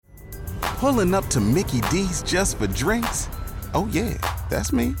Pulling up to Mickey D's just for drinks? Oh yeah,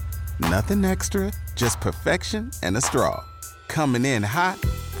 that's me. Nothing extra, just perfection and a straw. Coming in hot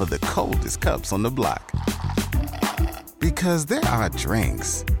for the coldest cups on the block. Because there are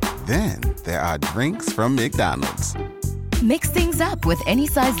drinks. Then there are drinks from McDonald's. Mix things up with any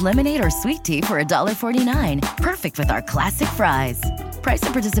size lemonade or sweet tea for $1.49. Perfect with our classic fries. Price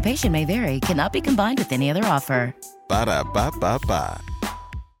and participation may vary. Cannot be combined with any other offer. Ba-da-ba-ba-ba.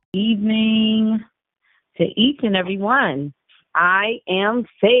 Evening to each and every one. I am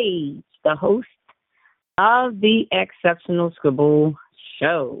Sage, the host of the Exceptional Scribble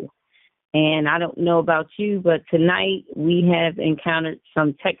Show. And I don't know about you, but tonight we have encountered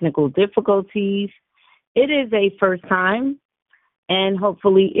some technical difficulties. It is a first time, and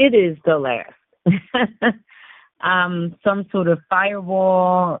hopefully it is the last. Some sort of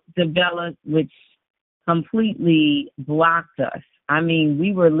firewall developed which completely blocked us. I mean,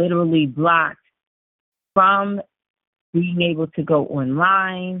 we were literally blocked from being able to go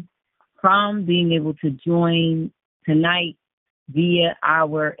online, from being able to join tonight via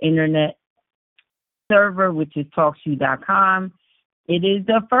our internet server, which is TalkShoe.com. It is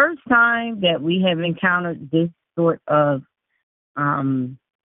the first time that we have encountered this sort of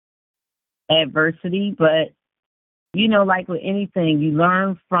adversity, but you know, like with anything, you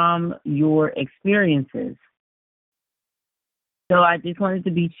learn from your experiences. So I just wanted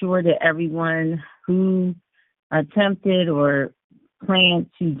to be sure that everyone who attempted or planned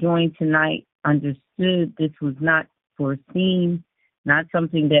to join tonight understood this was not foreseen, not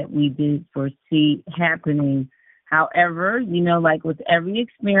something that we did foresee happening. However, you know, like with every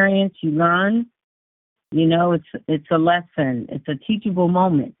experience, you learn, you know, it's a lesson. It's a teachable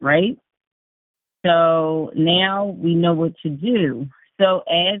moment, right? So now we know what to do. So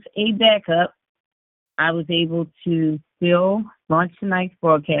as a backup, I was able to still launch tonight's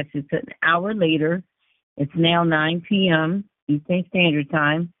broadcast. It's an hour later. It's now 9 p.m. Eastern Standard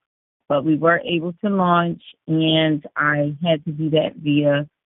Time. But we were able to launch, and I had to do that via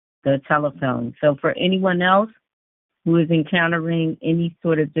the telephone. So for anyone else who is encountering any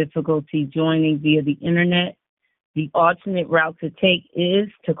sort of difficulty joining via the internet, the alternate route to take is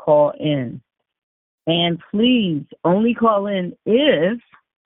to call in. And please only call in if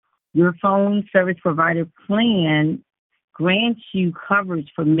your phone service provider plan grants you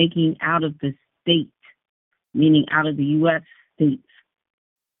coverage for making out of the state, meaning out of the U.S. states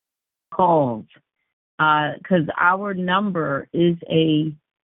calls. Because our number has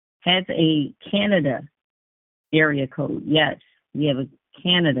a Canada area code. Yes, we have a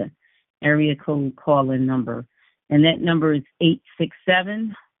Canada area code call-in number. And that number is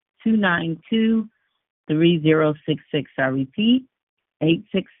 867-292-3066. I repeat,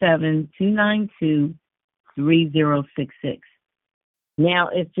 867-292-3066. Now,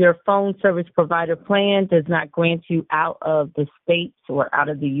 if your phone service provider plan does not grant you out of the states or out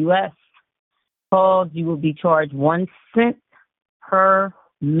of the U.S. calls, you will be charged 1 cent per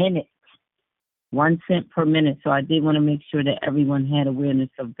minute. 1 cent per minute. So I did want to make sure that everyone had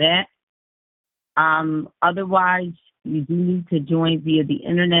awareness of that. Otherwise, you do need to join via the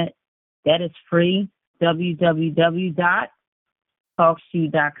internet. That is free.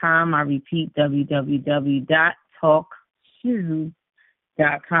 www.talkshoe.com. I repeat,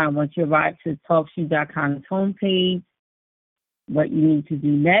 www.talkshoe.com. Once you arrive to talkshoe.com's homepage, what you need to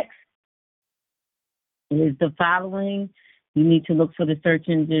do next is the following. You need to look for the search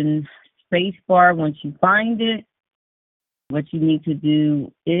engine space bar. Once you find it, what you need to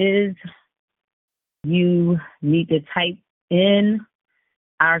do is you need to type in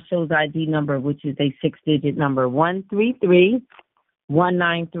our show's ID number, which is a 6-digit number,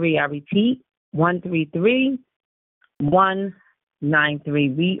 133193. I repeat, 133193.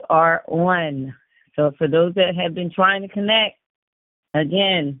 We are on. So for those that have been trying to connect,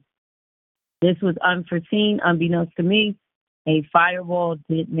 again, this was unforeseen, unbeknownst to me. A firewall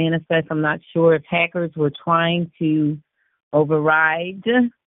did manifest. I'm not sure if hackers were trying to override the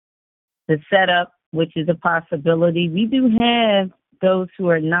setup, which is a possibility. We do have those who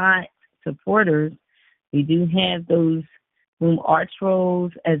are not supporters. We do have those whom are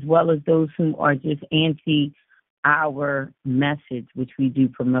trolls, as well as those whom are just anti our message, which we do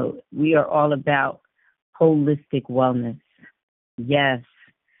promote. We are all about holistic wellness. Yes,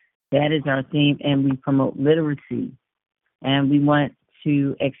 that is our theme, and we promote literacy. And we want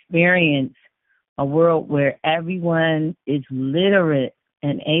to experience a world where everyone is literate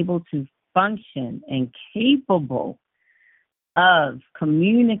and able to function and capable of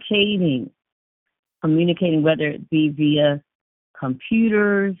communicating, whether it be via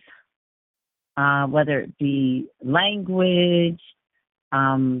computers, whether it be language,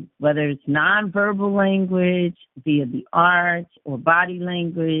 whether it's nonverbal language, via the arts or body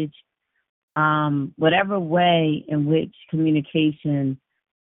language, whatever way in which communication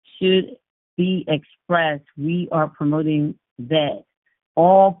should be expressed, we are promoting that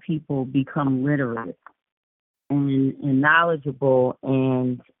all people become literate and knowledgeable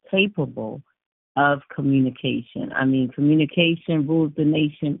and capable of communication. I mean, communication rules the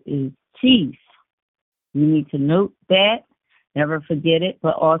nation is chief. You need to note that, never forget it,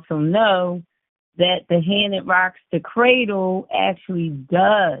 but also know that the hand that rocks the cradle actually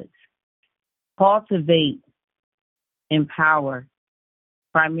does cultivate, empower,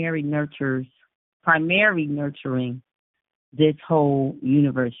 primary nurturing this whole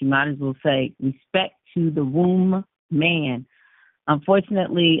universe. You might as well say respect to the womb man.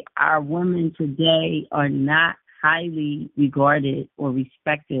 Unfortunately, our women today are not highly regarded or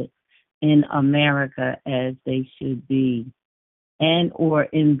respected in America as they should be, and or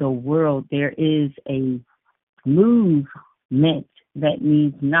in the world. There is a movement that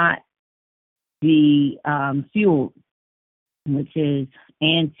needs not be fueled, which is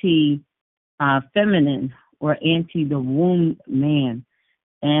anti-feminine or anti the womb man.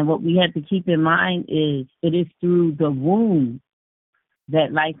 And what we have to keep in mind is it is through the womb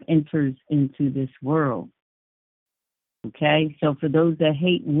that life enters into this world. Okay, so for those that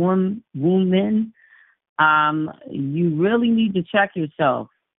hate women, you really need to check yourself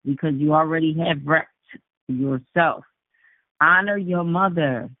because you already have wrecked yourself. Honor your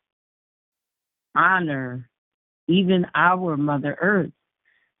mother. Honor even our Mother Earth.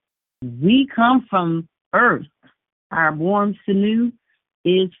 We come from Earth. Our warm sinew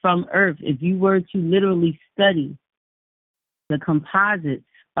is from Earth. If you were to literally study the composites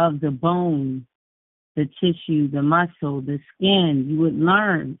of the bone, the tissue, the muscle, the skin, you would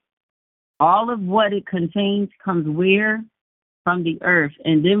learn all of what it contains comes where? From the earth.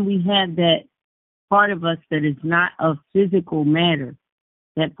 And then we have that part of us that is not of physical matter,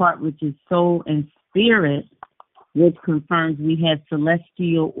 that part which is soul and spirit, which confirms we have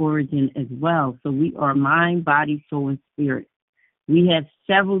celestial origin as well. So we are mind, body, soul, and spirit. We have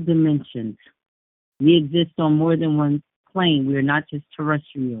several dimensions. We exist on more than one plane. We are not just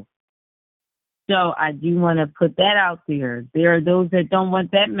terrestrial. So I do want to put that out there. There are those that don't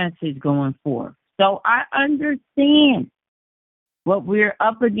want that message going forth. So I understand what we're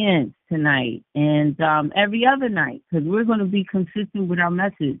up against tonight and every other night, because we're going to be consistent with our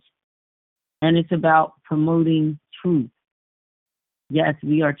message. And it's about promoting truth. Yes,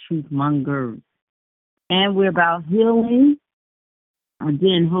 we are truth mongers. And we're about healing.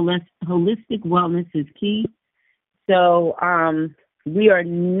 Again, holistic wellness is key. So we are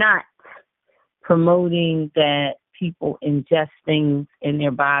not promoting that people ingest things in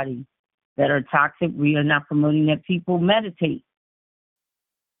their body that are toxic. We are not promoting that people meditate,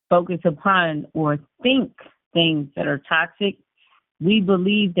 focus upon, or think things that are toxic. We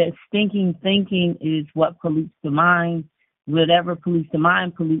believe that stinking thinking is what pollutes the mind. Whatever pollutes the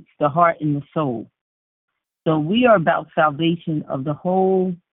mind pollutes the heart and the soul. So we are about salvation of the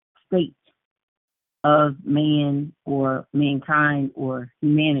whole state of man or mankind or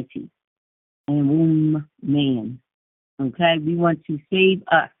humanity and womb man. Okay? We want to save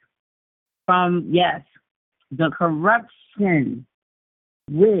us from, yes, the corruption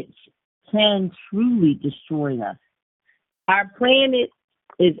which can truly destroy us. Our planet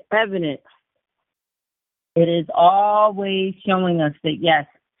is evident. It is always showing us that, yes,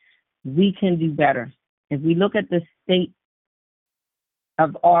 we can do better. If we look at the state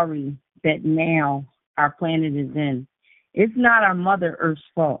of Ori that now our planet is in, it's not our Mother Earth's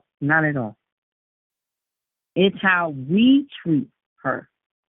fault, not at all. It's how we treat her,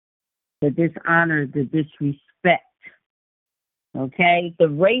 the dishonor, the disrespect, okay, the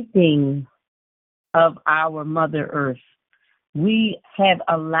raping of our Mother Earth. We have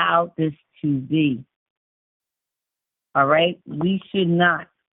allowed this to be. All right? We should not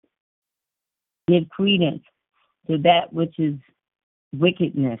give credence to that which is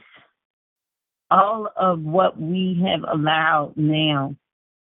wickedness. All of what we have allowed now,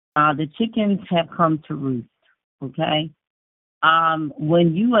 the chickens have come to roost, okay?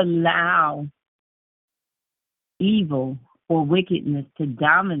 When you allow evil or wickedness to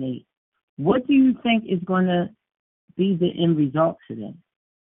dominate, what do you think is going to be the end result to them?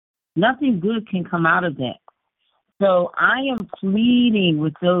 Nothing good can come out of that. So I am pleading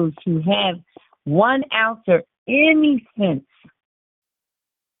with those who have 1 ounce or any sense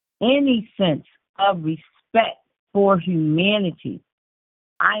of respect for humanity.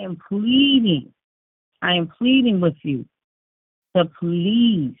 I am pleading with you to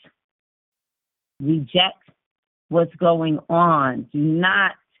please reject what's going on. Do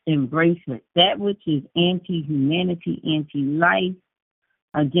not embrace it. That which is anti-humanity, anti-life,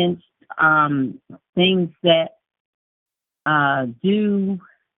 against things that do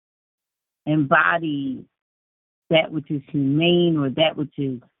embody that which is humane or that which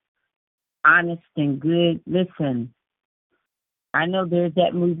is honest and good. Listen, I know there's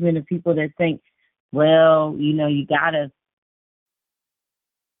that movement of people that think, well, you got to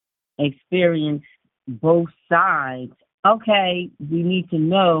experience both sides. Okay, we need to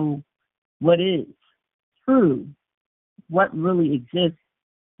know what is true, what really exists.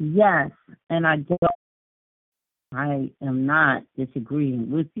 Yes, and I am not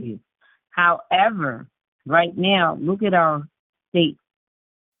disagreeing with you. However, right now, look at our state.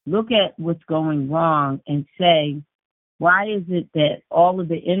 Look at what's going wrong and say, why is it that all of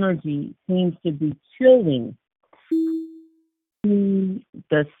the energy seems to be tilting to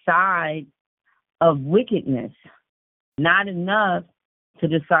the side of wickedness, not enough to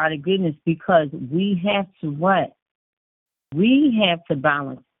the side of goodness? Because we have to what? We have to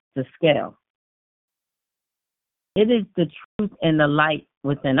balance the scale. It is the truth and the light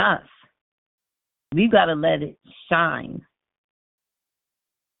within us. We've got to let it shine.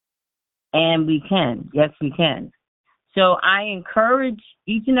 And we can. Yes, we can. So I encourage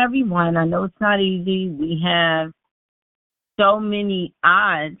each and every one. I know it's not easy. We have so many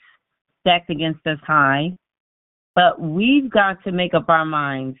odds stacked against us high. But we've got to make up our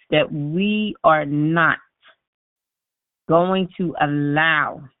minds that we are not going to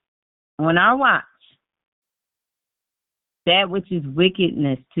allow on our watch that which is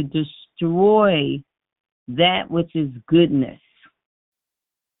wickedness to destroy that which is goodness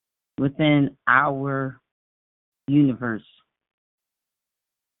within our universe.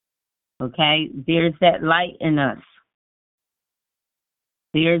 Okay? There's that light in us.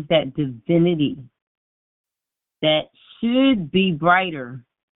 There's that divinity that should be brighter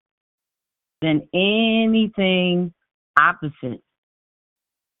than anything opposite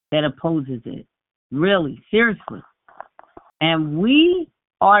that opposes it. Really, seriously. And we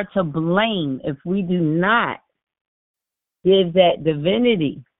are to blame if we do not give that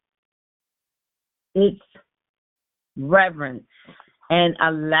divinity its reverence and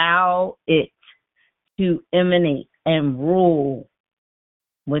allow it to emanate and rule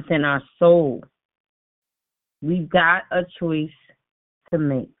within our soul. We've got a choice to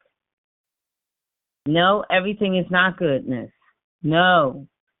make. No, everything is not goodness. No.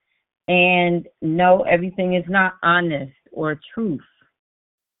 And no, everything is not honest or truth.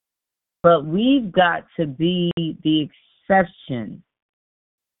 But we've got to be the exception.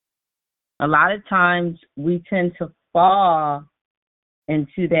 A lot of times we tend to fall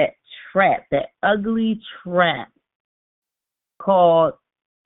into that trap, that ugly trap called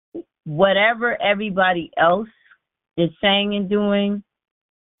whatever everybody else is saying and doing,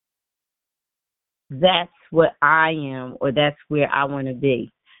 that's what I am, or that's where I want to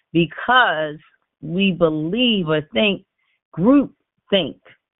be. Because we believe or think, group think.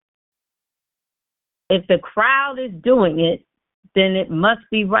 If the crowd is doing it, then it must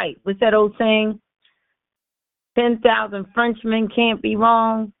be right. What's that old saying? 10,000 Frenchmen can't be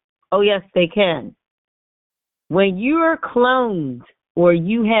wrong. Oh, yes, they can. When you're cloned or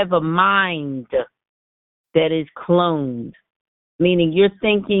you have a mind that is cloned, meaning you're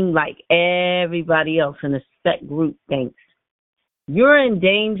thinking like everybody else in a set group thinks, you're in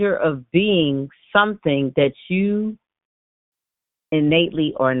danger of being something that you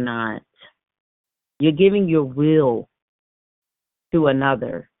innately are not. You're giving your will to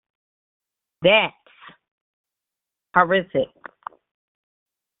another. That's horrific.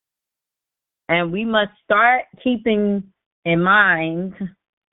 And we must start keeping in mind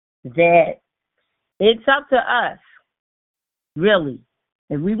that it's up to us, really.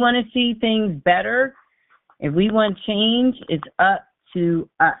 If we want to see things better, if we want change, it's up to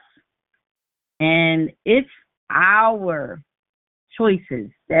us. And it's our choices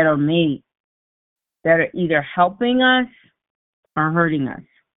that are made that are either helping us or hurting us.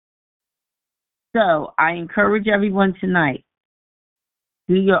 So I encourage everyone tonight,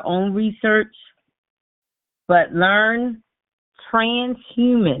 do your own research, but learn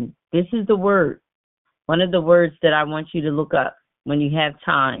transhuman. This is the word, one of the words that I want you to look up when you have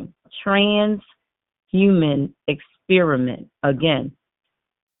time. Transhuman experiment. Again,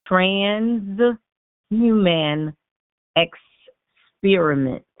 transhuman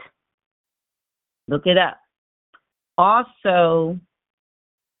experiment. Look it up. Also,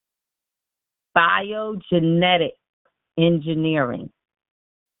 biogenetic engineering.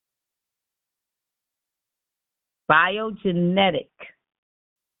 Biogenetic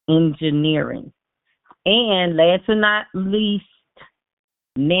engineering. And last but not least,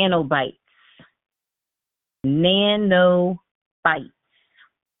 nanobites. Nanobites.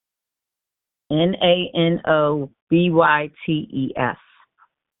 Nanobytes.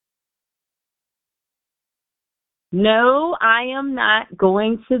 No, I am not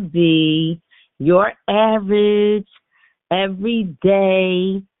going to be your average,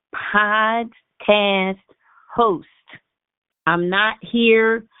 everyday podcast host. I'm not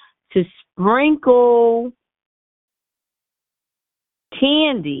here to sprinkle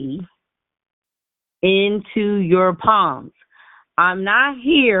candy into your palms. I'm not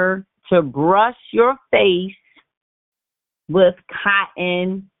here to brush your face with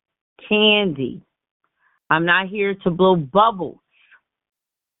cotton candy. I'm not here to blow bubbles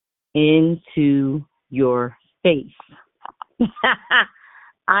into your face.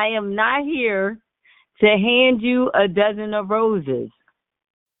 I am not here to hand you a dozen of roses,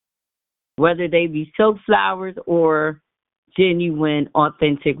 whether they be silk flowers or genuine,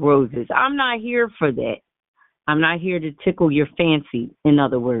 authentic roses. I'm not here for that. I'm not here to tickle your fancy, in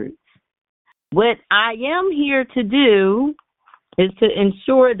other words. What I am here to do is to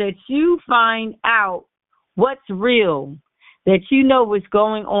ensure that you find out what's real, that you know what's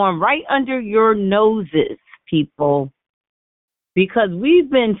going on right under your noses, people. Because we've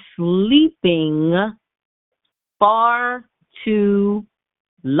been sleeping far too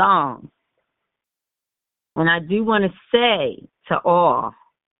long. And I do want to say to all,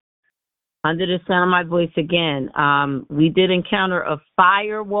 under the sound of my voice again, we did encounter a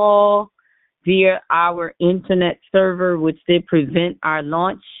firewall via our internet server, which did prevent our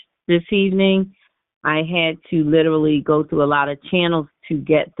launch this evening. I had to literally go through a lot of channels to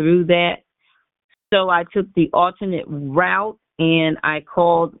get through that. So I took the alternate route and I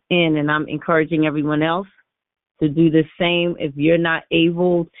called in, and I'm encouraging everyone else to do the same. If you're not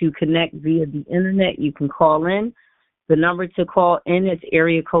able to connect via the internet, you can call in. The number to call in is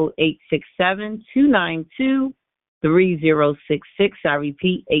area code 867-292-3066. I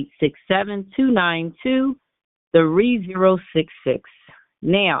repeat, 867-292-3066.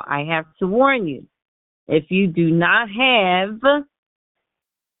 Now, I have to warn you, if you do not have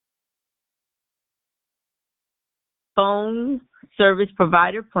phone service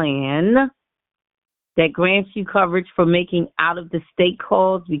provider plan that grants you coverage for making out-of-the-state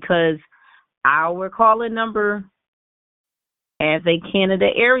calls, because our calling number as a Canada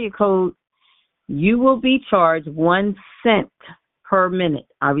area code, you will be charged 1 cent per minute.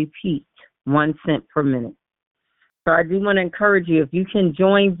 I repeat, 1 cent per minute. So I do want to encourage you, if you can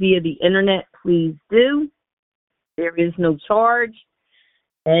join via the internet, please do. There is no charge,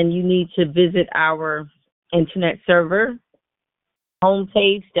 and you need to visit our internet server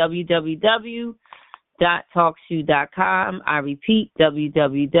homepage, www.talkshoe.com. I repeat,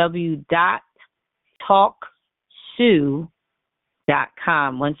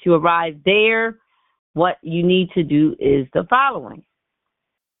 www.talkshoe.com. Once you arrive there, what you need to do is the following.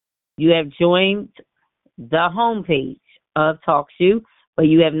 You have joined the homepage of TalkShoe, but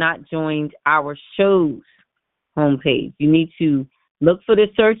you have not joined our show's homepage. You need to look for the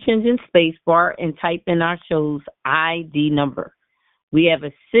search engine spacebar and type in our show's ID number. We have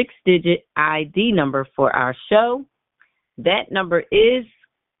a 6-digit ID number for our show. That number is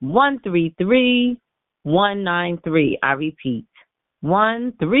 133193. I repeat,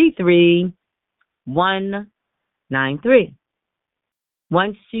 133193.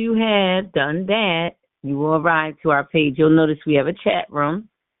 Once you have done that, you will arrive to our page. You'll notice we have a chat room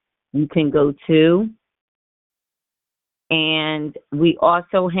you can go to. And we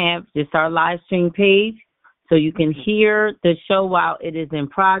also have just our live stream page, so you can hear the show while it is in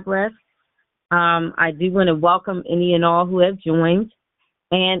progress. I do want to welcome any and all who have joined.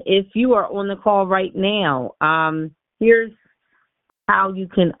 And if you are on the call right now, here's how you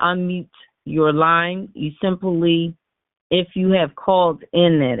can unmute your line. You simply, if you have called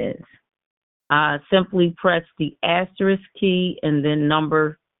in, that is, simply press the asterisk key and then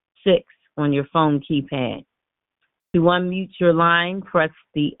number 6 on your phone keypad. To unmute your line, press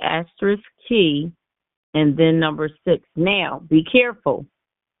the asterisk key and then number 6. Now, be careful,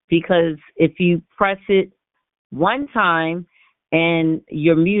 because if you press it one time and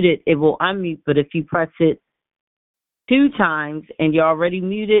you're muted, it will unmute. But if you press it 2 times and you're already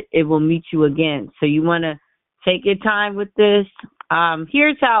muted, it will mute you again. So you want to take your time with this.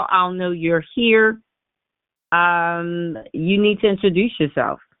 Here's how I'll know you're here. You need to introduce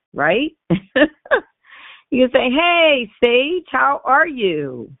yourself, right? You can say, hey, Sage, how are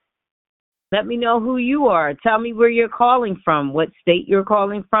you? Let me know who you are. Tell me where you're calling from, what state you're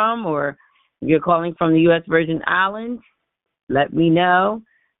calling from, or you're calling from the U.S. Virgin Islands. Let me know.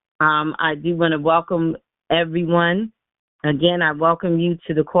 I do want to welcome everyone. Again, I welcome you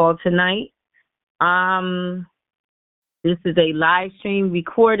to the call tonight. This is a live stream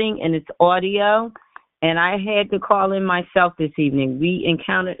recording and it's audio, and I had to call in myself this evening. We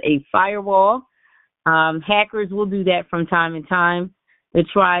encountered a firewall. Hackers will do that from time to time to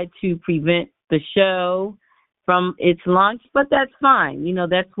try to prevent the show from its launch, but that's fine. You know,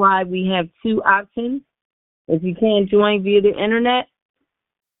 that's why we have two options. If you can't join via the internet,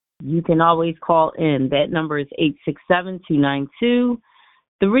 you can always call in. That number is 867-292-3066.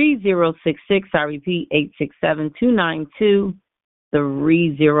 I repeat, 867-292-3066.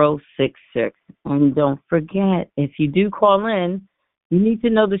 And don't forget, if you do call in, you need to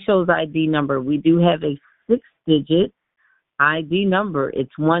know the show's ID number. We do have a 6-digit ID number.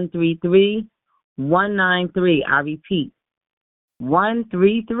 It's 133193. I repeat,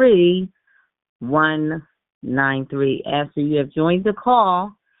 133193. After you have joined the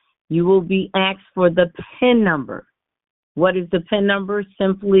call, you will be asked for the PIN number. What is the PIN number?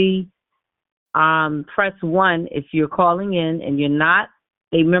 Simply press 1 if you're calling in and you're not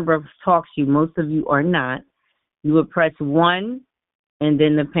a member of TalkShoe. Most of you are not. You would press 1 and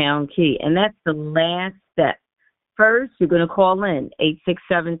then the pound key. And that's the last step. First, you're going to call in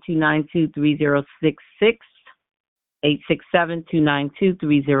 867-292-3066,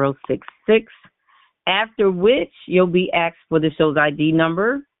 867-292-3066, after which you'll be asked for the show's ID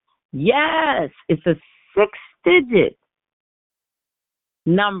number. Yes, it's a 6-digit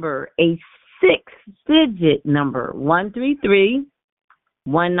number, a 6-digit number,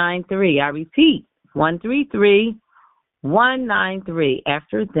 133193. I repeat, 133193.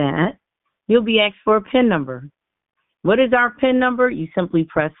 After that, you'll be asked for a PIN number. What is our PIN number? You simply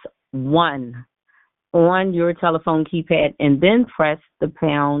press 1 on your telephone keypad and then press the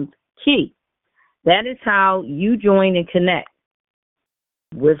pound key. That is how you join and connect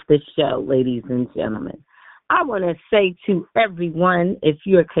with the show, ladies and gentlemen. I want to say to everyone, if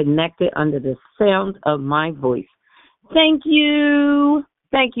you're connected under the sound of my voice, thank you.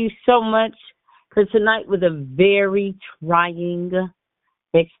 Thank you so much, because tonight was a very trying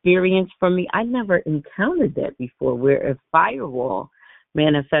experience for me. I never encountered that before, where a firewall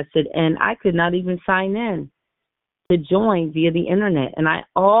manifested and I could not even sign in to join via the internet. And I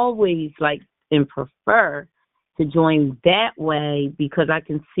always like and prefer to join that way because I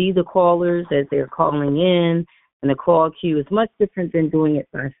can see the callers as they're calling in, and the call queue is much different than doing it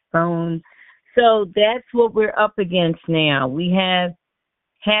by phone. So that's what we're up against now. We have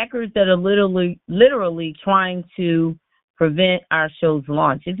hackers that are literally trying to prevent our show's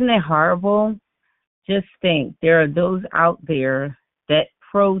launch. Isn't that horrible? Just think, there are those out there that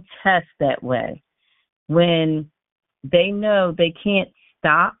protest that way when they know they can't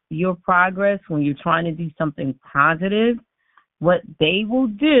stop your progress when you're trying to do something positive. What they will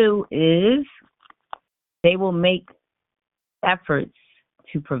do is they will make efforts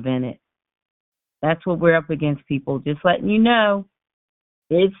to prevent it. That's what we're up against, people. Just letting you know,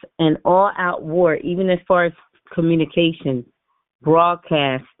 it's an all-out war, even as far as communication,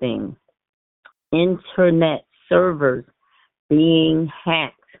 broadcasting, internet servers being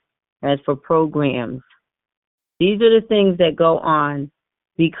hacked. As for programs, these are the things that go on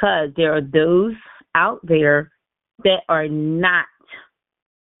because there are those out there that are not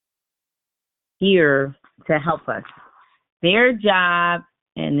here to help us. Their job,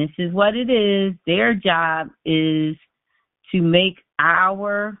 and this is what it is, their job is to make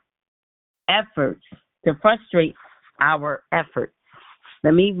our efforts, to frustrate our efforts.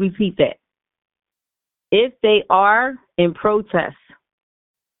 Let me repeat that. If they are in protest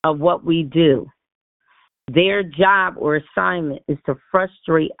of what we do, their job or assignment is to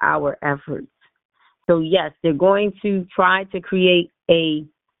frustrate our efforts. So yes, they're going to try to create a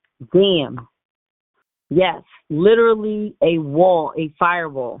dam. Yes, literally a wall, a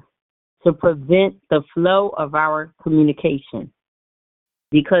firewall, to prevent the flow of our communication,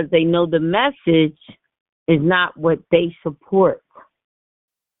 because they know the message is not what they support.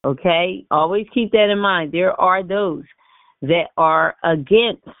 Okay? Always keep that in mind. There are those that are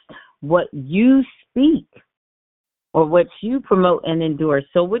against what you speak or what you promote and endorse.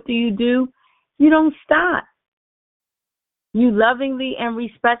 So what do? You don't stop. You lovingly and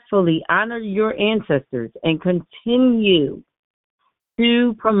respectfully honor your ancestors and continue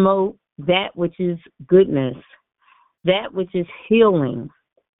to promote that which is goodness, that which is healing,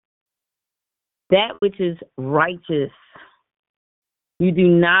 that which is righteous. You do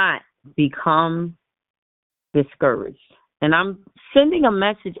not become discouraged. And I'm sending a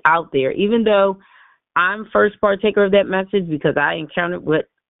message out there, even though I'm first partaker of that message because I encountered what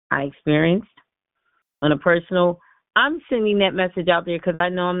I experienced on a personal I'm sending that message out there because I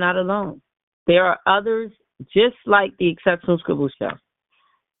know I'm not alone. There are others just like the Exceptional Scribble Show.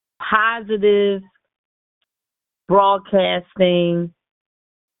 Positive broadcasting,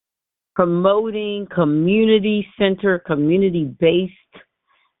 promoting community-centered, community-based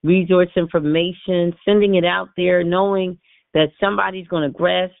resource information, sending it out there, knowing that somebody's going to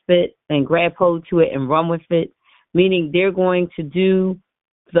grasp it and grab hold to it and run with it, meaning they're going to do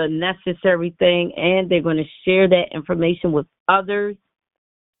the necessary thing and they're going to share that information with others.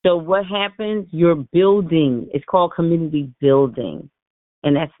 So what happens? You're building. It's called community building,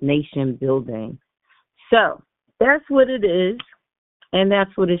 and that's nation building. So that's what it is, and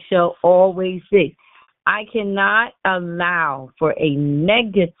that's what it shall always be. I cannot allow for a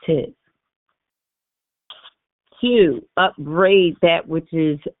negative to upgrade that which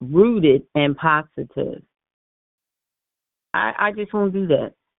is rooted and positive. I just won't do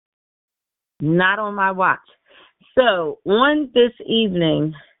that. Not on my watch. So on this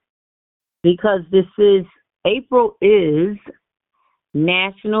evening, because April is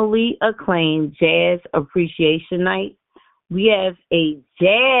nationally acclaimed Jazz Appreciation Night, we have a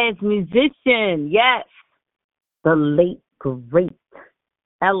jazz musician, yes, the late, great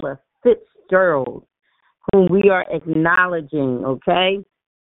Ella Fitzgerald, whom we are acknowledging, okay?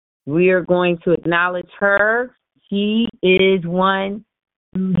 We are going to acknowledge her. She is one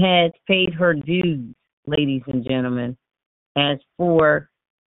who has paid her dues, ladies and gentlemen, as for,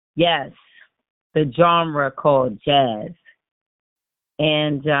 yes, the genre called jazz.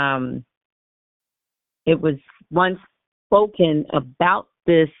 And it was once spoken about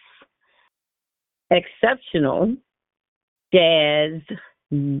this exceptional jazz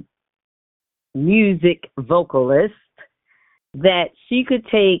music vocalist that she could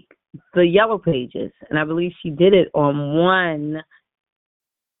take the Yellow Pages, and I believe she did it on one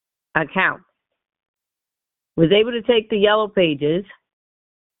account, was able to take the Yellow Pages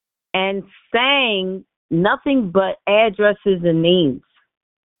and sang nothing but addresses and names.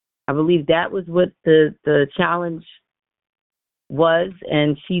 I believe that was what the challenge was,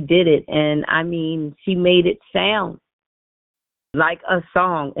 and she did it. And, I mean, she made it sound like a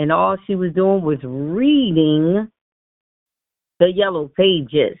song, and all she was doing was reading the Yellow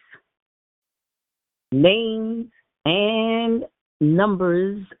Pages, names and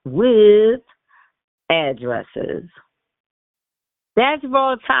numbers with addresses. That's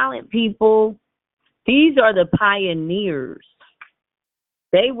raw talent, people. These are the pioneers.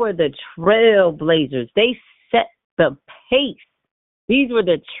 They were the trailblazers. They set the pace. These were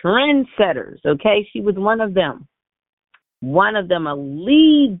the trendsetters, okay? She was one of them. One of them, a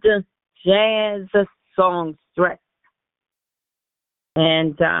lead jazz songstress.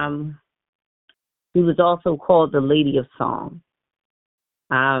 And she was also called the Lady of Song.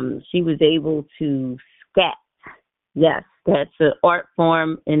 She was able to scat. Yes, that's an art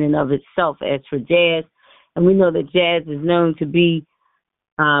form in and of itself as for jazz. And we know that jazz is known to be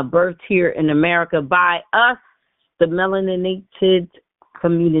birthed here in America by us, the melanated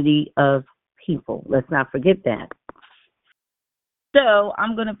community of people. Let's not forget that. So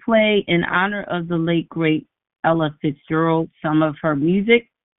I'm going to play in honor of the late, great Ella Fitzgerald some of her music.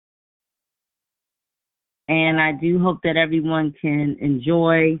 And I do hope that everyone can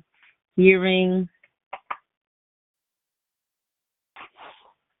enjoy hearing.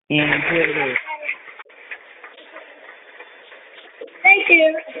 And here it is. Thank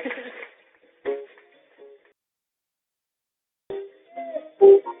you.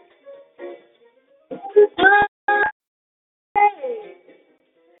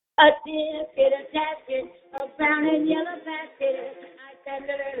 A biscuit, a basket, a brown and yellow basket. I sent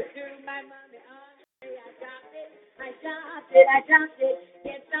a letter to my mommy on the way. I dropped it.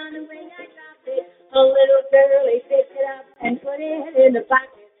 Yes, on the way I dropped it. A little girlie picked it up and put it in the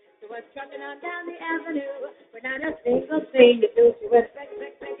pocket. She was trucking on down the avenue, but not a single thing to do. She was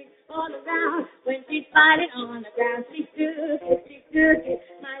begging all around. When she spotted on the ground, she stood it,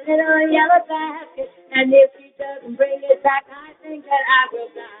 my little yellow basket. And if she doesn't bring it back, I think that I will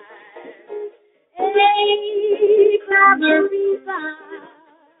die. Hey, Claveriva,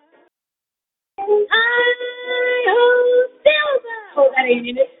 I hold silver. Oh, that ain't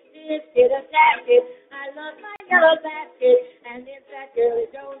in it. Biscuit a basket. I love my yellow basket. And if that girl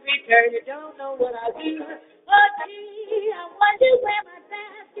don't return, you don't know what I'll do. Oh, gee, I wonder where my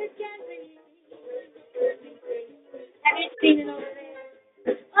basket can be. Have you seen it over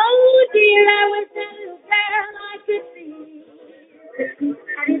there? Oh, dear, I wish that little girl I could see.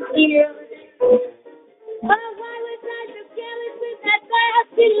 Have you seen it over there? Oh, why was I so careless with that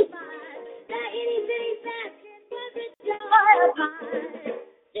basket of mine? That itty-bitty basket was a joy of mine.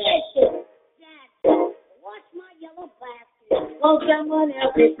 Yes, watch my yellow call someone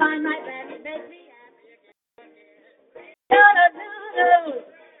else to find my best and make me happy again. No, no, no, no.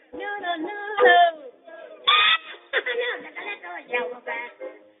 No, no, no, no. No, let go of yellow back.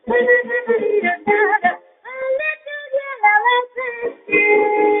 A little yellow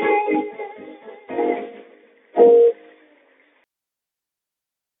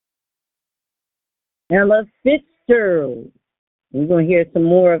Ella Fitzgerald. We're going to hear some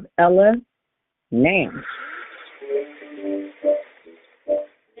more of Ella now.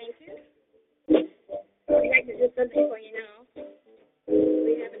 Thank you. We'd like to do something for you now.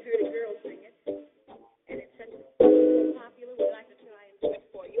 We haven't heard a girl sing it, and it's such popular. We'd like to try and do it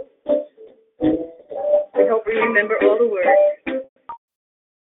for you. I hope we remember all the words.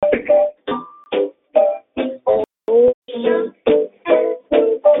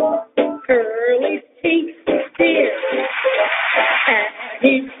 Curly teeth, dear, and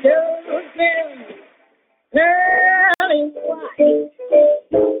he shows them pearly white.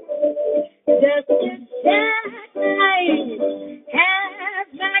 Just a jackknife has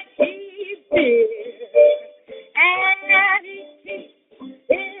my teeth, dear, and his teeth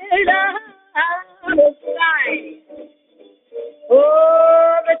is out of sight.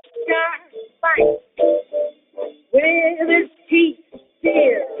 Oh, the shark bites with his teeth,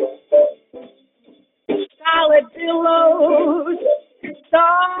 dear. Solid pillows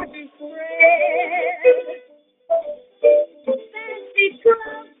start to spread. Fancy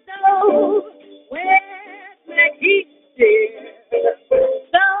clothes, though, where's my teeth, dear?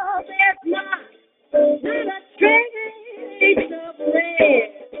 So there's not a trace of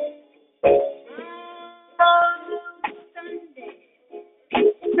red. Oh,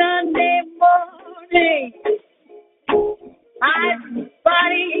 Sunday morning, my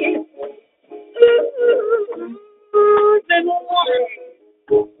body been warm.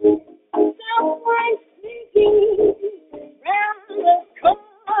 Someone sneaking round the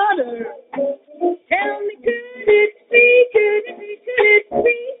corner. Tell me, could it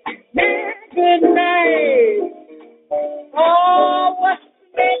be that good night? Oh, what's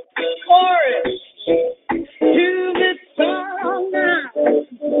the next chorus to this song now?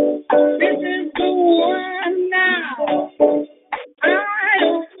 This is the one now. I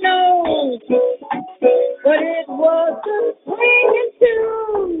don't know, but it was a swinging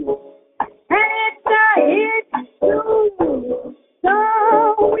tune, and it's a hit too. So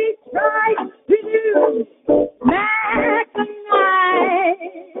we tried to do maximize.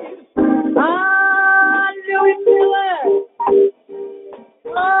 Louis Miller.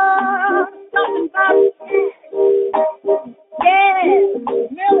 Oh, something about that. Yeah,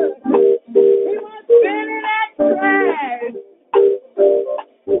 Miller. He was spinning that track.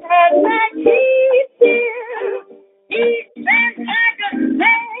 And that he's here, he spent like a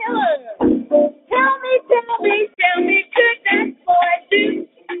sailor. Tell me, could that boy do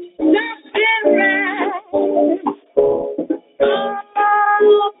something right?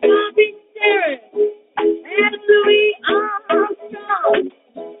 Oh, Bobby Darin and Louis Armstrong,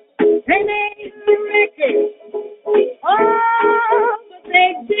 they made the record. Oh, but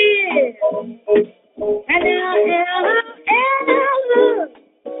they did. And now Ella,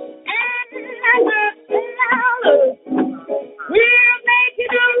 we're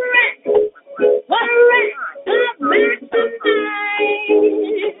making a wreck. What a wreck of maximize.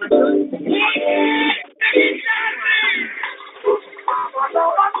 Yeah, it's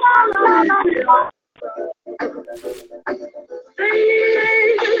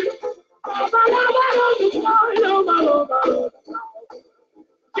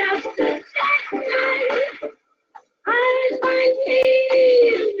just a jackknife. I find me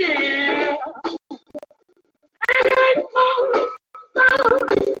there. And I fall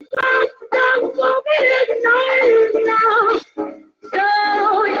now. So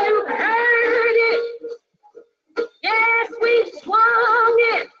you heard it. Yes, we swung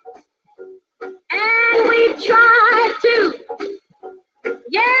it. And we tried to.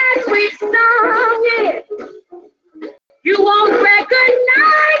 Yes, we sung it. You won't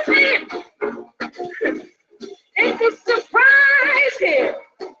recognize it. It's a surprise here.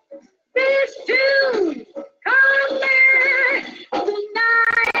 This tune comes back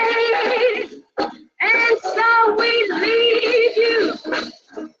tonight. And so we leave you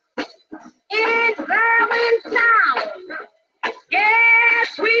in Berlin. Yes,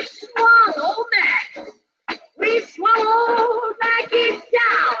 we swung old Mac. We swung old Mackie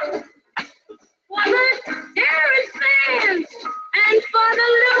down. For the Darren fans and for the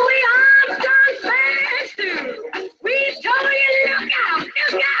Louis Armstrong fans too. We told you, look out,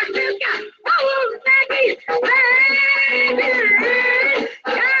 look out, look out. Oh, Mackie, baby.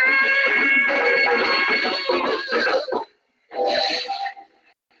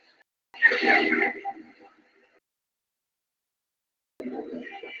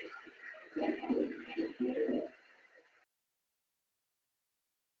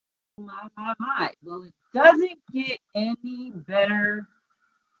 my. Well, it doesn't get any better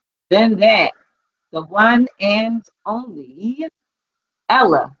than that. The one and only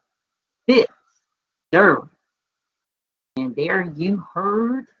Ella Fitzgerald. And there you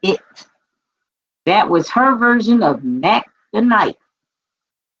heard it. That was her version of Mac the Knife.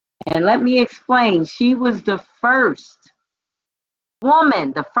 And let me explain. She was the first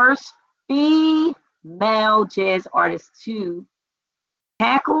woman, the first female jazz artist to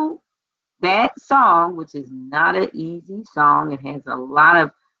tackle that song, which is not an easy song. It has a lot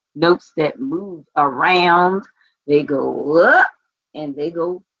of notes that move around. They go up and they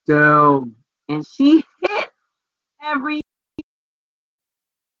go down. And she hit every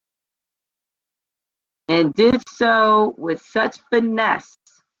and did so with such finesse.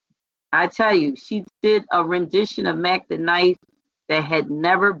 I tell you, she did a rendition of Mac the Knife that had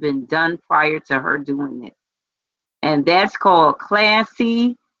never been done prior to her doing it. And that's called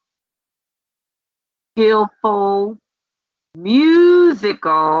Classy, Skillful,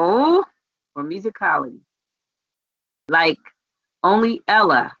 Musical, or Musicality. Like only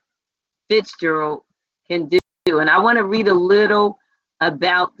Ella Fitzgerald can do. And I want to read a little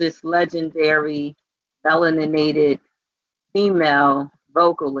about this legendary melaninated female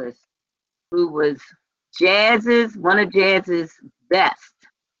vocalist who was one of jazz's best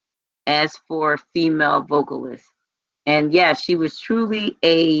as for female vocalists. And yeah, she was truly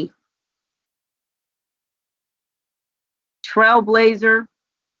a trailblazer.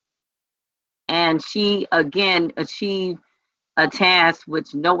 And she again achieved a task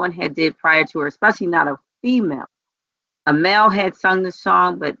which no one had did prior to her, especially not a female. A male had sung the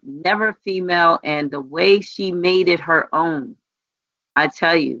song, but never a female. And the way she made it her own, I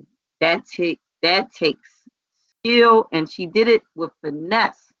tell you, that takes skill, and she did it with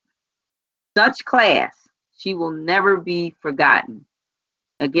finesse. Such class, she will never be forgotten.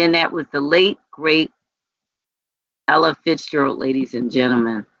 Again, that was the late, great Ella Fitzgerald, ladies and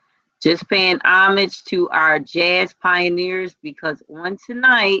gentlemen. Just paying homage to our jazz pioneers, because on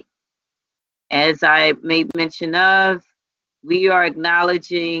tonight, as I made mention of, we are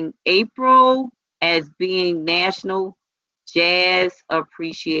acknowledging April as being National Jazz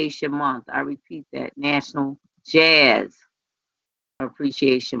Appreciation Month. I repeat that, National Jazz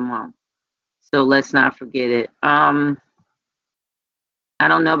Appreciation Month. So let's not forget it. I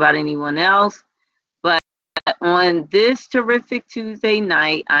don't know about anyone else, but on this terrific Tuesday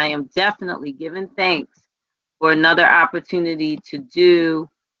night, I am definitely giving thanks for another opportunity to do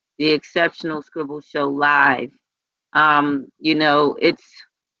the Exceptional Scribble Show live. It's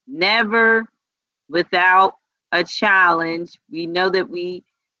never without a challenge. We know that we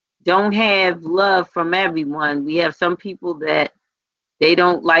don't have love from everyone. We have some people that they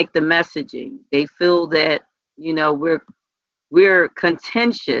don't like the messaging. They feel that, we're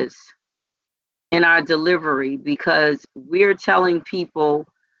contentious in our delivery because we're telling people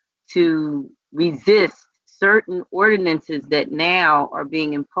to resist certain ordinances that now are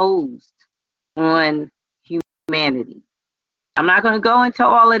being imposed on humanity. I'm not going to go into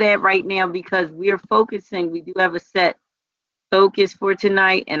all of that right now because we do have a set focus for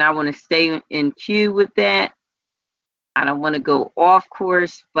tonight, and I want to stay in cue with that. I don't want to go off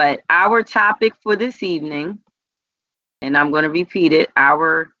course, but our topic for this evening, and I'm going to repeat it,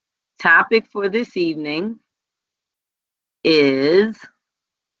 our topic for this evening is,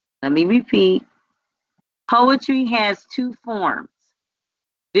 let me repeat, poetry has two forms,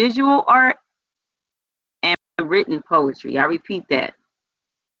 visual art and written poetry. I repeat that.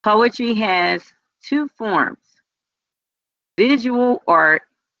 Poetry has two forms, visual art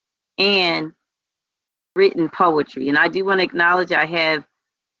and written poetry. And I do want to acknowledge I have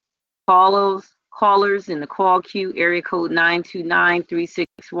callers in the call queue, area code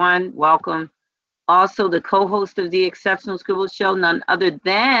 929-361. Welcome. Also, the co-host of the Exceptional Scribble Show, none other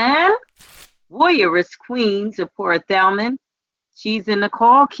than Warrioress Queen, Zipporah Thelman. She's in the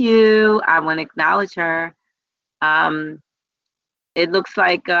call queue. I want to acknowledge her. It looks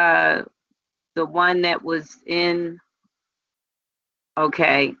like the one that was in.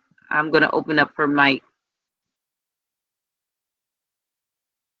 Okay, I'm going to open up her mic.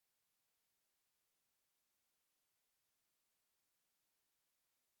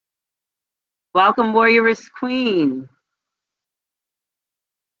 Welcome, Warrioress Queen.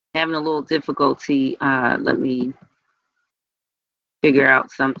 Having a little difficulty. Let me figure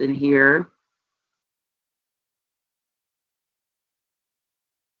out something here.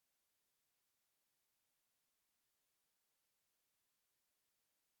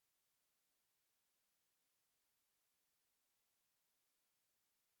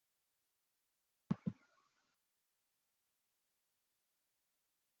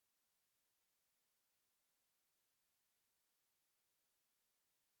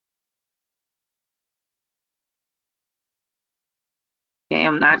 Okay,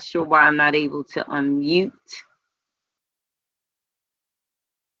 I'm not sure why I'm not able to unmute.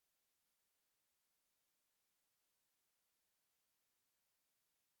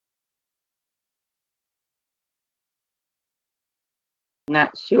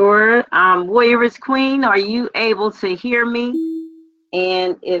 Not sure. Warriors Queen, are you able to hear me?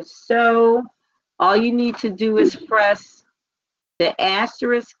 And if so, all you need to do is press the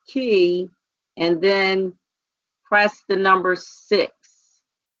asterisk key and then press the number 6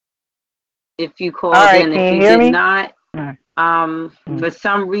 if you All called right, in. can If you you hear did me? not, for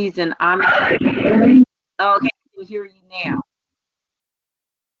some reason, okay, I can hear you now.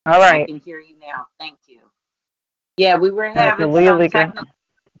 All I right. can hear you now. Thank you. Yeah, we were Okay, having Leah some Leaker. technical.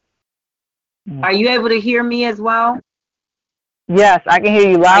 Are you able to hear me as well? Yes, I can hear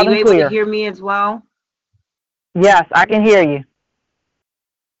you Are loud you and able to clear. hear me as well? Yes, I can hear you.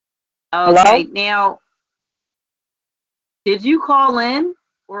 Okay, Hello? now, did you call in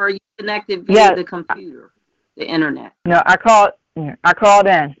or are you connected via Yes. the computer, the internet? No, I called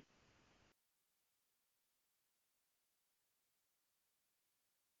in.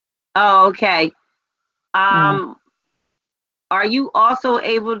 Oh, okay. Are you also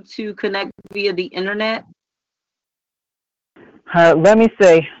able to connect via the internet? Let me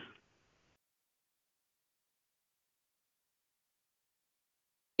see.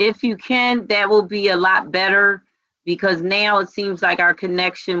 If you can, that will be a lot better because now it seems like our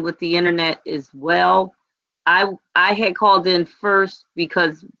connection with the internet is well. I had called in first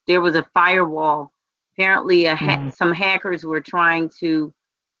because there was a firewall. Apparently, some hackers were trying to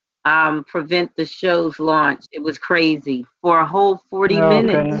prevent the show's launch. It was crazy for a whole 40 Oh,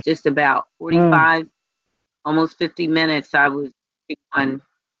 minutes, goodness. just about 45, almost 50 minutes. I was on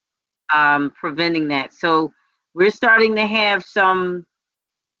preventing that. So we're starting to have some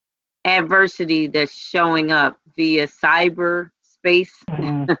adversity that's showing up via cyberspace.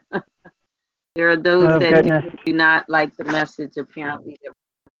 There are those Oh, that goodness. do not like the message apparently that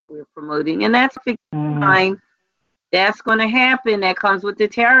we're promoting, and that's fine. That's going to happen. That comes with the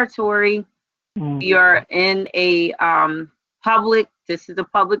territory. You're in a public. This is a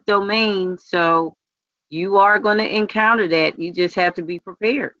public domain, so you are going to encounter that. You just have to be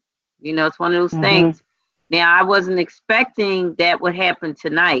prepared. You know, it's one of those things. Now, I wasn't expecting that would happen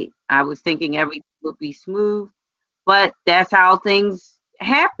tonight. I was thinking everything would be smooth, but that's how things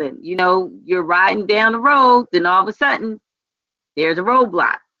happen. You know, you're riding down the road, then all of a sudden, there's a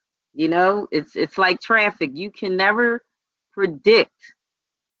roadblock. You know, it's like traffic. You can never predict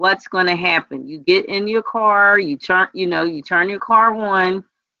what's going to happen. You get in your car, you turn your car on,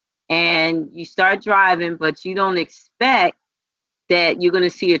 and you start driving, but you don't expect that you're going to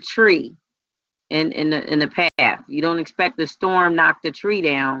see a tree in the path. You don't expect the storm knock the tree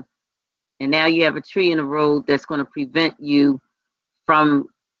down, and now you have a tree in the road that's going to prevent you from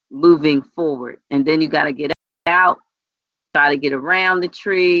moving forward. And then you got to get out, try to get around the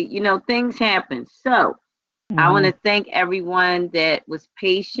tree. You know, things happen. So I want to thank everyone that was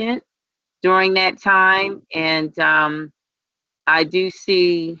patient during that time. And I do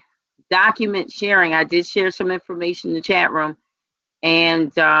see document sharing. I did share some information in the chat room.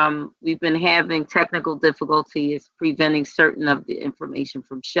 And we've been having technical difficulties preventing certain of the information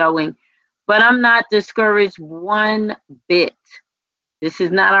from showing. But I'm not discouraged one bit. This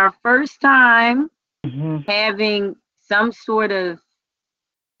is not our first time having some sort of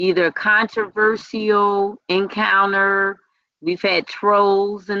either controversial encounter. We've had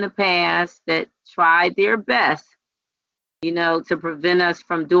trolls in the past that tried their best, you know, to prevent us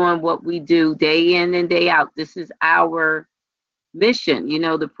from doing what we do day in and day out. This is our mission, you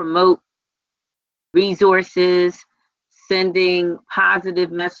know, to promote resources, sending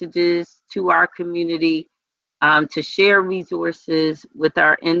positive messages to our community, to share resources with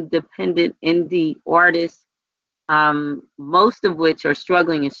our independent indie artists, most of which are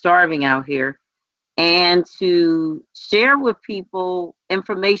struggling and starving out here, and to share with people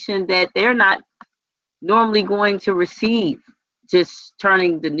information that they're not normally going to receive just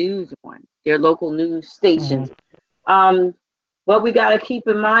turning the news on, their local news stations. What we got to keep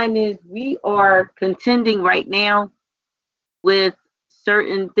in mind is we are contending right now with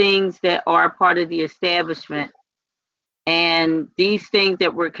certain things that are part of the establishment. And these things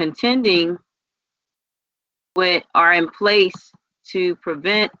that we're contending with are in place to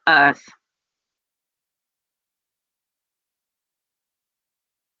prevent us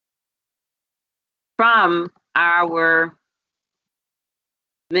from our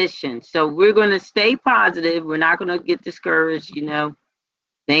mission. So we're going to stay positive. We're not going to get discouraged. You know,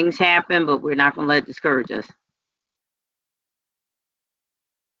 things happen, but we're not going to let it discourage us.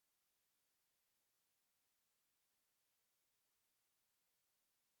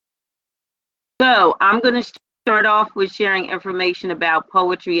 So I'm going to start off with sharing information about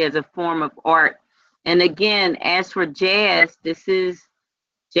poetry as a form of art. And again, as for jazz, this is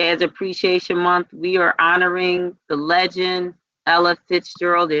Jazz Appreciation Month. We are honoring the legend, Ella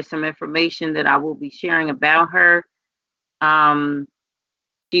Fitzgerald. There's some information that I will be sharing about her.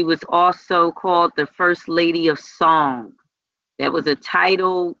 She was also called the First Lady of Song. That was a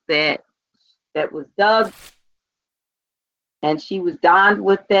title that was dubbed, and she was donned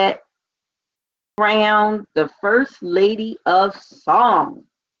with that crown, the First Lady of Song,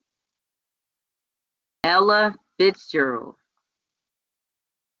 Ella Fitzgerald.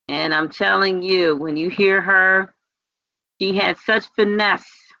 And I'm telling you, when you hear her, she had such finesse.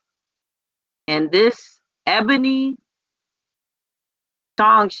 And this ebony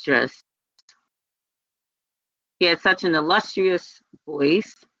songstress, she had such an illustrious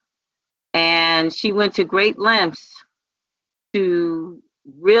voice, and she went to great lengths to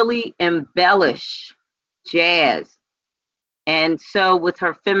really embellish jazz. And so with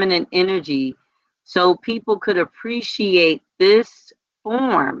her feminine energy, so people could appreciate this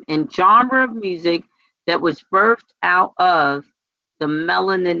form and genre of music that was birthed out of the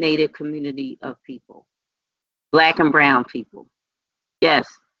melaninated community of people, Black and brown people. Yes.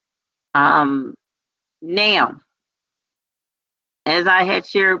 Now, as I had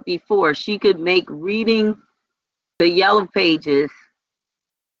shared before, she could make reading the Yellow Pages,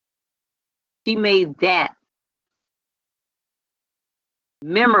 she made that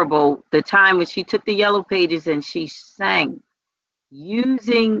memorable, the time when she took the Yellow Pages and she sang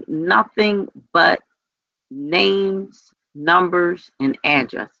using nothing but names, numbers, and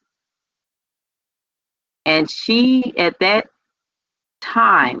addresses. And she, at that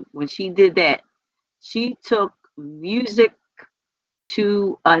time, when she did that, she took music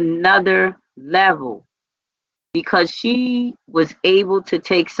to another level because she was able to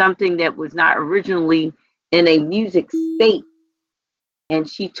take something that was not originally in a music state and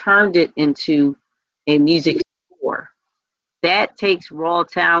she turned it into a music score. That takes raw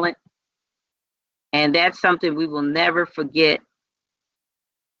talent, and that's something we will never forget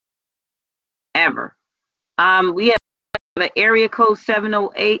ever. We have an area code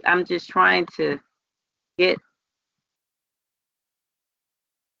 708. I'm just trying to get.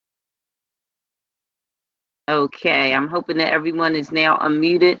 Okay, I'm hoping that everyone is now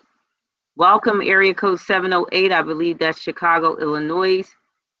unmuted. Welcome, area code 708. I believe that's Chicago, Illinois.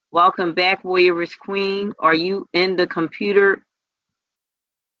 Welcome back, Warrioress Queen. Are you in the computer,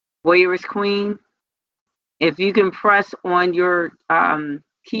 Warrioress Queen? If you can press on your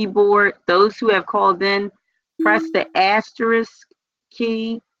keyboard, those who have called in, press the asterisk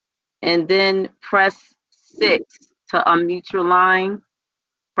key and then press 6 to unmute your line.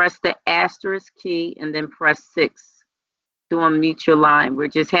 Press the asterisk key and then press 6 to unmute your line. We're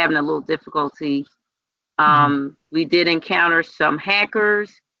just having a little difficulty. We did encounter some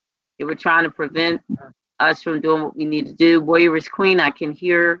hackers. They were trying to prevent us from doing what we need to do. Warrioress Queen, I can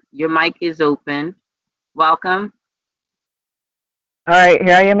hear your mic is open. Welcome. All right,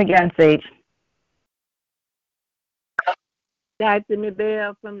 here I am again, Sage. Dr.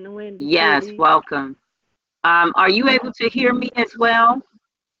 Nabel from the Windy Yes, City. welcome. Are you able to hear me as well?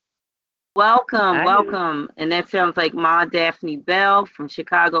 Welcome. And that sounds like Ma Daphne Bell from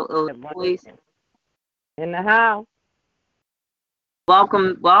Chicago, Illinois. In the house.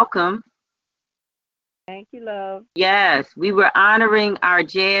 Welcome. Thank you, love. Yes, we were honoring our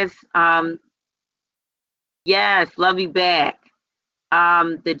jazz. Yes, love you back.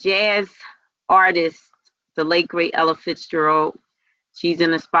 The jazz artist, the late great Ella Fitzgerald. She's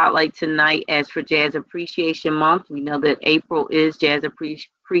in the spotlight tonight. As for Jazz Appreciation Month, we know that April is Jazz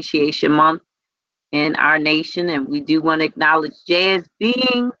Appreciation Month in our nation, and we do want to acknowledge jazz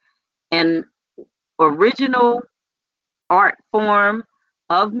being an original art form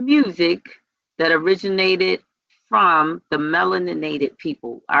of music that originated from the melaninated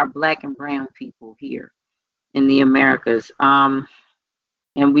people, our Black and brown people here in the Americas. And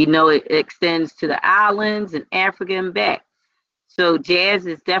we know it extends to the islands and Africa and back. So jazz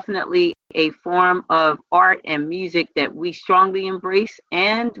is definitely a form of art and music that we strongly embrace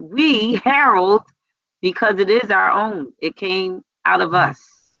and we herald because it is our own. It came out of us.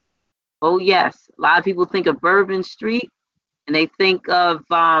 Oh, yes. A lot of people think of Bourbon Street and they think of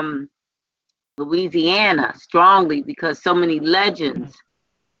Louisiana strongly because so many legends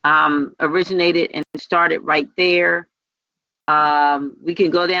originated and started right there. We can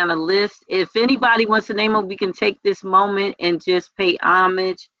go down a list. If anybody wants to name them, we can take this moment and just pay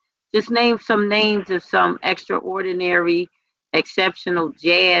homage. Just name some names of some extraordinary, exceptional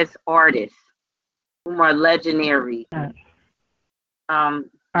jazz artists whom are legendary.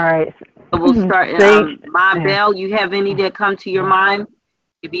 All right. So we'll start. Sage. Ma Bell, you have any that come to your mind?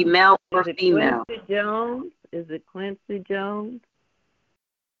 It could be male or Is it female. Quincy Jones? Is it Quincy Jones?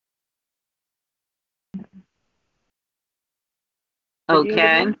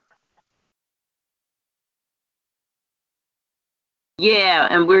 Okay. Yeah,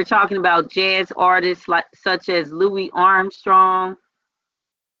 and we're talking about jazz artists such as Louis Armstrong.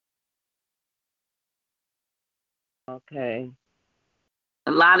 Okay.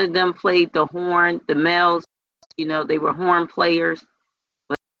 A lot of them played the horn. The males, you know, they were horn players,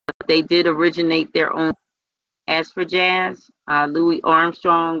 but they did originate their own. As for jazz, Louis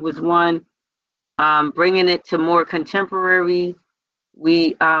Armstrong was one. Bringing it to more contemporary,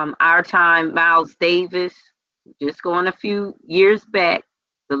 our time, Miles Davis, just going a few years back,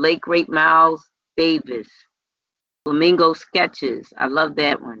 the late great Miles Davis, Flamingo Sketches. I love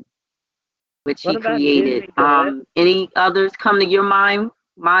that one, which What he about created. Dizzy Gillespie? Any others come to your mind,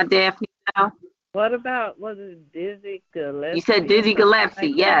 Ma Daphne? Now? What about, was it Dizzy Gillespie? You said Dizzy Gillespie,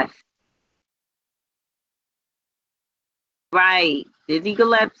 like yes. Right, Dizzy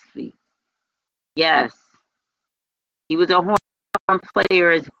Gillespie. Yes. He was a horn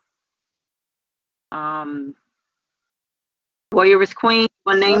player as Warrior is Queen.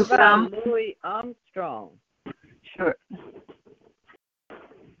 One name What about some. Louis Armstrong? Sure.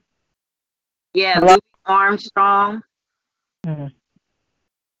 Yeah, Hello? Louis Armstrong. Mm-hmm.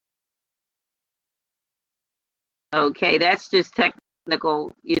 Okay, that's just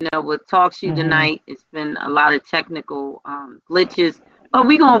technical. You know, with Talk Show tonight, it's been a lot of technical glitches. But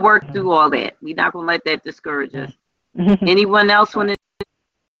we're going to work through all that. We're not going to let that discourage us. Anyone else want to?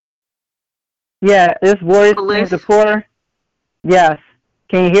 Yeah, this Warrior Queen supporter. Yes.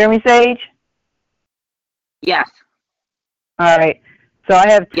 Can you hear me, Sage? Yes. All right. So I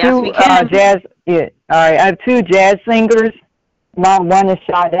have two jazz. Yeah. All right. I have two jazz singers. One is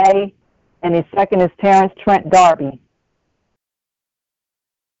Sade, and the second is Terrence Trent D'Arby.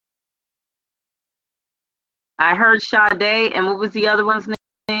 I heard Sade, and what was the other one's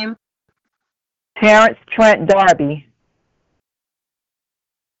name? Terrence Trent D'Arby.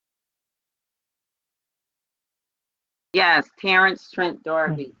 Yes, Terrence Trent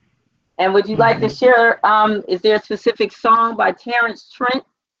D'Arby. And would you like to share, is there a specific song by Terrence Trent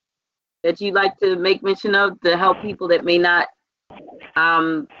that you'd like to make mention of to help people that may not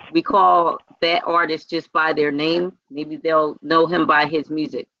recall that artist just by their name? Maybe they'll know him by his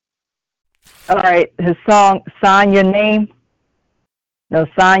music. All right, his song, Sign Your Name. No,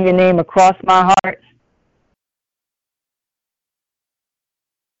 Sign Your Name Across My Heart.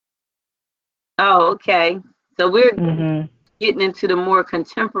 Oh, okay. So we're getting into the more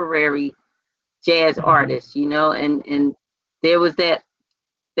contemporary jazz artists, you know, and there was that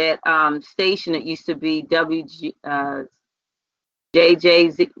station that used to be JJZ,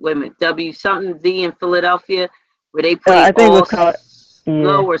 wait a minute, W something Z in Philadelphia, where they played I think all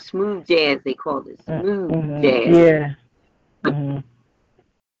slow or smooth jazz. They called it smooth jazz. Yeah.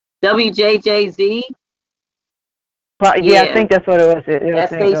 WJJZ. Yeah, I think that's what it was. That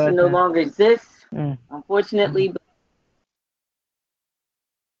station no longer exists, unfortunately. But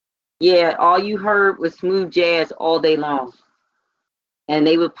yeah, all you heard was smooth jazz all day long. And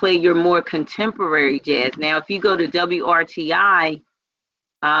they would play your more contemporary jazz. Now, if you go to WRTI,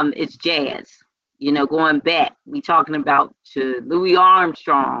 it's jazz. You know, going back, we talking about to Louis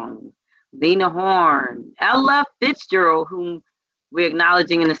Armstrong, Lena Horne, Ella Fitzgerald, whom we're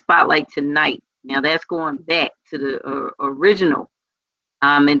acknowledging in the spotlight tonight. Now, that's going back to the original.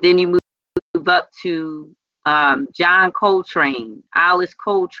 And then you move up to John Coltrane, Alice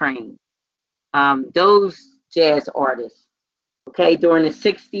Coltrane, those jazz artists. Okay, during the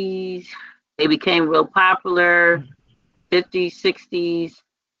 60s, they became real popular, 50s, 60s.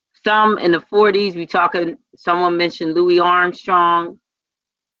 Some in the 40s, someone mentioned Louis Armstrong,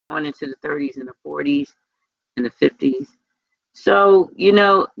 going into the 30s and the 40s and the 50s. So, you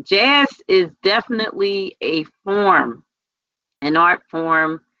know, jazz is definitely a form, an art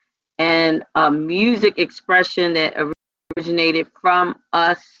form, and a music expression that originated from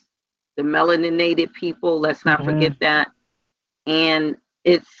us, the melaninated people. Let's not forget that. And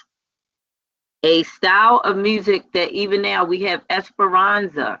it's a style of music that even now we have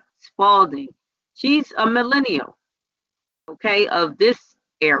Esperanza Spalding. She's a millennial, okay, of this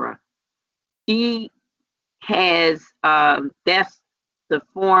era. She has, that's the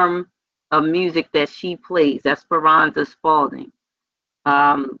form of music that she plays, Esperanza Spalding.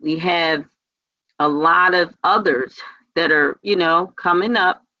 We have a lot of others that are, you know, coming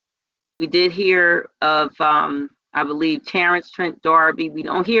up. We did hear of, I believe, Terrence Trent D'Arby. We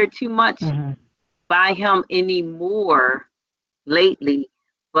don't hear too much by him anymore lately,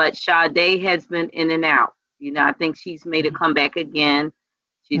 but Sade has been in and out. You know, I think she's made a comeback again.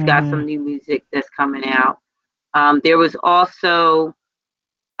 She's got some new music that's coming out. There was also,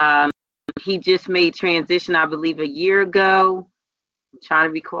 he just made transition, I believe, a year ago. I'm trying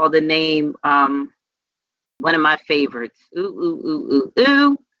to recall the name. One of my favorites. Ooh, ooh, ooh, ooh,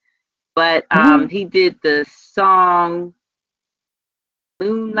 ooh. But he did the song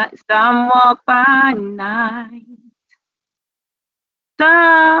Moonlight, Some Walk by Night,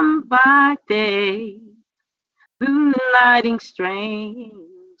 Some by Day, Moonlighting Strangers.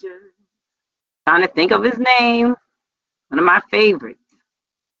 Trying to think of his name. One of my favorites.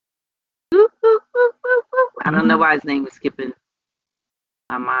 Ooh, ooh, ooh, ooh, ooh. I don't know why his name is skipping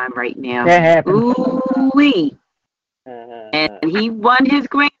my mind right now. That happens. Ooh-wee. And he won his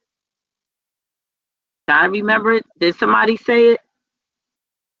Grammy. Trying to remember it. Did somebody say it?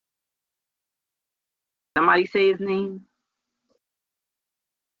 Somebody say his name?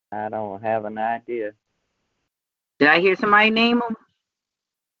 I don't have an idea. Did I hear somebody name him?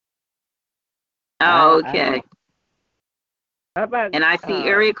 Oh, okay. How about, and I see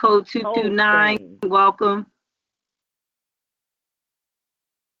area code 229. Welcome.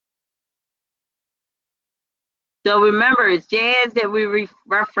 So remember, it's jazz that we're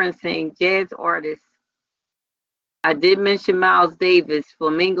referencing, jazz artists. I did mention Miles Davis.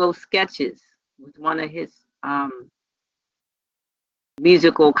 Flamingo Sketches was one of his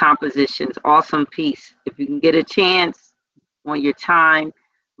musical compositions. Awesome piece. If you can get a chance on your time,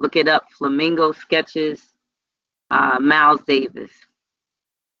 look it up. Flamingo Sketches, Miles Davis.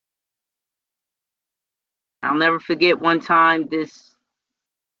 I'll never forget one time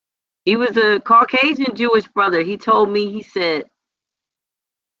he was a Caucasian Jewish brother. He told me, he said,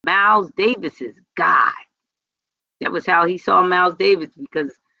 Miles Davis is God. That was how he saw Miles Davis,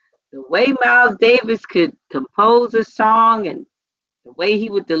 because the way Miles Davis could compose a song and the way he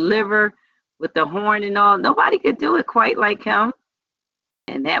would deliver with the horn and all, nobody could do it quite like him.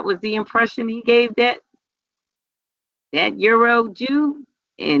 And that was the impression he gave that Euro Jew.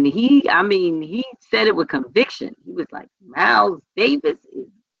 And he said it with conviction. He was like, Miles Davis is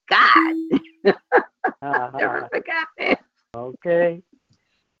God. Never forgot that. Okay.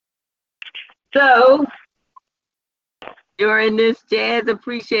 So during this Jazz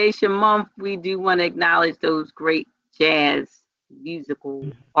Appreciation Month, we do want to acknowledge those great jazz musical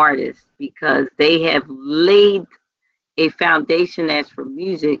artists, because they have laid a foundation as for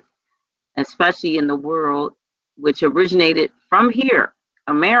music, especially in the world, which originated from here,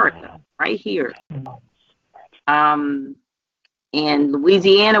 America, right here. And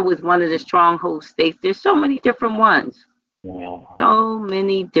Louisiana was one of the stronghold states. There's so many different ones. So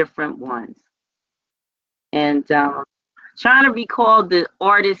many different ones. And trying to recall the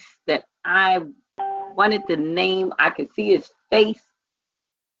artist that I wanted to name. I could see his face.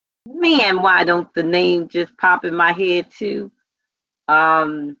 Man, why don't the name just pop in my head too?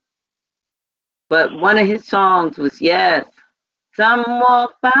 But one of his songs was, yes, Some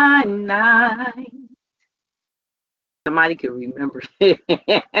Walk by Night. Somebody can remember his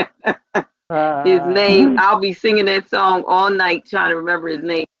name. I'll be singing that song all night trying to remember his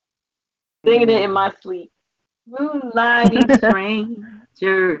name. Singing it in my sleep. Moonlighting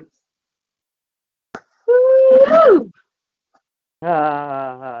Strangers. Woo!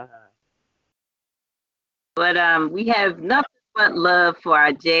 But we have nothing but love for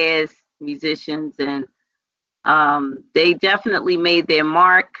our jazz musicians, and they definitely made their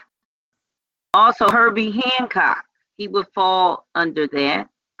mark. Also, Herbie Hancock, he would fall under that,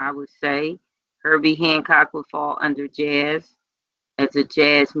 I would say. Herbie Hancock would fall under jazz as a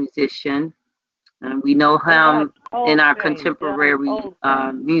jazz musician. And we know him in our contemporary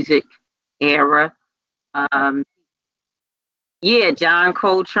music era. John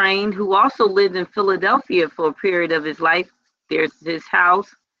Coltrane, who also lived in Philadelphia for a period of his life. There's his house,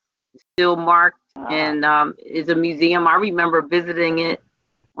 still marked, and is a museum. I remember visiting it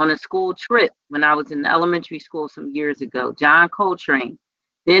on a school trip when I was in elementary school some years ago. John Coltrane.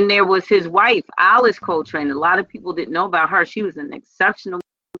 Then there was his wife, Alice Coltrane. A lot of people didn't know about her. She was an exceptional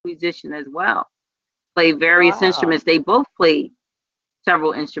musician as well. Played various instruments. They both played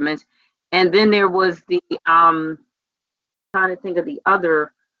several instruments. And then there was the trying to think of the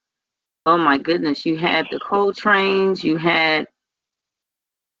other. Oh my goodness! You had the Coltranes. You had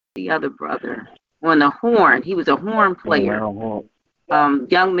the other brother on the horn. He was a horn player.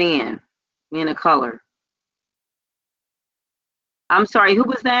 Young man of color. I'm sorry. Who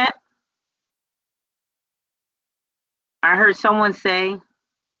was that? I heard someone say.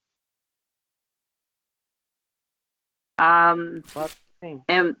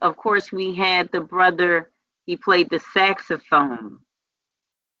 And of course we had the brother, he played the saxophone.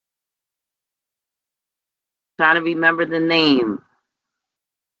 Trying to remember the name.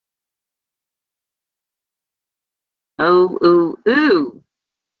 Oh, ooh.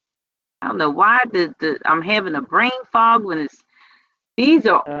 I don't know why I'm having a brain fog when these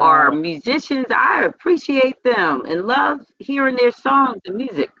are musicians. I appreciate them and love hearing their songs and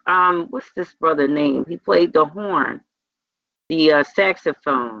music. What's this brother name? He played the horn, the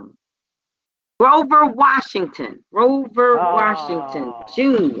saxophone. Grover Washington. Washington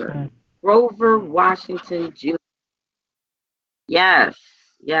Jr. Grover Washington Jr. Yes.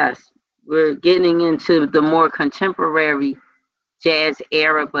 We're getting into the more contemporary jazz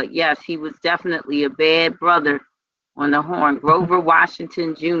era, but yes, he was definitely a bad brother on the horn. Grover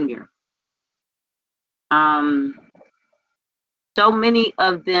Washington Jr. So many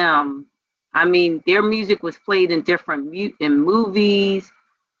of them. I mean, their music was played in different in movies.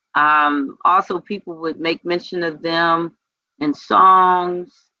 Also, people would make mention of them in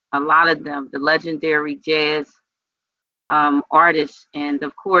songs. A lot of them, the legendary jazz artists, and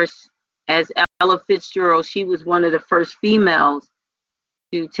of course, as Ella Fitzgerald, she was one of the first females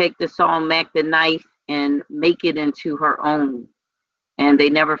to take the song "Mac the Knife" and make it into her own. And they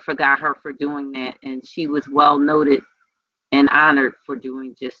never forgot her for doing that. And she was well noted and honored for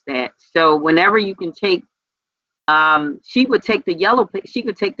doing just that. So whenever you can take, she could take the yellow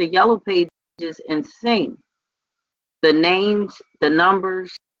pages and sing the names, the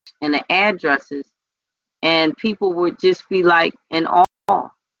numbers, and the addresses, and people would just be like in awe.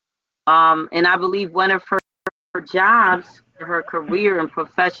 And I believe one of her jobs, her career and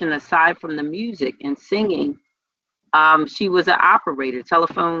profession, aside from the music and singing, she was an operator,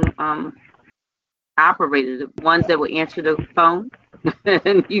 telephone operator, the ones that would answer the phone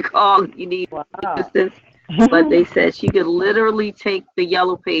and you call, you need assistance. But they said she could literally take the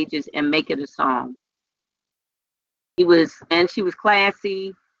yellow pages and make it a song. She was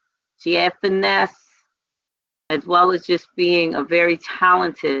classy. She had finesse, as well as just being a very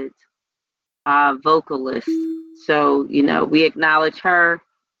talented vocalist. So, we acknowledge her.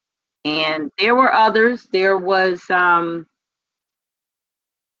 And there were others. There was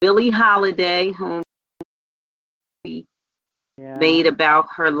Billie Holiday, whom we made about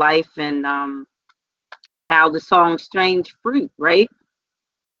her life, and how the song "Strange Fruit," right?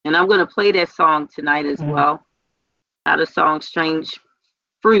 And I'm going to play that song tonight as well. How the song "Strange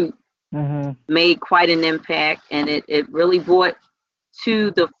Fruit" made quite an impact, and it really brought to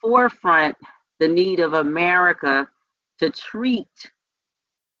the forefront the need of America to treat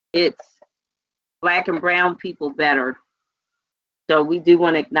its Black and brown people better. So we do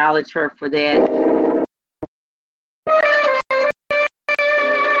want to acknowledge her for that.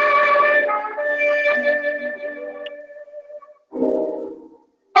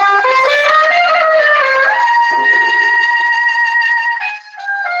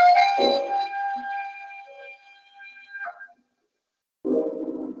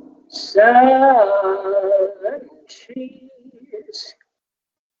 Southern trees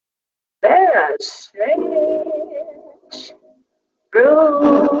bear strange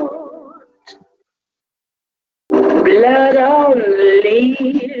fruit, blood on the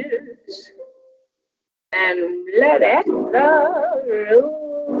leaves and blood at the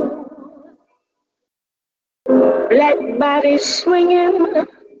root, black bodies swinging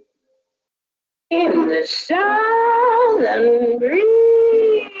in the southern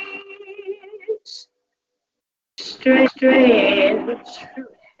breeze. Strange fruit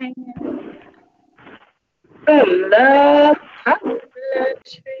hanging from the poplar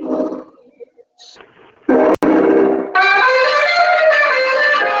trees.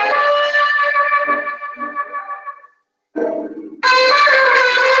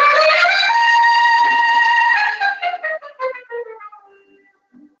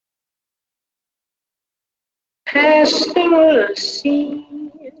 Passing the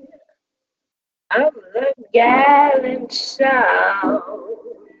scene of the gallant South,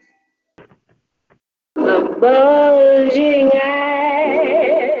 the bulging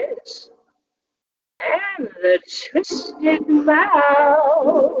eyes and the twisted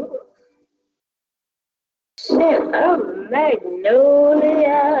mouth, scent of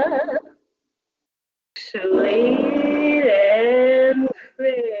magnolia, sweet and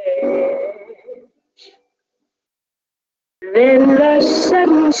fresh. Then the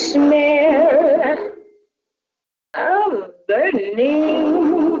sudden smell of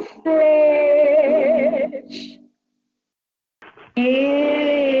burning flesh.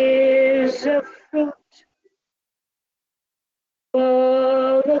 Here's a fruit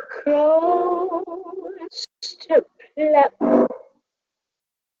for the crows to pluck,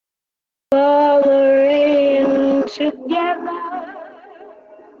 for the rain to gather,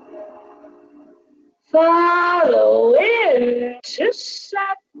 for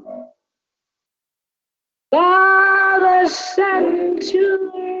sun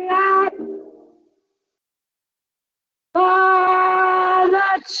to light for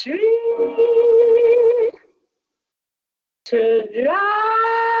the tree to drop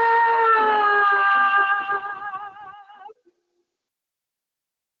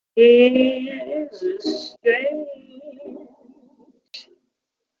is a strange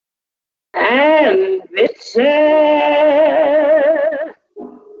and bitter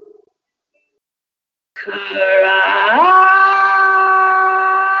cry.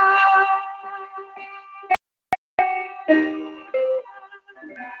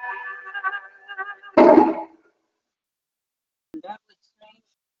 That was strange.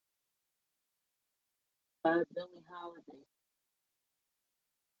 Billie Holiday.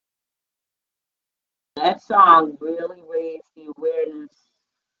 That song really raised the awareness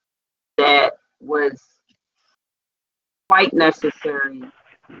that was quite necessary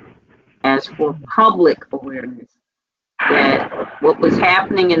as for public awareness that what was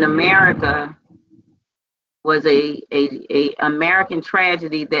happening in America was a American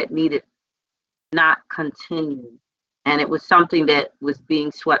tragedy that needed not continue. And it was something that was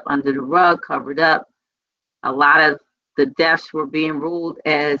being swept under the rug, covered up. A lot of the deaths were being ruled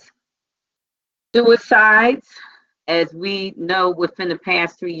as suicides. As we know, within the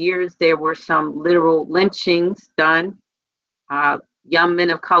past 3 years, there were some literal lynchings done. Young men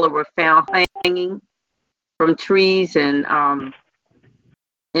of color were found hanging from trees, and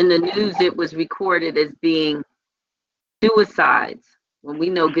in the news, it was recorded as being suicides. When we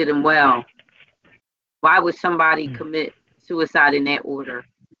know good and well, why would somebody commit suicide in that order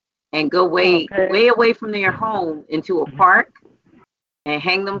and go way away from their home into a park and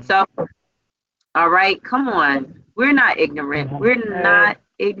hang themselves? All right, come on. We're not ignorant. We're not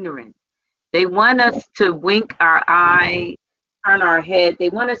ignorant. They want us to wink our eye, turn our head. They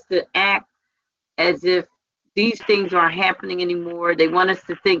want us to act as if these things aren't happening anymore. They want us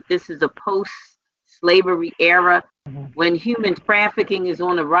to think this is a post-slavery era when human trafficking is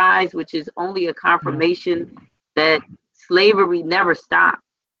on the rise, which is only a confirmation that slavery never stopped.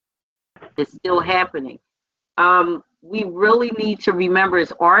 It's still happening. We really need to remember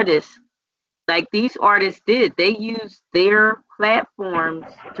as artists, like these artists did, they used their platforms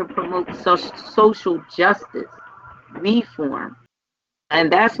to promote social justice, reform. And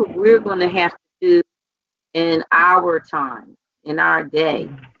that's what we're going to have to do in our time, in our day.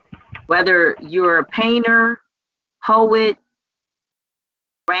 Whether you're a painter, poet,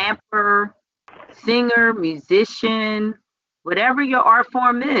 rapper, singer, musician, whatever your art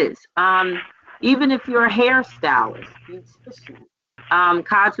form is, even if you're a hairstylist, musician,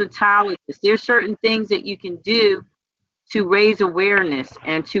 cosmetologist, there's certain things that you can do to raise awareness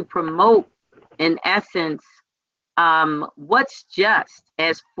and to promote, in essence, what's just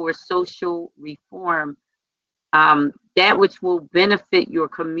as for social reform, that which will benefit your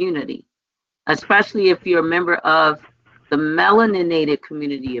community, especially if you're a member of the melaninated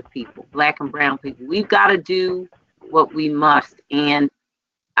community of people, Black and brown people. We've got to do what we must. And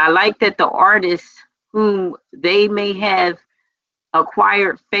I like that the artists whom they may have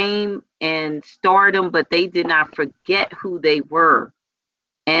acquired fame and stardom, but they did not forget who they were,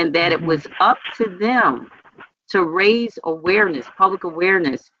 and that it was up to them to raise awareness, public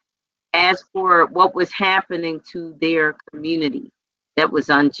awareness, as for what was happening to their community that was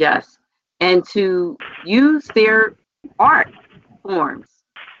unjust, and to use their art forms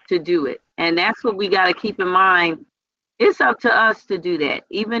to do it. And that's what we got to keep in mind. It's up to us to do that,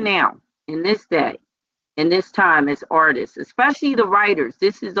 even now, in this day, in this time, as artists, especially the writers.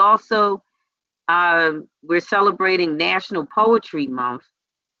 This is also, we're celebrating National Poetry Month.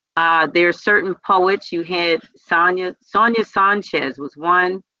 There are certain poets. You had Sonia Sanchez was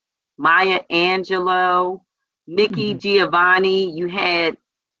one, Maya Angelou, Nikki Giovanni. You had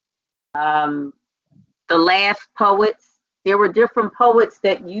the last poets. There were different poets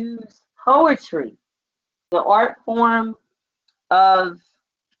that used poetry, the art form of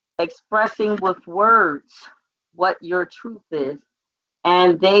expressing with words what your truth is,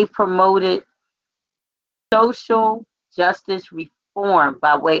 and they promoted social justice reform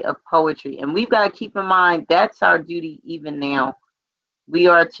by way of poetry. And we've got to keep in mind that's our duty even now. We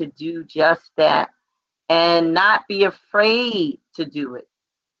are to do just that and not be afraid to do it.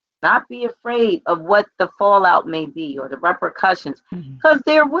 Not be afraid of what the fallout may be or the repercussions, because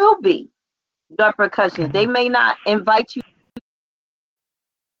there will be repercussions. They may not invite you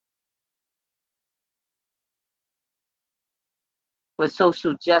for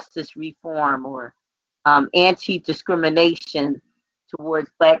social justice reform or anti-discrimination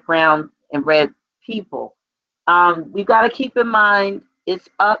towards Black, brown, and red people. We've got to keep in mind it's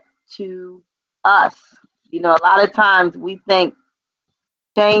up to us You know, a lot of times we think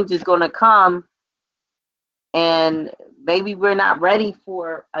change is going to come, and maybe we're not ready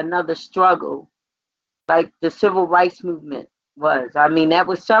for another struggle like the civil rights movement was. I mean, that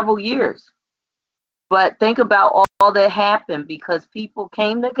was several years. But think about all that happened because people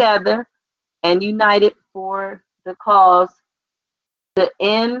came together and united for the cause to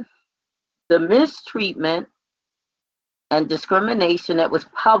end the mistreatment and discrimination that was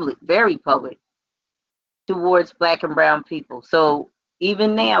public, very public, towards Black and brown people. So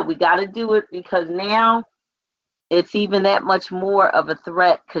even now, we got to do it because now it's even that much more of a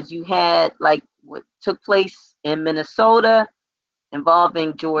threat because you had like what took place in Minnesota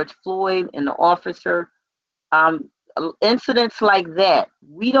involving George Floyd and the officer. Incidents like that,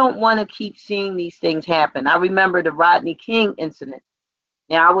 we don't want to keep seeing these things happen. I remember the Rodney King incident.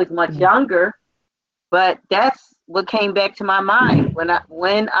 Now I was much younger, but that's what came back to my mind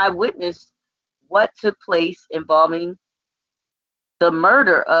when I witnessed what took place involving the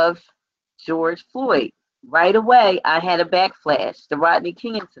murder of George Floyd. Right away, I had a backflash, the Rodney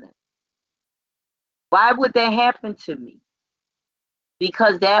King incident. Why would that happen to me?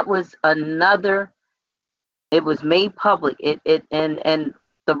 Because that was another. It was made public. And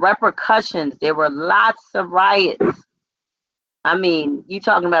the repercussions. There were lots of riots. I mean, you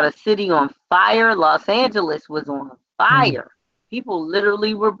talking about a city on fire? Los Angeles was on fire. People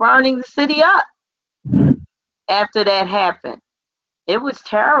literally were burning the city up after that happened. It was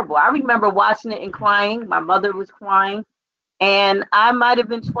terrible. I remember watching it and crying. My mother was crying. And I might have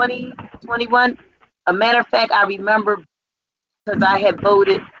been 20, 21. A matter of fact, I remember because I had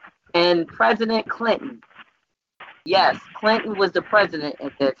voted in President Clinton. Yes, Clinton was the president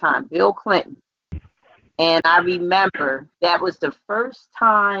at that time, Bill Clinton. And I remember that was the first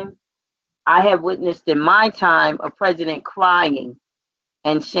time I had witnessed in my time a president crying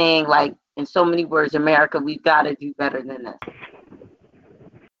and saying, like, in so many words, America, we've got to do better than this.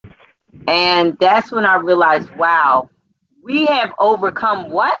 And that's when I realized, wow, we have overcome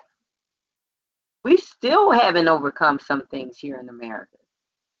what? We still haven't overcome some things here in America.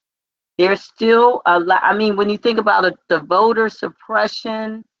 There's still a lot. I mean, when you think about it, the voter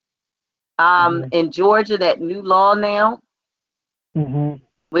suppression in Georgia, that new law now,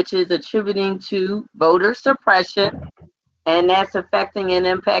 which is attributing to voter suppression, and that's affecting and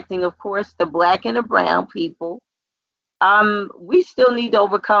impacting, of course, the Black and the brown people. We still need to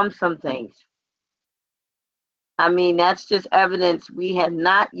overcome some things. I mean, that's just evidence we have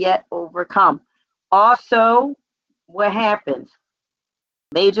not yet overcome. Also, what happens?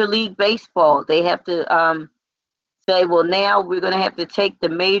 Major League Baseball, they have to say, well, now we're going to have to take the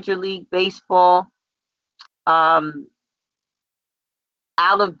Major League Baseball out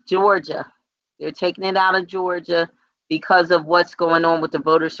of Georgia. They're taking it out of Georgia because of what's going on with the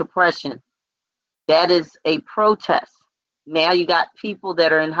voter suppression. That is a protest. Now you got people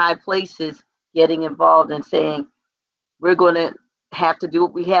that are in high places getting involved and saying, we're going to have to do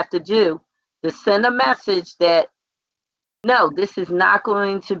what we have to do to send a message that, no, this is not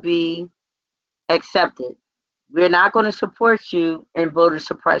going to be accepted. We're not going to support you in voter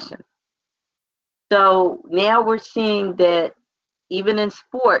suppression. So now we're seeing that even in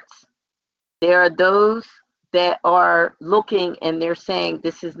sports, there are those that are looking and they're saying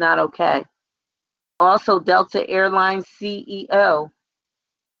this is not okay. Also, Delta Airlines CEO,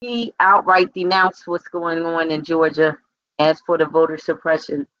 he outright denounced what's going on in Georgia as for the voter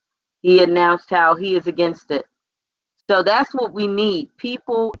suppression. He announced how he is against it. So that's what we need.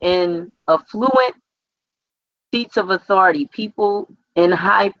 People in affluent seats of authority, people in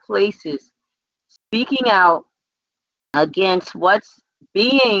high places speaking out against what's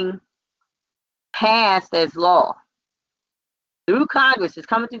being passed as law through Congress. It's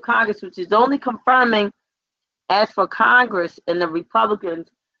coming through Congress, which is only confirming, as for Congress and the Republicans,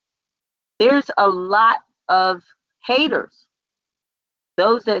 there's a lot of haters,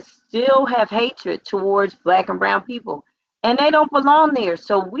 those that still have hatred towards Black and brown people, and they don't belong there.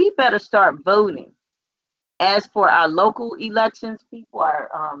 So we better start voting. As for our local elections, people, our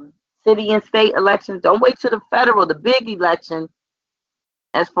city and state elections, don't wait till the federal, the big election.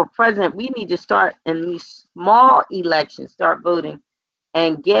 As for president, we need to start in these small elections, start voting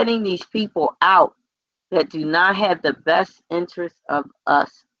and getting these people out that do not have the best interest of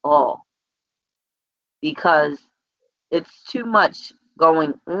us all. Because it's too much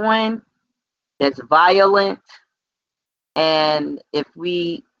going on that's violent. And if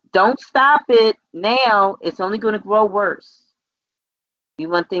we don't stop it now, it's only going to grow worse. We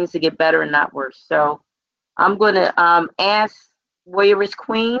want things to get better and not worse. So I'm going to ask Warrioress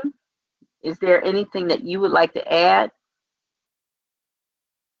Queen, is there anything that you would like to add?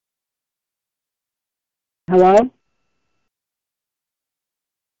 Hello?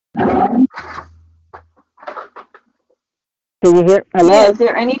 Can you hear? Hello? Yeah, is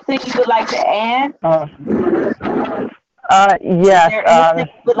there anything you would like to add? Yes. Is there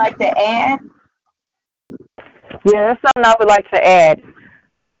anything you would like to add? Yeah, that's something I would like to add.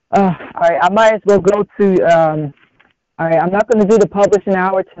 All right, I might as well go to, all right, I'm not going to do the publishing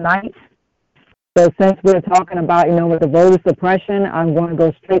hour tonight. So since we're talking about, with the voter suppression, I'm going to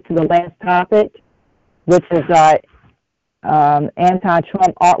go straight to the last topic, which is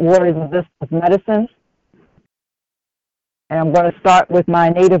anti-Trump art warriors resistance medicine. And I'm going to start with my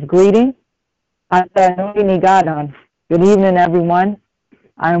native greeting. Good evening, everyone.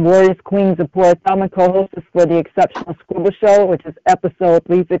 I am Warriors Queens of Port Thumb, co-hostess for the Exceptional Scribble Show, which is episode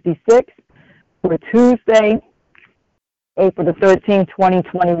 356 for Tuesday, April the 13th,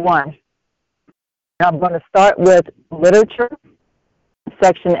 2021. I'm going to start with literature,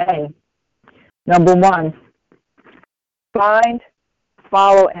 section A. Number 1, find,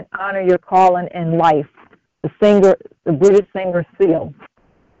 follow, and honor your calling in life. The British singer Seal,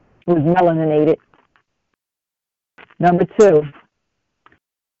 who is melaninated. Number 2,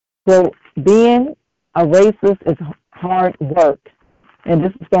 so being a racist is hard work. And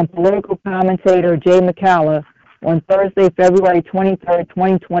this is from political commentator Jay McCalla on Thursday, February 23rd,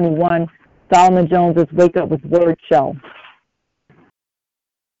 2021, Solomon Jones's Wake Up with Word show.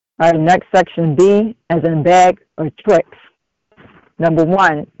 All right, next section B, as in bag or tricks. Number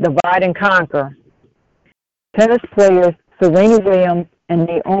 1, divide and conquer. Tennis players Serena Williams and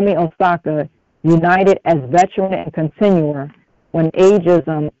Naomi Osaka united as veteran and continuer when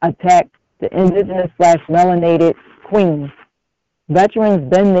ageism attacked the indigenous/melanated queens. Veterans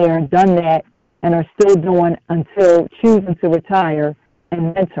been there, done that, and are still doing until choosing to retire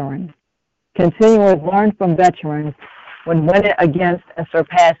and mentoring. Continuers learn from veterans when winning against and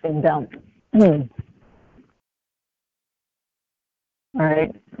surpassing them. All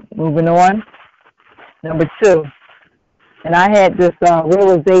right, moving on. Number 2, and I had this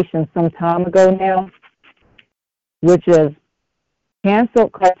realization some time ago now, which is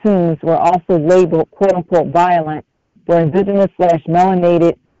canceled cartoons were also labeled quote-unquote violent for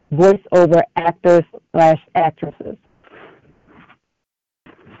indigenous/melanated voiceover actors/actresses.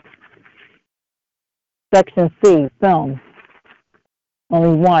 Section C, film.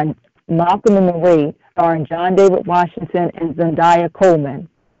 Only 1, Malcolm and Marie, starring John David Washington and Zendaya Coleman.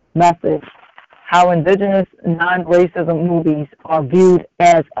 Message: how indigenous non-racism movies are viewed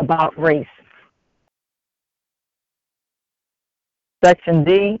as about race. Section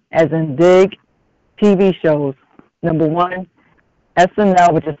D, as in dig, TV shows. Number 1,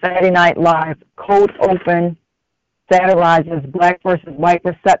 SNL, which is Saturday Night Live, Cold Open, satirizes black versus white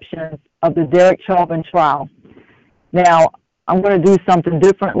perceptions of the Derek Chauvin trial. Now, I'm going to do something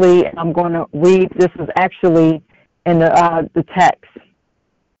differently, and I'm going to read. This is actually in the text.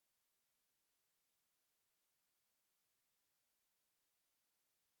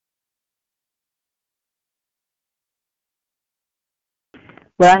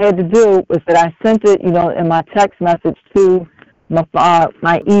 What I had to do was that I sent it, in my text message to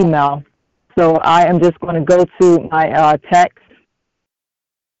my email. So I am just going to go to my text.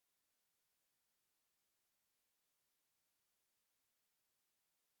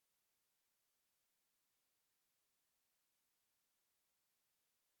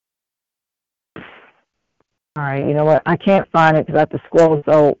 All right, you know what? I can't find it because I have to scroll.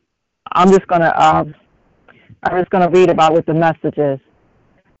 So I'm just gonna read about what the message is.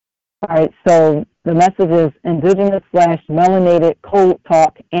 All right, so the message is indigenous/melanated code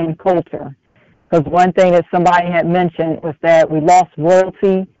talk and culture. Because one thing that somebody had mentioned was that we lost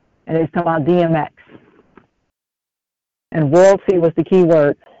royalty, and they was talking about DMX. And royalty was the key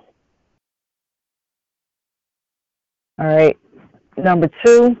word. All right, number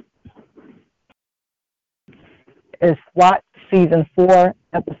 2 is SWAT Season 4,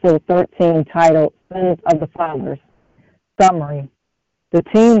 Episode 13, titled Sins of the Fathers. Summary: the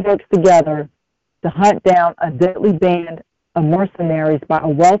team works together to hunt down a deadly band of mercenaries by a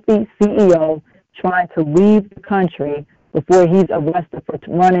wealthy CEO trying to leave the country before he's arrested for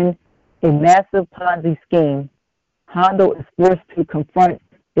running a massive Ponzi scheme. Hondo is forced to confront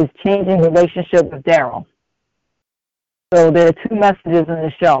his changing relationship with Daryl. So there are 2 messages in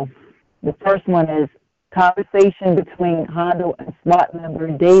the show. The first one is conversation between Hondo and SWAT member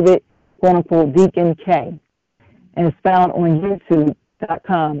David, quote-unquote, Deacon K. And it's found on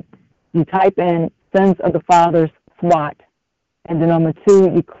YouTube.com. You type in Sins of the Fathers SWAT. And then number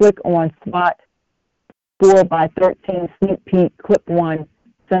 2, you click on SWAT 4x13 sneak peek clip 1,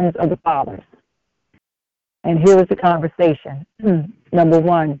 Sins of the Fathers. And here is the conversation. Number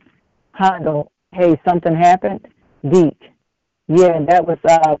 1, Hondo, Hey, something happened? Deke. Yeah, that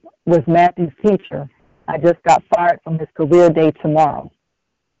was Matthew's teacher. I just got fired from his career day tomorrow.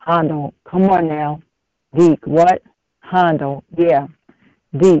 Hondo, come on now. Deke, what? Hondo, yeah.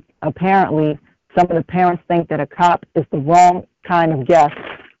 Deke, apparently some of the parents think that a cop is the wrong kind of guest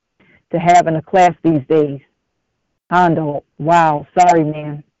to have in a class these days. Hondo, wow, sorry,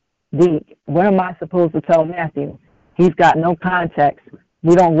 man. Deke, what am I supposed to tell Matthew? He's got no context.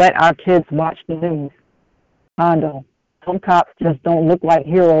 We don't let our kids watch the news. Hondo, some cops just don't look like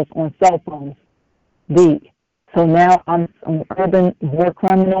heroes on cell phones. Deke, so now I'm an urban war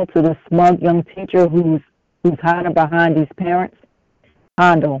criminal to the smug young teacher who's hiding behind these parents?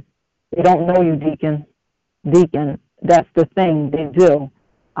 Hondo, they don't know you, Deacon. Deacon, that's the thing, they do.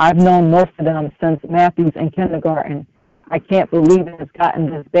 I've known most of them since Matthew's in kindergarten. I can't believe it's gotten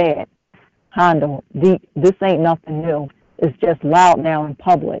this bad. Hondo, Deke, this ain't nothing new. It's just loud now in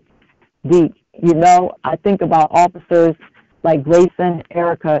public. Deke, you know, I think about officers like Grayson,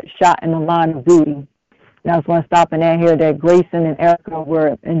 Erica shot in the line of duty. Now I just want to stop and add here that Grayson and Erica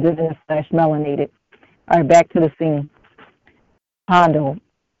were indigenous/melanated. All right, back to the scene. Hondo,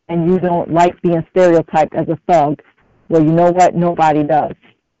 and you don't like being stereotyped as a thug. Well, you know what? Nobody does.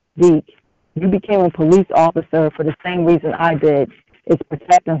 Deke, you became a police officer for the same reason I did. It's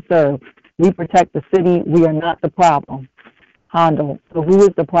protect and serve. We protect the city. We are not the problem. Hondo, so who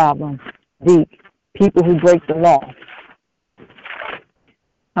is the problem? Deke, people who break the law.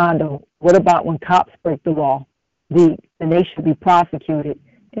 Hondo, what about when cops break the law? Deke, then they should be prosecuted.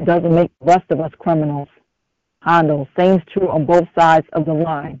 It doesn't make the rest of us criminals. Hondo, same's true on both sides of the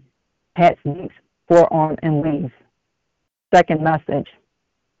line. Pats Deke's forearm and leaves. Second message.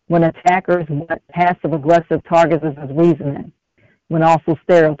 When attackers want passive-aggressive targets as reasoning, when also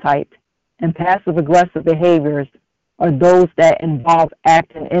stereotyped, and passive-aggressive behaviors are those that involve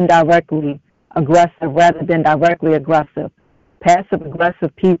acting indirectly aggressive rather than directly aggressive.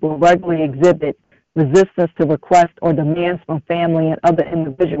 Passive-aggressive people regularly exhibit resistance to requests or demands from family and other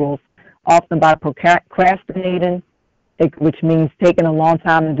individuals, often by procrastinating, which means taking a long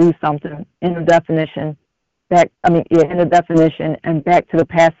time to do something. In the definition, and back to the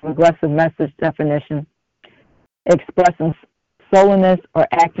passive-aggressive message definition, expressing sullenness or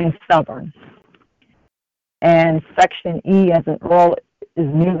acting stubborn. And section E as an oral is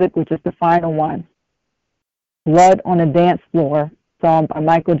music, which is the final one. Blood on the Dance Floor, song by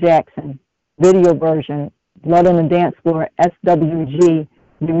Michael Jackson. Video version, Blood on the Dance Floor, SWG,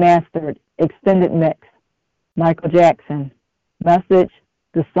 remastered, extended mix, Michael Jackson. Message,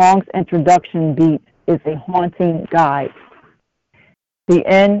 the song's introduction beat is a haunting guide. The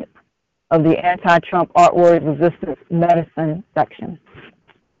end of the anti-Trump art word resistance medicine section.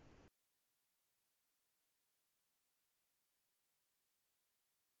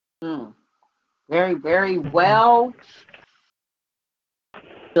 Very, very well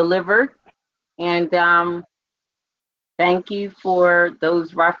delivered. And thank you for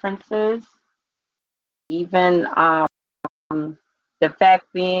those references. Even the fact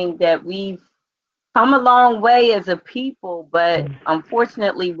being that we've come a long way as a people, but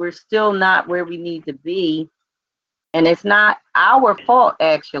unfortunately, we're still not where we need to be. And it's not our fault,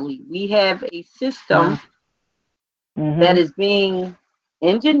 actually. We have a system that is being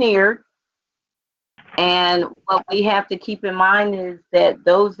engineered. And what we have to keep in mind is that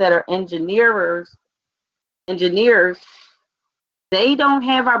those that are engineers, they don't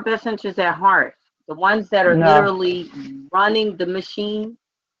have our best interests at heart. The ones that are literally running the machine,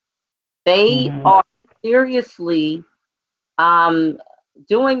 they are seriously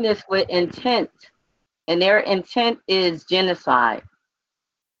doing this with intent, and their intent is genocide.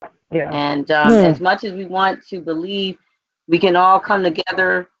 And as much as we want to believe we can all come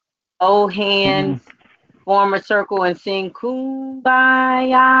together, hold hands, form a circle, and sing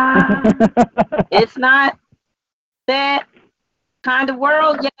Kumbaya, it's not that kind of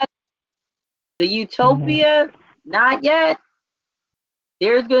world yet. The utopia, not yet.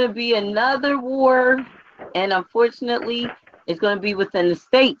 There's going to be another war, and unfortunately, it's going to be within the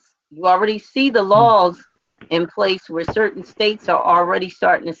states. You already see the laws in place where certain states are already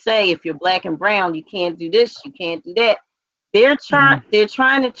starting to say, if you're black and brown, you can't do this, you can't do that. They're trying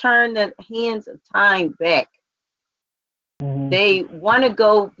to turn the hands of time back. They want to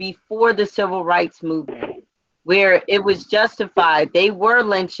go before the civil rights movement, where it was justified. They were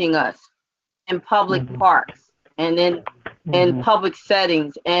lynching us in public parks and in public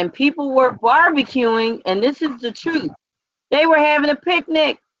settings, and people were barbecuing, and this is the truth. They were having a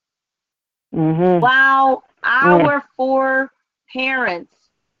picnic while our foreparents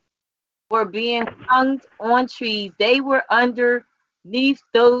were being hung on trees. They were under neath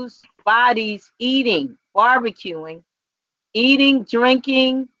those bodies eating, barbecuing, eating,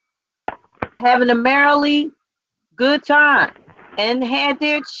 drinking, having a merrily good time, and had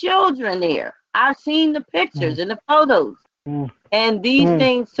their children there. I've seen the pictures and the photos. And these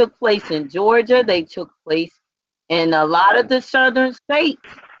things took place in Georgia. They took place in a lot of the southern states.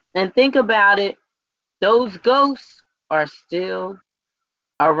 And think about it, those ghosts are still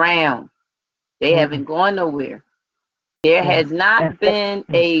around. They haven't gone nowhere. There has not been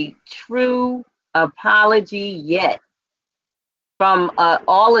a true apology yet from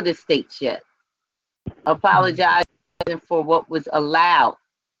all of the states yet, apologizing for what was allowed.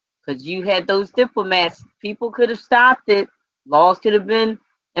 Because you had those diplomats, people could have stopped it, laws could have been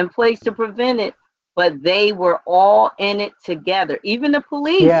in place to prevent it, but they were all in it together. Even the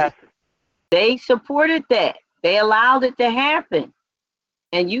police, they supported that. They allowed it to happen.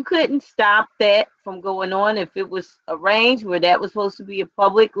 And you couldn't stop that from going on if it was arranged where that was supposed to be a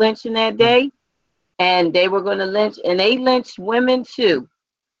public lynching that day. And they were going to lynch, and they lynched women too.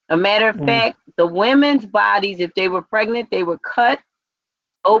 A matter of fact, the women's bodies, if they were pregnant, they were cut,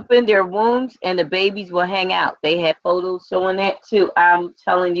 open their wombs, and the babies will hang out. They had photos showing that too. I'm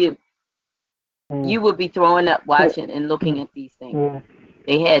telling you, you would be throwing up watching and looking at these things.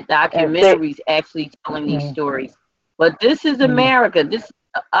 They had documentaries actually telling these stories. But this is America. This is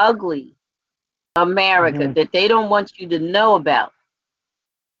the ugly America that they don't want you to know about.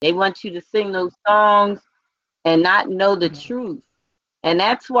 They want you to sing those songs and not know the truth. And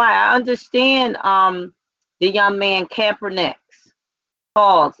that's why I understand the young man Kaepernick's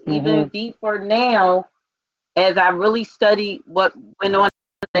cause even deeper now as I really study what went on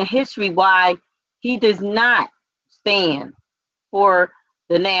in history, why he does not stand for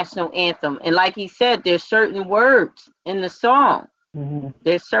the national anthem. And like he said, there's certain words in the song.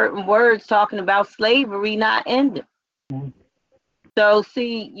 There's certain words talking about slavery not ending. So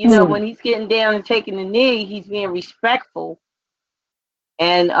see, you know, when he's getting down and taking the knee, he's being respectful.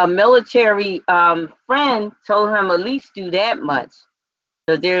 And a military friend told him at least do that much.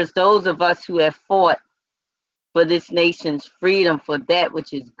 So there's those of us who have fought for this nation's freedom, for that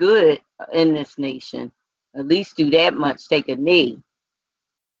which is good in this nation. At least do that much, take a knee.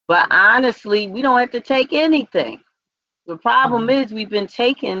 But honestly, we don't have to take anything. The problem is we've been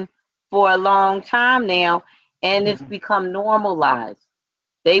taken for a long time now, and it's become normalized.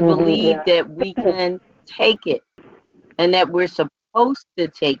 They believe that we can take it and that we're supposed to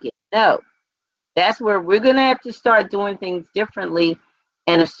take it. No, that's where we're going to have to start doing things differently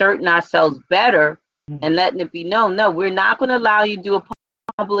and asserting ourselves better and letting it be known. No, we're not going to allow you to do a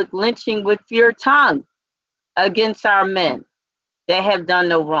public lynching with your tongue against our men that have done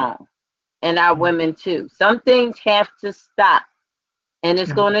no wrong, and our women too. Some things have to stop, and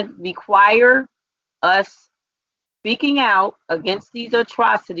it's going to require us speaking out against these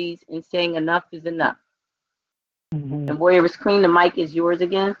atrocities and saying enough is enough. And Warriors Queen, the mic is yours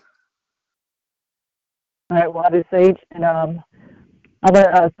again. All right, Water Sage, and I'm going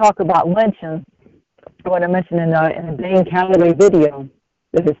to talk about lynching. I want to mention in the Dane Calloway video,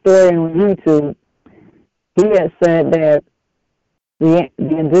 the historian on YouTube, he had said that the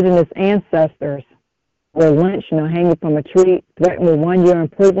indigenous ancestors were lynched, hanging from a tree, threatened with 1 year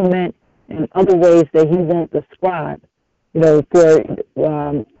imprisonment, and other ways that he won't describe, for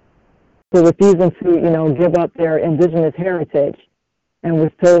refusing to, give up their indigenous heritage, and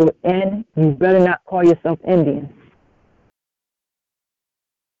was told, and you better not call yourself Indian.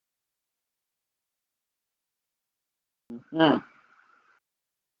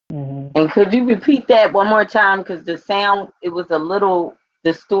 And could you repeat that one more time? Because the sound, it was a little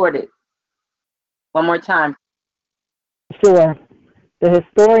distorted. One more time. Sure. The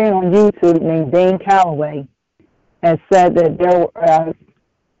historian on YouTube named Dane Calloway has said that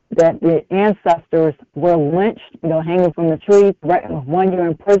that the ancestors were lynched, hanging from the tree, threatened with 1 year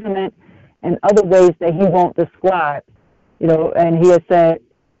imprisonment, and other ways that he won't describe. And he has said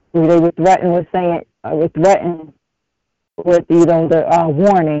they were threatened with the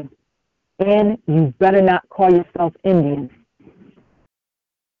warning, and you better not call yourself Indian.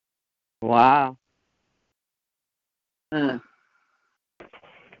 Wow.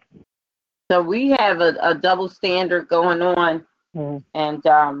 So we have a double standard going on, and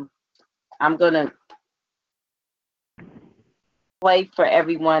I'm going to play for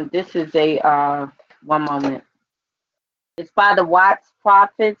everyone. This is a, one moment. It's by the Watts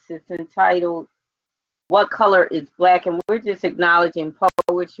Prophets. It's entitled, What Color is Black? And we're just acknowledging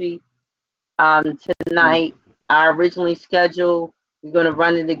poetry tonight. Our originally scheduled, we're going to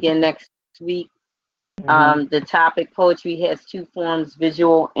run it again next week. The topic, poetry has two forms,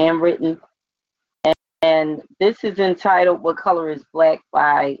 visual and written. And this is entitled What Color is Black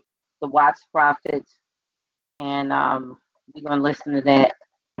by the Watts Prophets. And we're going to listen to that.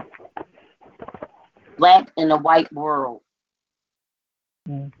 Black in a White World.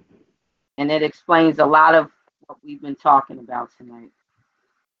 And it explains a lot of what we've been talking about tonight.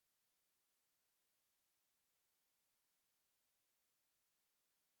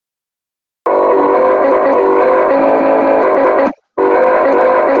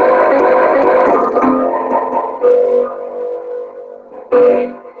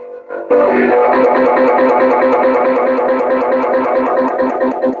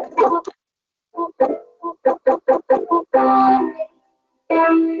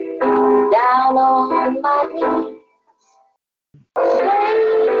 Down on my knees,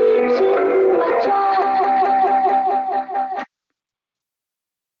 praying to my child,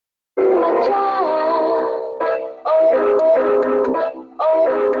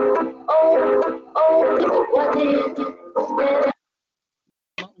 what is it?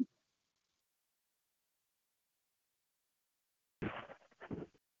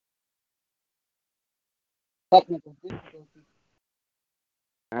 Technical difficulties.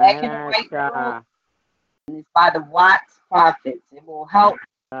 Black in a White World. And it's by the Watts Prophets. It will help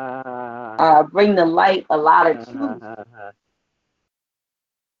bring to light a lot of truth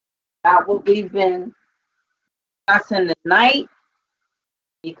about what we've been discussing tonight,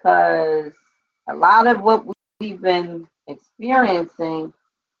 because a lot of what we've been experiencing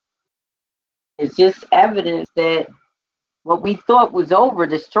is just evidence that what we thought was over,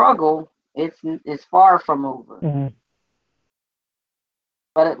 the struggle, it's far from over. Mm-hmm.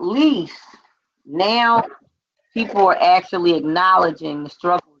 But at least now people are actually acknowledging the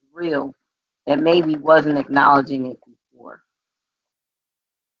struggle is real, that maybe wasn't acknowledging it before.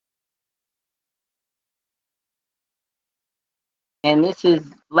 And this is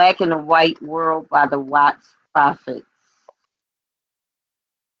Black in a White World by the Watts Prophets.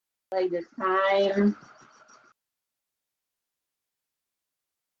 Play this time.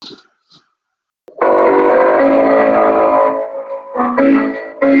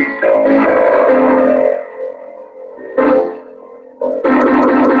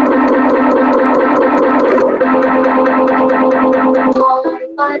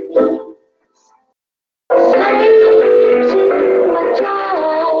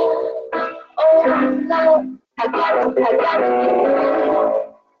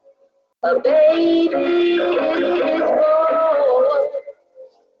 A baby is born.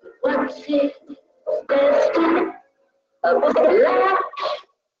 What's his destiny? A black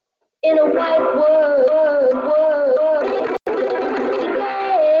in a white world. Today,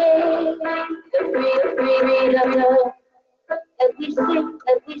 the freedom as we sing,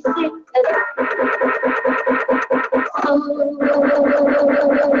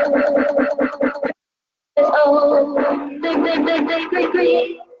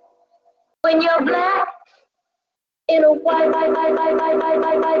 they. When you're black in a white world,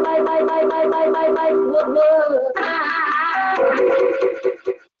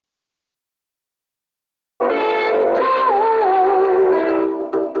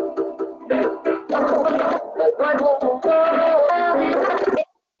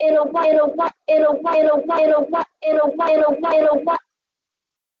 in a white.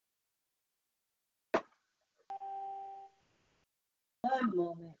 One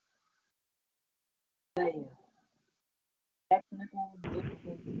moment. Technical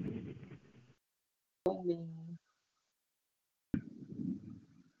difficulties.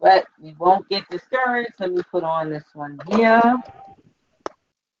 But we won't get discouraged. Let me put on this one here.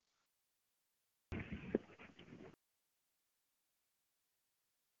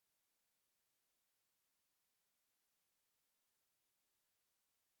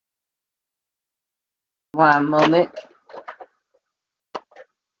 One moment.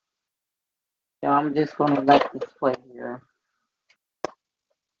 So I'm just going to let this play here.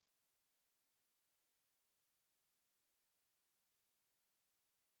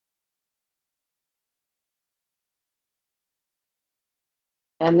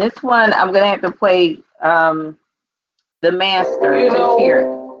 And this one, I'm going to have to play The Master. You know, here.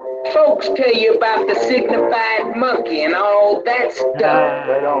 Folks tell you about the signified monkey and all that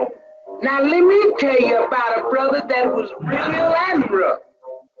stuff. Now let me tell you about a brother that was real and rough.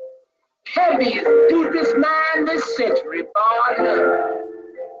 Heaviest, deepest mind this century, bar none.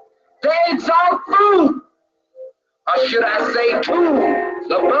 They exalt food, or should I say tools,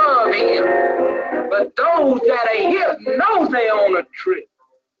 above him. But those that are here know they on a trick.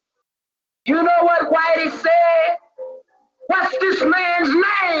 You know what Whitey said? What's this man's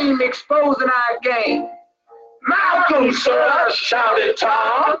name exposing our game? Malcolm, sir, shouted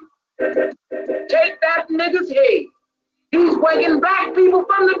Tom. take that nigga's head. He's waking black people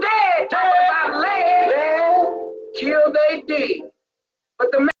from the dead. Talk about lead. Kill they did.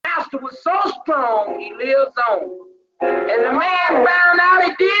 But the master was so strong, he lives on. And the man found out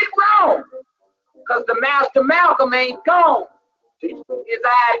he did wrong. Because the master Malcolm ain't gone. His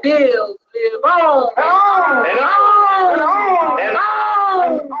ideals live on. And on. And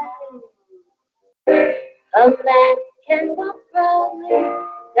on. A man can walk rolling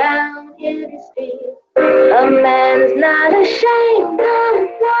down in his field. A man's not ashamed of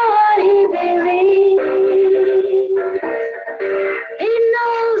what he believes. He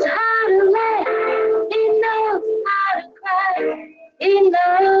knows how to laugh. He knows how to cry. He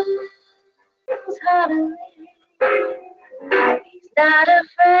knows how to live. He's not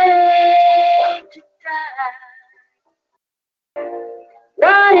afraid to die.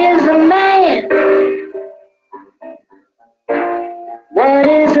 What is a man? What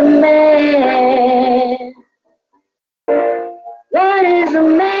is a man? What is a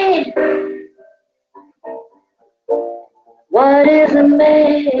man? What is a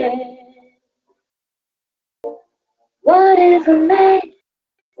man? What is a man?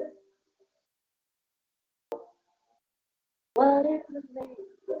 What is a man?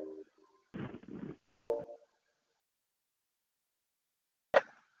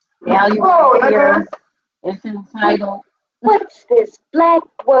 Now you hear it's entitled What's this black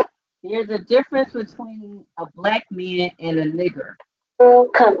world There's a difference between a black man and a nigger.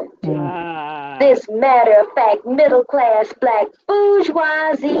 coming to? This matter-of-fact, middle-class, black,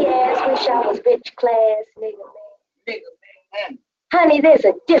 bourgeoisie ass wish I was rich class, nigga man. Honey, there's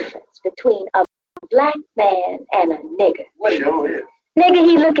a difference between a black man and a nigger. What sure is? Nigga,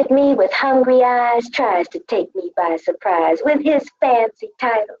 he look at me with hungry eyes, tries to take me by surprise with his fancy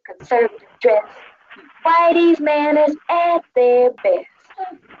title, conservative dress. Whitey's manners at their best.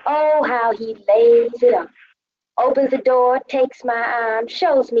 Oh, how he lays it on. Opens the door, takes my arm,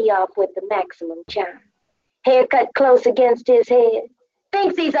 shows me off with the maximum charm. Haircut close against his head.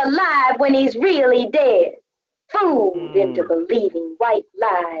 Thinks he's alive when he's really dead. Fooled into believing white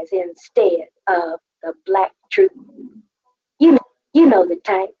lies instead of the black truth. You know the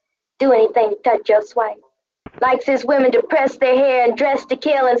type. Do anything to touch your swipe. Likes his women to press their hair and dress to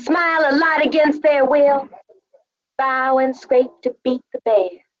kill and smile a lot against their will. Bow and scrape to beat the bear.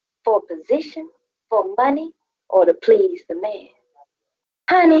 For position, for money, or to please the man.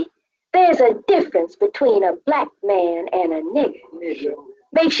 Honey, there's a difference between a black man and a nigger.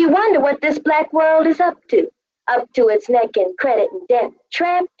 Makes you wonder what this black world is up to. Up to its neck in credit and debt.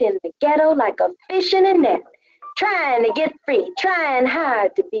 Trapped in the ghetto like a fish in a net. Trying to get free, trying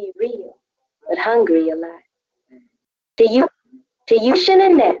hard to be real, but hungry a lot. To you, shin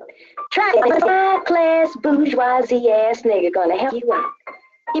and net. Try a high-class, bourgeoisie-ass nigga gonna help you out.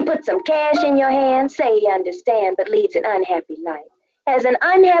 He puts some cash in your hand, say he understand, but leads an unhappy life. Has an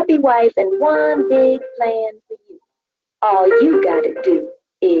unhappy wife and one big plan for you. All you gotta do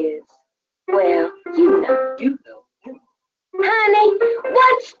is, well, you know. Honey,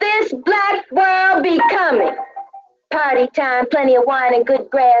 what's this black world becoming? Party time, plenty of wine and good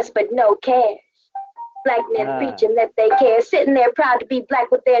grass, but no cash. Black men preaching that they care, sitting there proud to be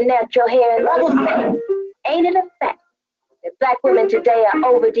black with their natural hair. And ain't it a fact that black women today are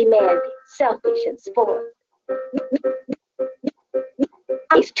over-demanding, selfish and spoiled?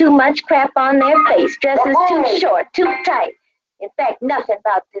 It's too much crap on their face, dresses too short, too tight. In fact, nothing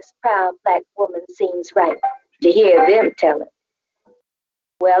about this proud black woman seems right to hear them tell it.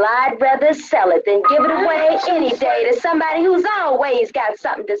 Well, I'd rather sell it than give it away any day to somebody who's always got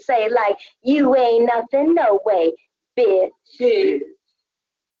something to say, like, you ain't nothing, no way, bitch.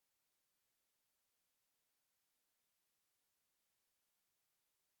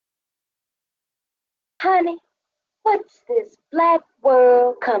 Honey, what's this black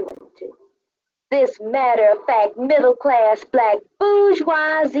world coming to? This matter-of-fact, middle-class, black,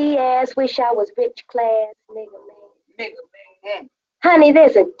 bourgeoisie-ass, wish I was rich class, nigga man. Honey,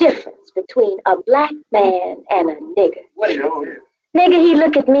 there's a difference between a black man and a nigger. What sure is? Nigga, he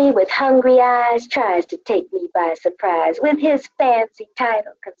look at me with hungry eyes, tries to take me by surprise with his fancy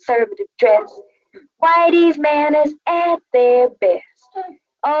title, conservative dress. Whitey's manners at their best.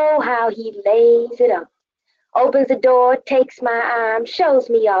 Oh, how he lays it on. Opens the door, takes my arm, shows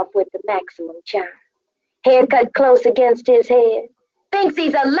me off with the maximum charm. Haircut close against his head. Thinks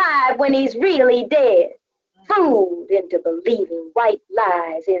he's alive when he's really dead. Fooled into believing white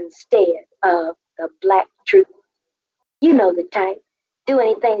lies instead of the black truth. You know the type. Do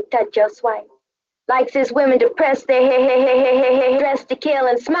anything to touch your swipe. Likes his women to press their hair, dress to kill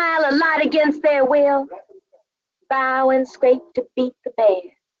and smile a lot against their will. Bow and scrape to beat the bear.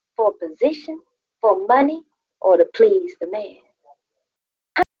 For position, for money or to please the man.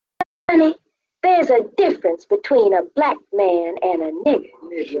 Honey, there's a difference between a black man and a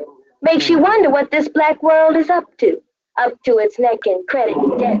nigger. Makes you wonder what this black world is up to its neck in credit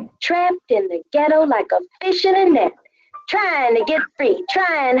and debt, trapped in the ghetto like a fish in a net, trying to get free,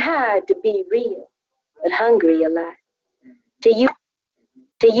 trying hard to be real, but hungry a lot. To you,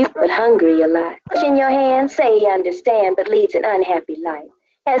 but hungry a lot. Push in your hand, say you understand, but leads an unhappy life.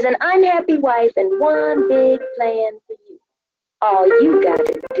 Has an unhappy wife and one big plan for you. All you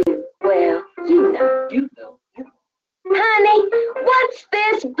gotta do, well, you know. Honey, what's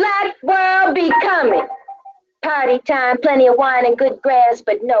this black world becoming? Party time, plenty of wine and good grass,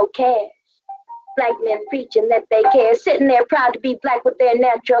 but no cash. Black men preaching that they care, sitting there proud to be black with their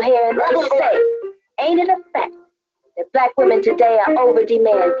natural hair, and they say, ain't it a fact that black women today are over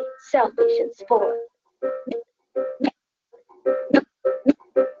demanding, selfish and spoiled?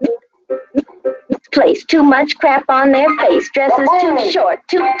 Place too much crap on their face, dresses too short,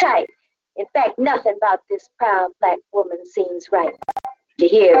 too tight. In fact, nothing about this proud black woman seems right to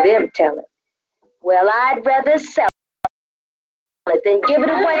hear them tell it. Well, I'd rather sell it than give it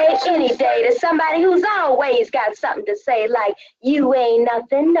away any day to somebody who's always got something to say, like, you ain't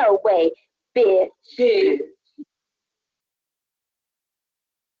nothing, no way, bitch.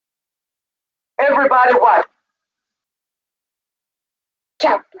 Everybody watch.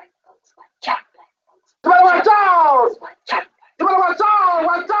 Chop black folks, chop black folks. Watch out! Watch out! Watch out!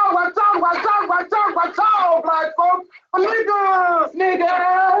 Watch out! Watch out! Watch out! Watch out, black folks!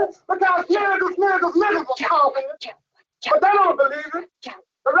 Niggas! Look how niggas are talking. But they don't believe it.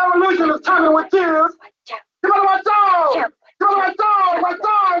 The revolution is coming with tears. You better watch out! You better watch out! Watch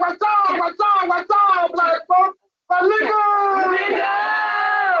out! Watch out! Watch out! Watch out, black folks! But niggas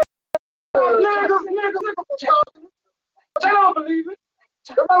are talking. But they don't believe it.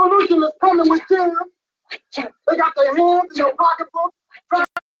 The revolution is coming with tears. They got their hands in your pocketbook,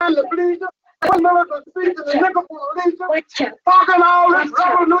 trying to bleed you. One militant speech and the nigga for leisure. Talking all this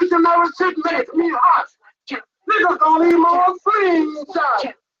revolutionary shit makes me hot. Niggas don't need more slingshot.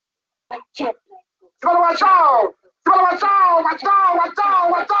 You better watch out. You better watch out. Watch out. Watch out.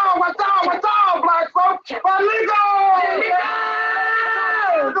 Watch out. Watch out. Watch out, black folks. But niggas!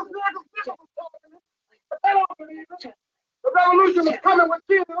 They don't believe it. The revolution is coming with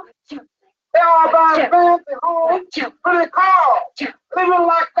tears. They all buying fancy homes, pretty cars, living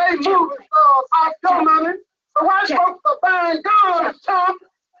like they movie stars. Off your money. The white folks are buying guns, chump.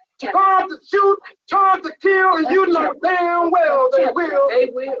 Guns to shoot, guns to kill, and you know damn well they will. They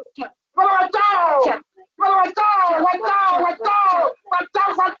will. Watch out! Watch out! Watch out! Watch out! Watch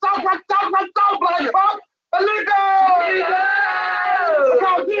out! Watch out! Watch out! Watch out, black folks! Illegal!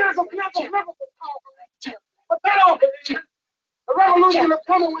 Because years of never talking. But they don't believe it. The revolution is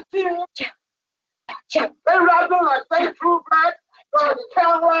coming with tears. They rapping like they true black, got the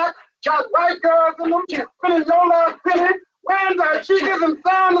Cadillac, got white girls in them, feeling your last pity, wearing their cheekers and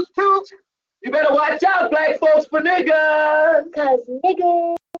sandals too. You better watch out, black folks, for niggas. Cause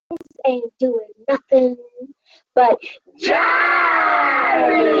niggas ain't doing nothing but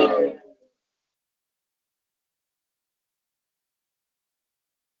jive.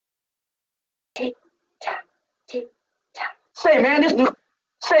 Tick tock, tick tock. Say man, this new.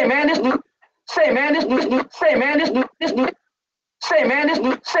 Say man, this new. Say man, this new. Say man, this new. This new. Say man, this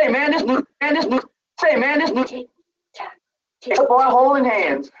new. Say man, this new. And this new. Say man, this new. Tick tock, tick. Boy holding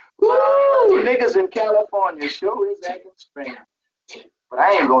hands. Woo! Niggas in California sure is acting strange. But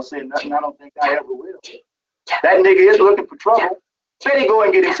I ain't gonna say nothing. I don't think I ever will. That nigga is looking for trouble. Said he go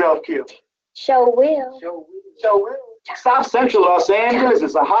and get himself killed. Sure will. Sure will. South Central Los Angeles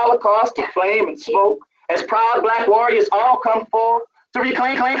is a holocaust of flame and smoke as proud black warriors all come forth to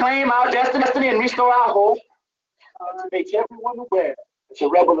reclaim our destiny and restore our hope. To make everyone aware that the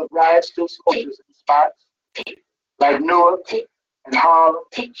rebel of riot still scorches in spots like Newark and Harlem,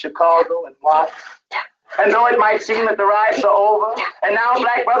 Chicago and Watts. And though it might seem that the riots are over, and now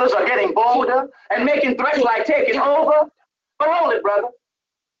black brothers are getting bolder and making threats like taking over, but hold it, brother.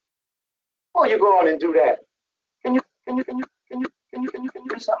 Before you go on and do that, can you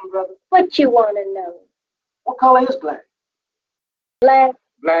do something, brother? What you wanna know? What color is black? Black.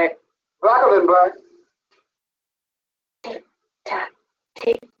 Black. Blacker than black. Tick tock,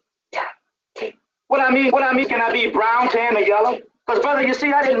 tick tock, tick. What I mean, can I be brown, tan, or yellow? Because, brother, you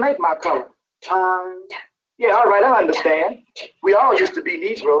see, I didn't make my color. Yeah, all right, I understand. We all used to be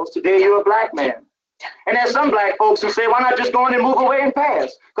Negroes. Today you're a black man. And there's some black folks who say, why not just go in and move away and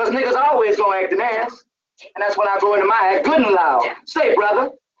pass? Because niggas always gonna act an ass. And that's when I go into my act good and loud. Say,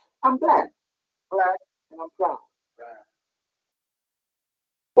 brother, I'm black. Black, and I'm proud.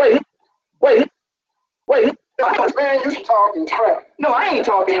 Wait, man, you talking crap. No, I ain't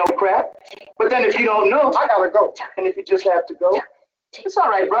talking no crap. But then if you don't know, I gotta go. And if you just have to go, it's all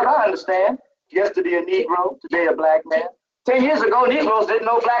right, brother, I understand. Yesterday a Negro, today a black man. 10 years ago, Negroes didn't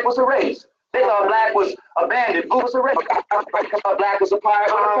know black was a race. They thought black was a bandit, who was a race. They thought black was a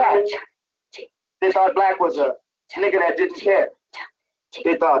pirate with a patch. They thought black was a nigga that didn't care.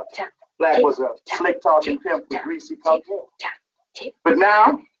 They thought black was a slick talking pimp with greasy colored hair. But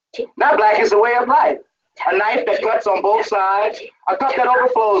now black is a way of life. A knife that cuts on both sides, a cup that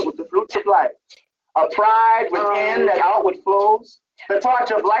overflows with the fruits of life, a pride within that outward flows, the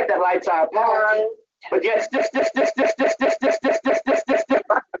torch of light that lights our path, but yet stick.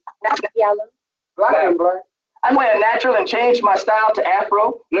 Yellow. Black. I wear natural and change my style to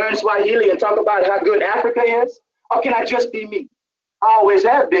Afro, learn Swahili and talk about how good Africa is. Or can I just be me? I always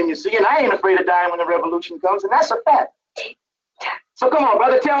have been, you see, and I ain't afraid of dying when the revolution comes, and that's a fact. So come on,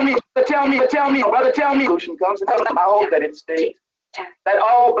 brother, tell me, revolution comes, and I hope that it stays. That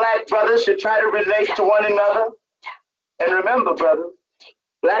all black brothers should try to relate to one another. And remember, brother,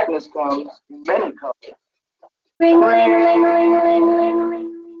 blackness comes in many colors. Ring, ring, ring, ring, ring, ring, ring.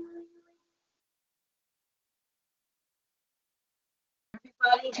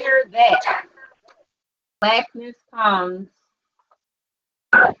 Everybody hear that? Blackness comes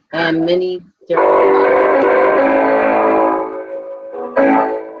in many different.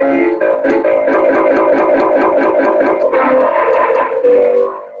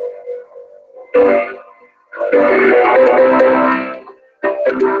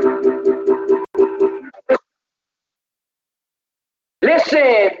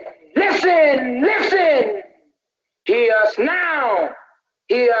 Listen. Hear us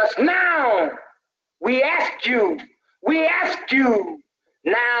now. We ask you.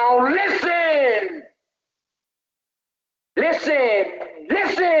 Now listen. Listen.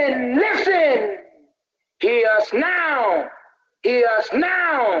 Hear us now.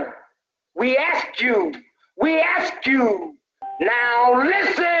 We ask you. Now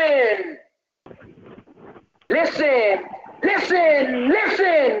listen. Listen.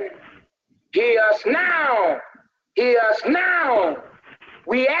 Hear us now.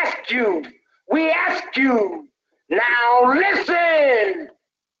 We ask you. Now listen.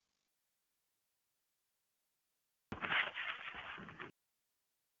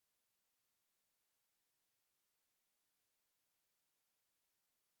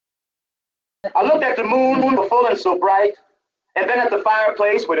 I looked at the moon full and so bright, and then at the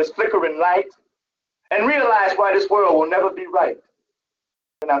fireplace with its flickering light, and realized why this world will never be right.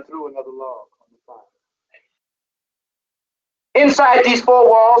 And I threw another log on the fire. Inside these four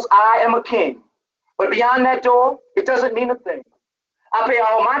walls, I am a king. But beyond that door, it doesn't mean a thing. I pay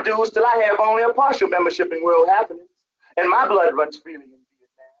all my dues till I have only a partial membership in world happenings, and my blood runs freely in Vietnam.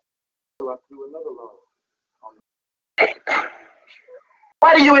 So I threw another log on the fire.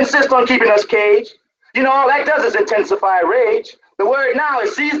 Why do you insist on keeping us caged? You know, all that does is intensify rage. The word now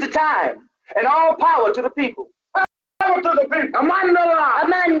is seize the time, and all power to the people. Power to the people. Amandala.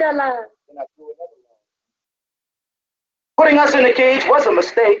 And I threw another log. Putting us in the cage was a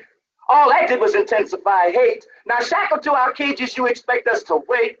mistake. All that did was intensify hate. Now shackled to our cages, you expect us to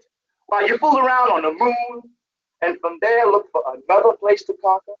wait while you fool around on the moon, and from there look for another place to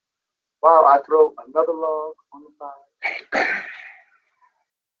conquer while I throw another log on the fire.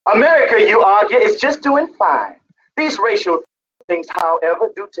 America, you argue, is just doing fine. These racial things,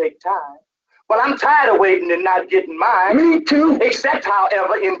 however, do take time. But I'm tired of waiting and not getting mine. Me too. Except,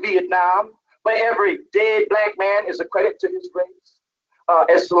 however, in Vietnam, where every dead black man is a credit to his race,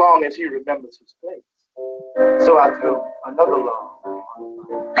 as long as he remembers his place. So I threw another log.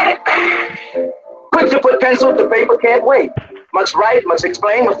 Quick to put pencil to paper, can't wait. Must write, must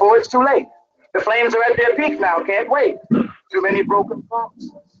explain before it's too late. The flames are at their peak now, can't wait. Too many broken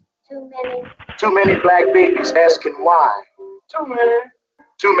promises. Too many black babies asking why.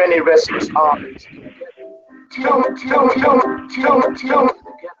 Too many restless armies.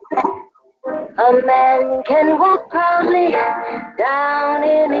 A man can walk proudly down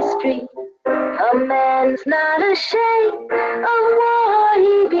any street. A man's not ashamed of what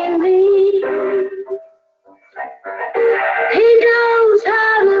he believes. He knows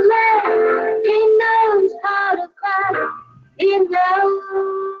how to laugh. He knows how to cry. He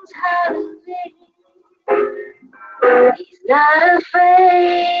knows how to live. He's not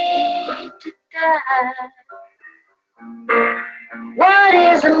afraid to die. What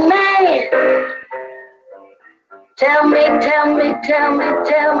is a man? Tell me,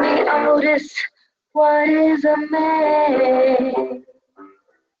 Otis, what is a man?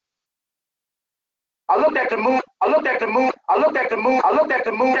 I looked at the moon.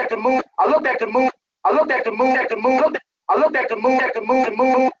 I looked at the moon, I looked at the moon, then I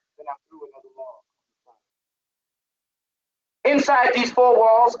threw another log. Inside these four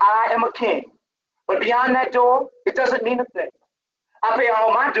walls, I am a king. But beyond that door, it doesn't mean a thing. I pay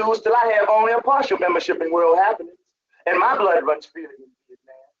all my dues till I have only a partial membership in World Happenings. And my blood runs freely in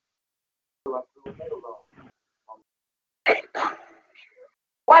Vietnam.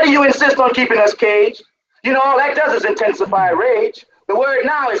 Why do you insist on keeping us caged? You know, all that does is intensify rage. The word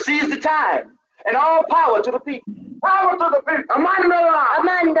now is seize the time. And all power to the people. Power to the people.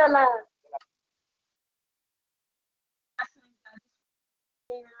 Amandala.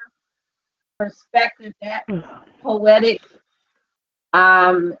 Perspective, that poetic,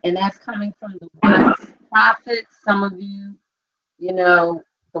 and that's coming from the Watts Prophets. Some of you, you know,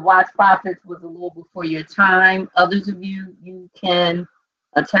 the Watts Prophets was a little before your time. Others of you, you can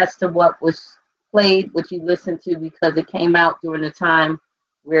attest to what was played, what you listened to, because it came out during a time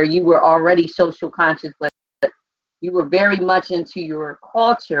where you were already social conscious, but you were very much into your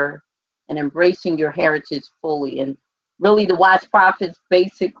culture and embracing your heritage fully. And really, the Watts Prophets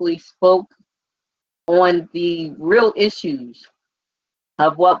basically spoke on the real issues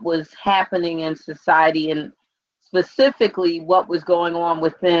of what was happening in society, and specifically what was going on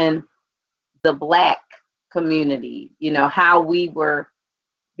within the Black community, you know, how we were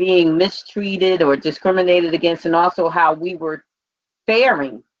being mistreated or discriminated against, and also how we were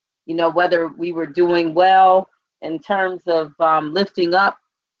faring, you know, whether we were doing well in terms of lifting up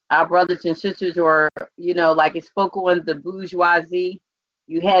our brothers and sisters, or, you know, like it spoke on the bourgeoisie.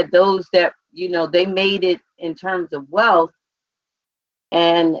 You had those that, you know, they made it in terms of wealth,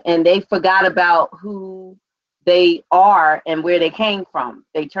 and they forgot about who they are and where they came from.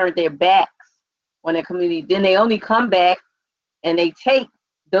 They turned their backs on the community. Then they only come back and they take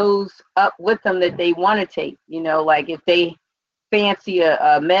those up with them that they want to take. You know, like if they fancy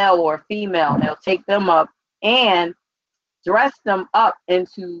a male or a female, they'll take them up and dress them up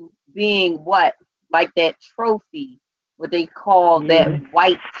into being what? Like that trophy, what they call that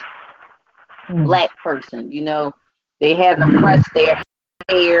white Black person. You know, they have them press their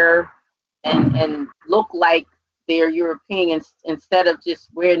hair and look like they're European, instead of just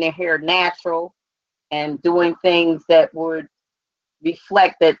wearing their hair natural and doing things that would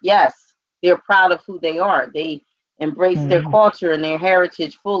reflect that, yes, they're proud of who they are. They embrace their culture and their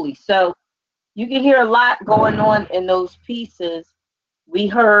heritage fully. So you can hear a lot going on in those pieces. We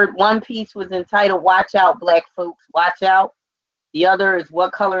heard one piece was entitled "Watch Out, Black Folks, Watch Out." The other is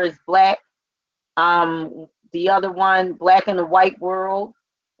 "What Color is Black?" The other one, "Black in the White World."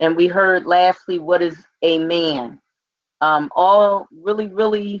 And we heard lastly, "What is a Man?" All really,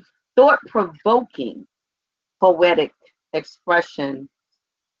 really thought-provoking poetic expression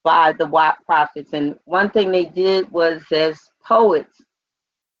by the Watt Prophets. And one thing they did was, as poets,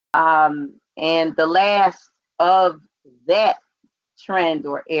 and the last of that trend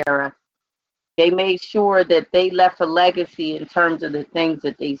or era, they made sure that they left a legacy in terms of the things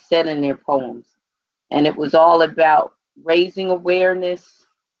that they said in their poems. And it was all about raising awareness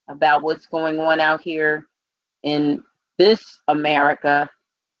about what's going on out here in this America.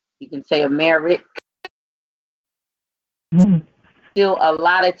 You can say America. Still a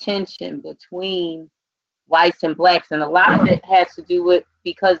lot of tension between whites and blacks, and a lot of it has to do with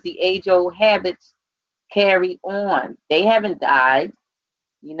because the age-old habits carry on. They haven't died.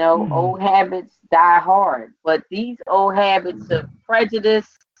 You know, old habits die hard, but these old habits of prejudice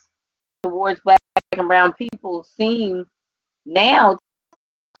towards Black and brown people seem now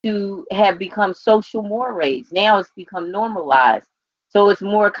to have become social mores. Now it's become normalized. So it's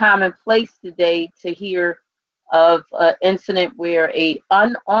more commonplace today to hear of an incident where an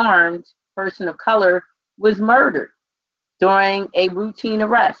unarmed person of color was murdered during a routine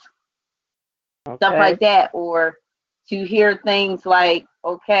arrest. Stuff like that. Or to hear things like,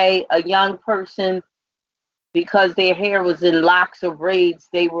 okay, a young person, because their hair was in locks or braids,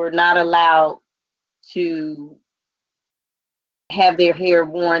 they were not allowed to have their hair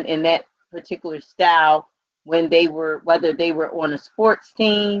worn in that particular style when they were, whether they were on a sports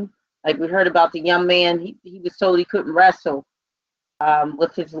team. Like we heard about the young man, he was told he couldn't wrestle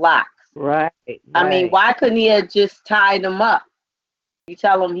with his locks. Right. I mean, why couldn't he have just tied them up? You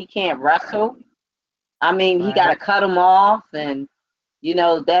tell him he can't wrestle. I mean, he got to cut them off, and, you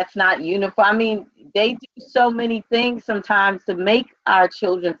know, that's not uniform. I mean, they do so many things sometimes to make our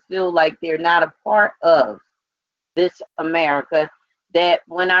children feel like they're not a part of this America, that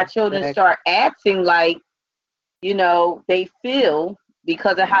when our children start acting like, you know, they feel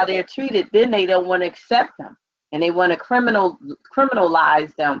because of how they're treated, then they don't want to accept them, and they want to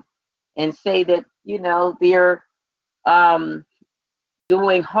criminalize them and say that, you know, they're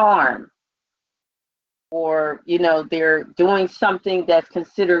doing harm. or, they're doing something that's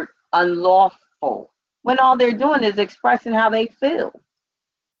considered unlawful, when all they're doing is expressing how they feel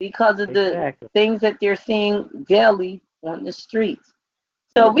because of the things that they're seeing daily on the streets.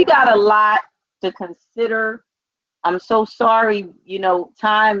 So we got a lot to consider. I'm so sorry,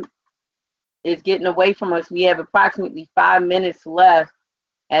 time is getting away from us. We have approximately 5 minutes left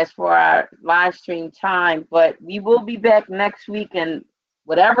as for our live stream time, but we will be back next week, and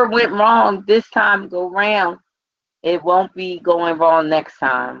whatever went wrong this time go round, it won't be going wrong next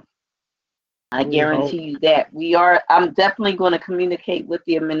time. I guarantee you that. I'm definitely going to communicate with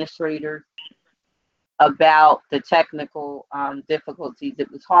the administrators about the technical difficulties. It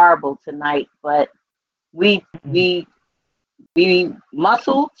was horrible tonight, but we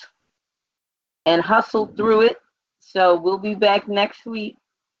muscled and hustled through it. So we'll be back next week.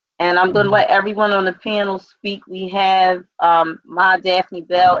 And I'm going to let everyone on the panel speak. We have Ma Daphne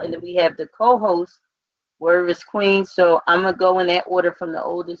Bell, and then we have the co-host, Word is Queen. So I'm going to go in that order from the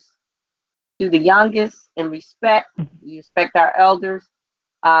oldest to the youngest in respect. We respect our elders.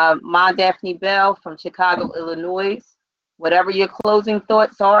 Ma Daphne Bell from Chicago, Illinois. Whatever your closing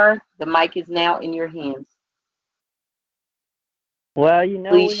thoughts are, the mic is now in your hands. Well,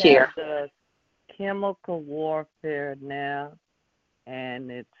 Please we share. have the chemical warfare now,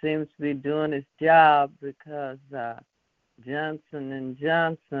 and it seems to be doing its job because Johnson &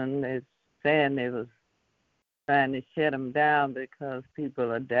 Johnson is saying they was trying to shut them down because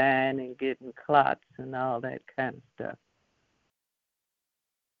people are dying and getting clots and all that kind of stuff.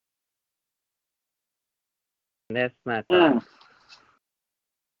 And that's my thought.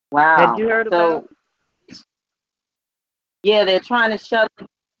 Wow. Had you heard about it? Yeah, they're trying to shut them.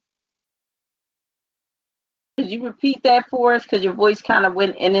 Could you repeat that for us? Because your voice kind of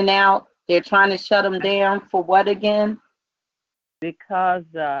went in and out. They're trying to shut them down for what again? Because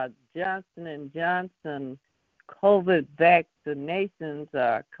Johnson & Johnson COVID vaccinations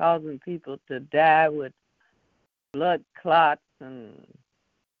are causing people to die with blood clots and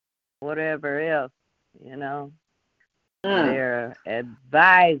whatever else, They're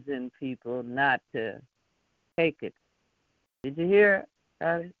advising people not to take it. Did you hear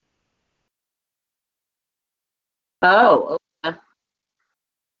it? Oh, okay.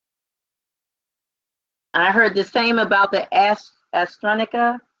 I heard the same about the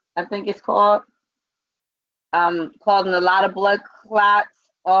AstraZeneca, I think it's called. Causing a lot of blood clots.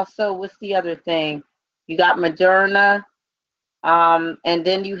 Also, what's the other thing? You got Moderna, and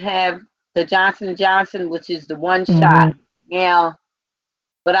then you have the Johnson & Johnson, which is the one shot. Yeah.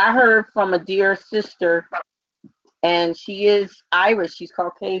 But I heard from a dear sister, and she is Irish. She's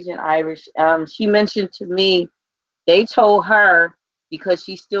Caucasian Irish. She mentioned to me, they told her, because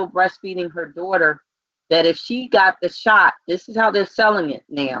she's still breastfeeding her daughter, that if she got the shot, this is how they're selling it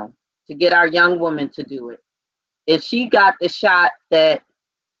now to get our young women to do it. If she got the shot, that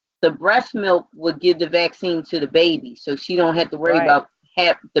the breast milk would give the vaccine to the baby, so she don't have to worry about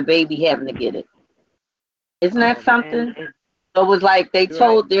the baby having to get it. Isn't that something? So it was like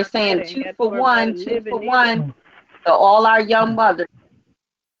they're saying 2 for 1, 2 for 1 to all our young mothers.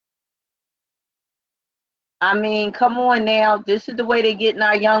 I mean, come on now. This is the way they're getting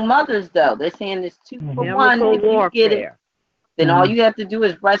our young mothers, though. They're saying it's 2 for 1. If you get it, then all you have to do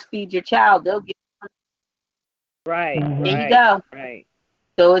is breastfeed your child. They'll get There you go. Right.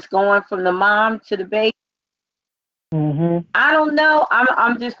 So it's going from the mom to the baby. I don't know.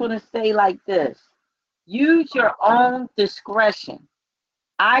 I'm just going to say like this. Use your own discretion.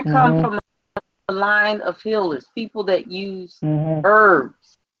 I come from a line of healers, people that use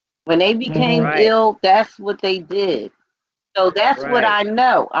herbs. When they became ill, that's what they did. So that's what I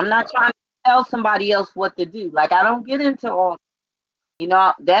know. I'm not trying to tell somebody else what to do. Like, I don't get into all,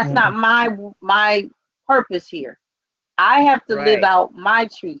 that's not my purpose here. I have to live out my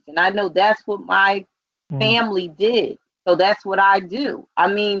truth, and I know that's what my family did. So that's what I do. I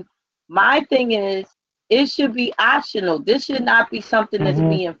mean, my thing is, it should be optional. This should not be something that's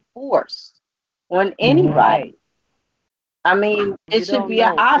being forced on anybody. I mean, it should be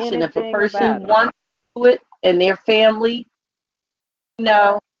an option. If a person wants to do it and their family,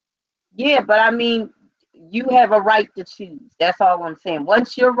 yeah, but I mean, you have a right to choose. That's all I'm saying.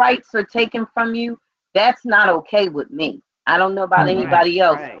 Once your rights are taken from you, that's not okay with me. I don't know about anybody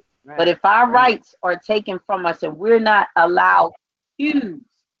else. But if our rights are taken from us and we're not allowed to choose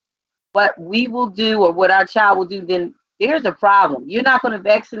what we will do or what our child will do, then there's a problem. You're not going to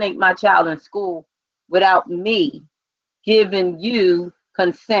vaccinate my child in school without me giving you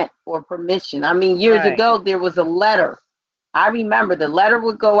consent or permission. I mean, years ago, there was a letter. I remember the letter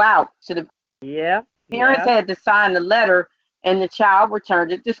would go out to the parents had to sign the letter, and the child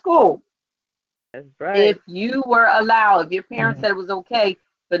returned it to school. That's right. If you were allowed, if your parents said it was okay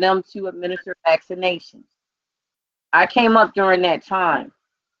for them to administer vaccinations. I came up during that time.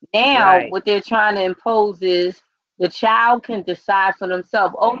 Now, Right. what they're trying to impose is the child can decide for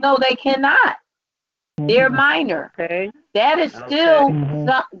themselves. Oh, no, they cannot. They're minor. Okay. That is still,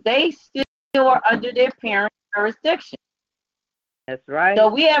 they still are under their parents' jurisdiction. That's right. So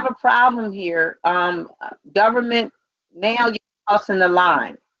we have a problem here. Government, now you're crossing the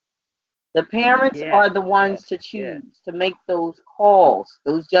line. The parents Yes, are the ones to choose to make those calls,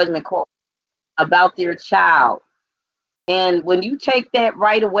 those judgment calls about their child. And when you take that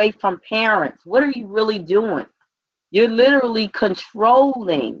right away from parents, what are you really doing? You're literally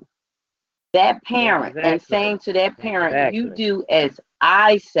controlling that parent and saying to that parent, you do as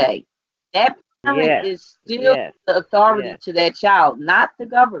I say. That parent is still the authority to that child, not the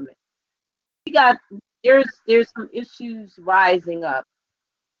government. There's some issues rising up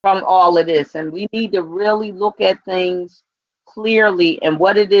from all of this, and we need to really look at things clearly and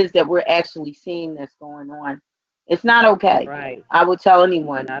what it is that we're actually seeing that's going on. It's not okay. Right. I would tell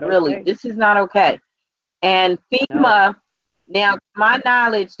anyone, really, okay. this is not okay. And FEMA, now, to my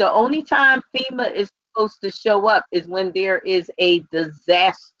knowledge, the only time FEMA is supposed to show up is when there is a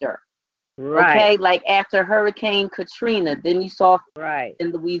disaster. Right. Okay, like after Hurricane Katrina, then you saw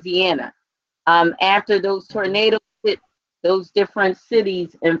in Louisiana. After those tornadoes hit those different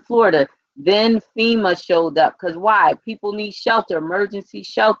cities in Florida, then FEMA showed up. Because why? People need shelter, emergency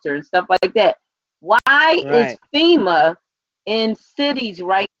shelter, and stuff like that. Why is FEMA in cities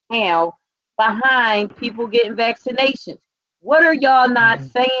right now behind people getting vaccinations? What are y'all not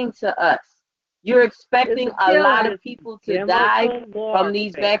saying to us? You're expecting a lot of people to die from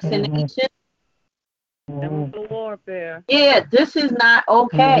these vaccinations? Chemical warfare. Yeah, this is not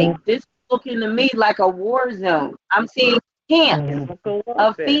okay. This is looking to me like a war zone. I'm seeing camps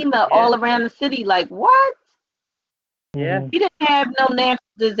of FEMA all around the city. Like, what? Yeah. We didn't have no natural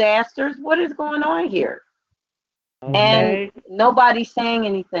disasters. What is going on here? And nobody's saying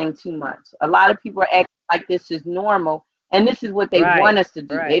anything too much. A lot of people are acting like this is normal, and this is what they want us to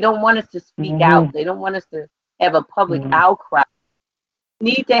do. They don't want us to speak out. They don't want us to have a public outcry.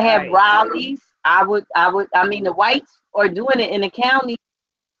 We need to have rallies. I mean, the whites are doing it in the county,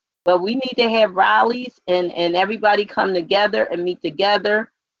 but we need to have rallies and everybody come together and meet together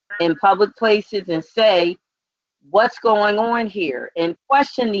in public places and say what's going on here and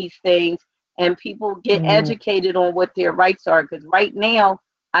question these things, and people get educated on what their rights are. Because right now,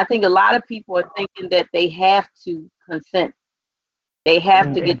 I think a lot of people are thinking that they have to consent. They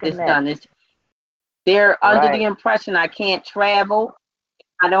have to get this done. They're under the impression I can't travel.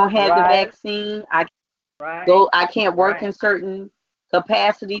 I don't have the vaccine. I can't work in certain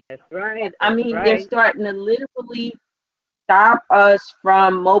capacities. I mean, they're starting to literally stop us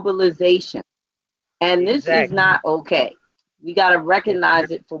from mobilization. And this is not okay. We got to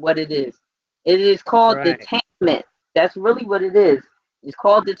recognize it for what it is. It is called detainment. That's really what it is. It's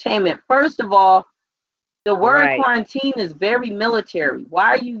called detainment. First of all, the word quarantine is very military. Why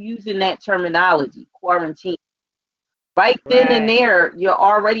are you using that terminology, quarantine? Right then and there, you're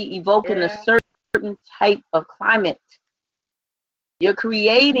already evoking a certain type of climate. You're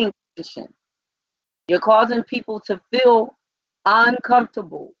creating tension. You're causing people to feel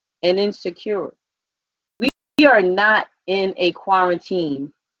uncomfortable and insecure. We are not in a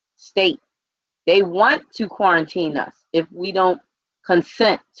quarantine state. They want to quarantine us if we don't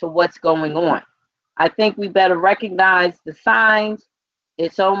consent to what's going on. I think we better recognize the signs.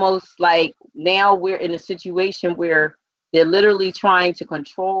 It's almost like now we're in a situation where they're literally trying to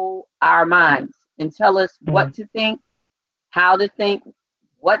control our minds and tell us what to think, how to think,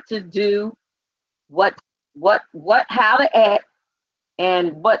 what to do, how to act,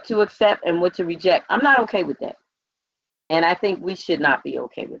 and what to accept and what to reject. I'm not okay with that. And I think we should not be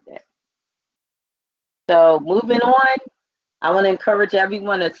okay with that. So moving on, I want to encourage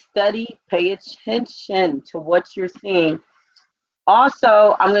everyone to study, pay attention to what you're seeing.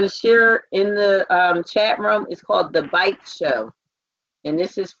 Also, I'm going to share in the chat room. It's called The Bite Show, and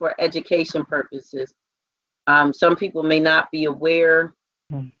this is for education purposes. Some people may not be aware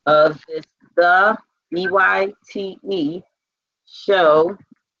of this, the EYTE show.com.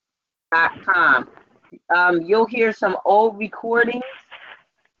 You'll hear some old recordings.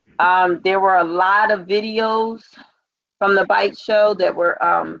 There were a lot of videos from The Bite Show that were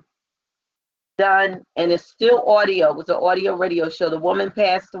done, and it's still audio. It was an audio radio show. The woman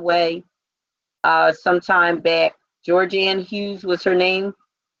passed away some time back. Georgianne Hughes was her name,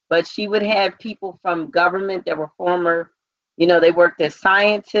 but she would have people from government that were former, they worked as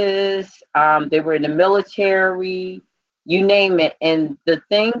scientists, they were in the military, you name it. And the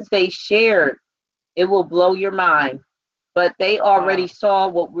things they shared It will blow your mind. But they already saw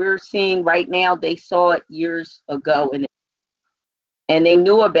what we're seeing right now. They saw it years ago, and they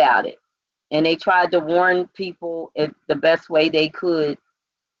knew about it. And they tried to warn people in the best way they could.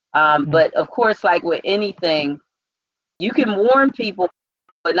 But of course, like with anything, you can warn people,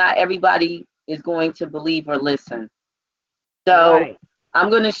 but not everybody is going to believe or listen. So I'm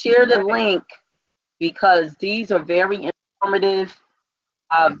going to share the link because these are very informative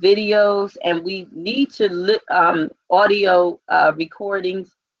videos, and we need to audio recordings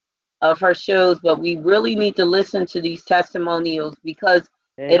of her shows, but we really need to listen to these testimonials because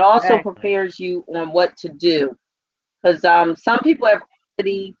it also prepares you on what to do. Because some people have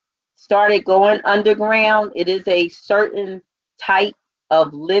already started going underground. It is a certain type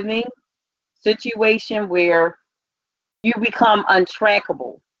of living situation where you become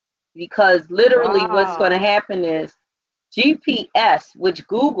untrackable, because literally what's going to happen is GPS, which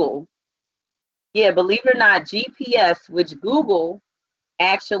Google, believe it or not, GPS, which Google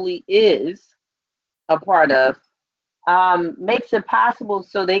actually is a part of, makes it possible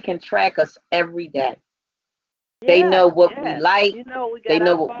so they can track us every day. They know what we like. They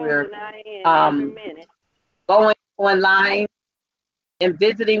know what we're going online and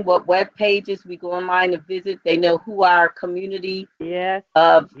visiting, what web pages we go online and visit. They know who our community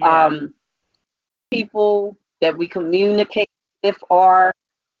of people that we communicate with are.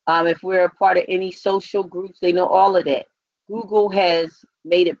 If we're a part of any social groups, they know all of that. Google has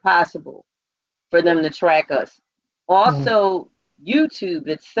made it possible for them to track us. Also, YouTube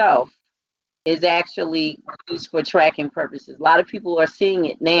itself is actually used for tracking purposes. A lot of people are seeing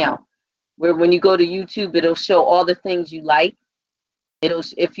it now, where when you go to YouTube, it'll show all the things you like.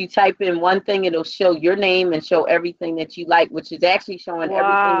 If you type in one thing, it'll show your name and show everything that you like, which is actually showing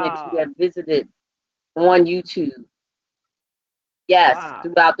everything that you have visited on YouTube.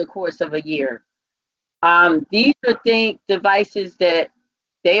 Throughout the course of a year. These are devices that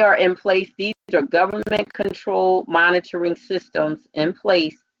they are in place. These are government control monitoring systems in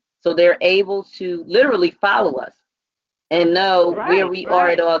place, so they're able to literally follow us and know where we are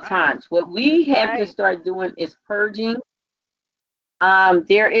at all times. What we have to start doing is purging.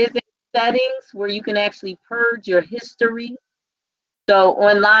 There is settings where you can actually purge your history. So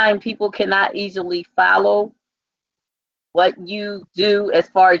online, people cannot easily follow what you do as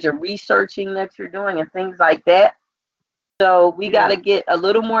far as your researching that you're doing and things like that. So we got to get a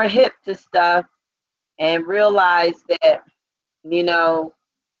little more hip to stuff and realize that,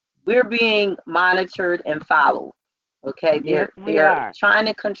 we're being monitored and followed. Okay, they're trying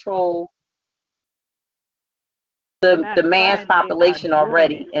to control the mass population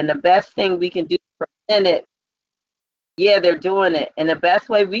already, and the best thing we can do to prevent it, they're doing it, and the best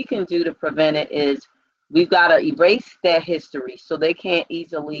way we can do to prevent it is we've got to erase that history so they can't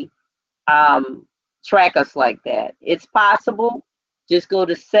easily track us like that. It's possible. Just go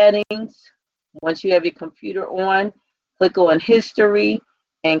to settings. Once you have your computer on, click on history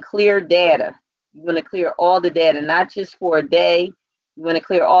and clear data. You want to clear all the data, not just for a day. You want to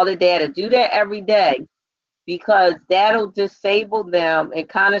clear all the data. Do that every day, because that'll disable them and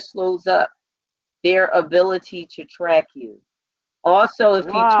kind of slows up their ability to track you. Also, if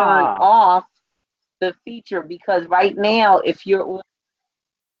you turn off the feature, because right now, if you're on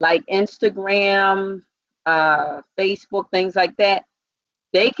like Instagram, Facebook, things like that,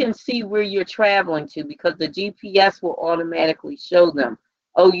 they can see where you're traveling to, because the GPS will automatically show them,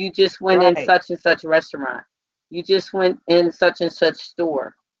 oh, you just went in such and such restaurant. You just went in such and such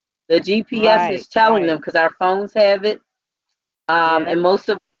store. The GPS is telling them, because our phones have it. And most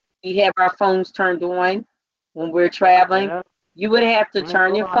of we have our phones turned on when we're traveling. You would have to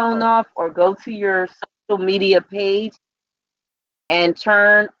turn your phone off or go to your social media page and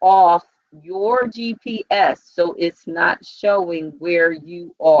turn off your GPS so it's not showing where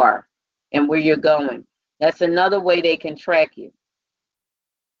you are and where you're going. That's another way they can track you.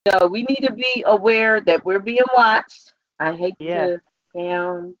 So we need to be aware that we're being watched. I hate to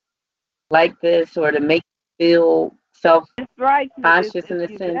sound like this or to make you feel self-conscious in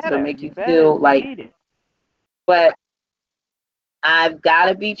a sense, or make you feel like, but I've got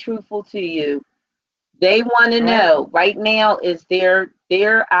to be truthful to you. They want to know right now is their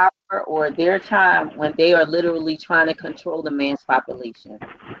hour or their time when they are literally trying to control the mass population.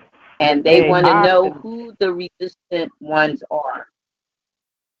 And they want to know who the resistant ones are.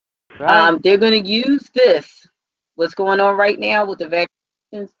 They're going to use this, what's going on right now with the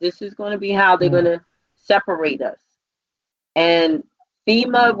vaccinations. This is going to be how they're going to separate us. And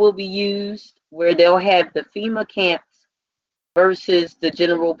FEMA will be used, where they'll have the FEMA camps versus the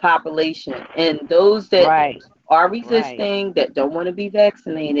general population. And those that are resisting, that don't want to be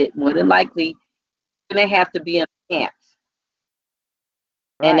vaccinated, more than likely, going to have to be in camps.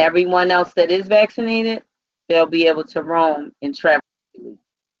 Right. And everyone else that is vaccinated, they'll be able to roam and travel.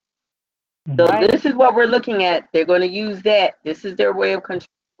 So this is what we're looking at. They're going to use that. This is their way of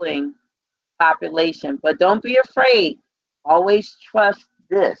controlling population. But don't be afraid. Always trust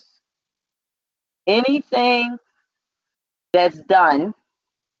this. Anything that's done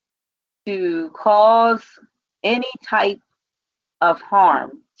to cause any type of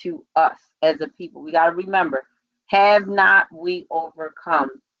harm to us as a people, we got to remember, have not we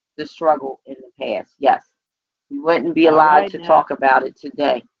overcome the struggle in the past? Yes. We wouldn't be allowed to talk about it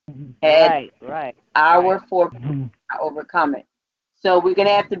today. Right. Our forefathers overcome it. So we're going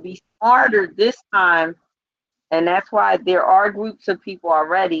to have to be smarter this time. And that's why there are groups of people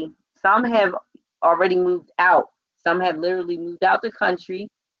already. Some have already moved out. Some have literally moved out the country.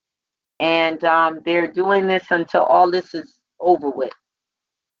 And they're doing this until all this is over with.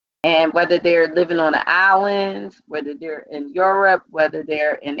 And whether they're living on the islands, whether they're in Europe, whether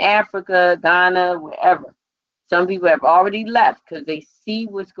they're in Africa, Ghana, wherever. Some people have already left because they see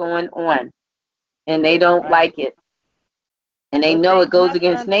what's going on and they don't like it. And they know it goes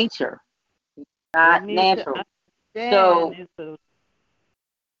against nature. It's not natural. So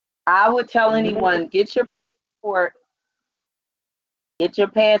I would tell anyone, get your passport. Get your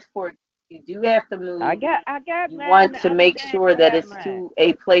passport. You do have to move. I got you want to make sure that it's to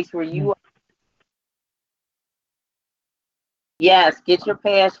a place where you are. Yes, get your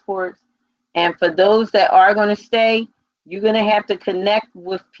passports. And for those that are going to stay, you're going to have to connect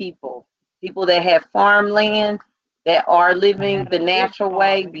with people that have farmland, that are living the natural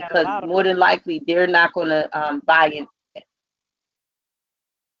way, because more than likely they're not going to buy into it.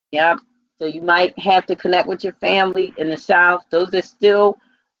 Yep. So you might have to connect with your family in the South, those that still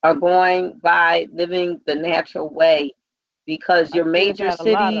are going by living the natural way, because your major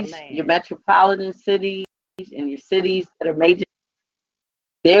cities, your metropolitan cities, and your cities that are major,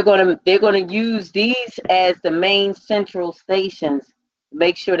 they're gonna use these as the main central stations to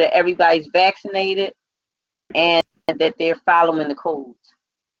make sure that everybody's vaccinated and that they're following the codes.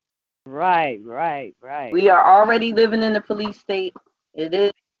 Right. We are already living in the police state. It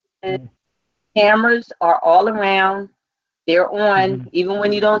is. Cameras are all around. They're on, even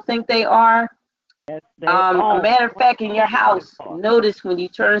when you don't think they are. Yes, a matter of fact, in your house, notice when you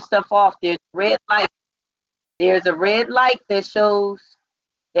turn stuff off, there's a red light. There's a red light that shows.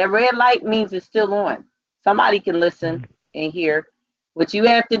 That red light means it's still on. Somebody can listen and hear. What you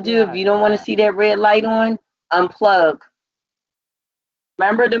have to do, if you don't want to see that red light on, unplug.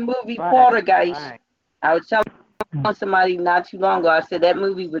 Remember the movie Poltergeist? I was telling somebody not too long ago, I said that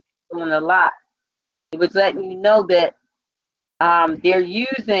movie was doing a lot. It was letting you know that they're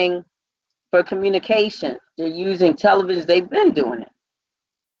using, for communication, they're using television. They've been doing it.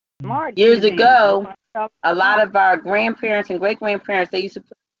 Smart Years TV. ago, a lot of our grandparents and great-grandparents, they used to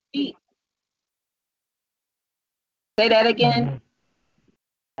put TV. Say that again?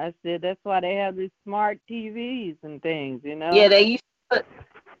 I said that's why they have these smart TVs and things, you know? Yeah, they used to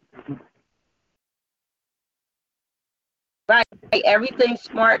put... Right, everything's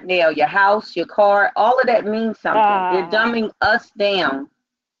smart now. Your house, your car, all of that means something. They're dumbing us down,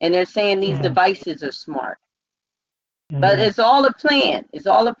 and they're saying these devices are smart. But it's all a plan. It's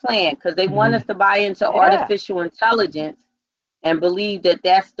all a plan, because they want us to buy into artificial intelligence and believe that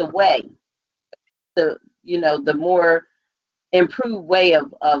that's the way, the more improved way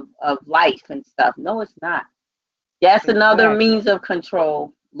of life and stuff. No, it's not. That's another means of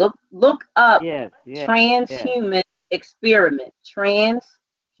control. Look up transhuman experiment.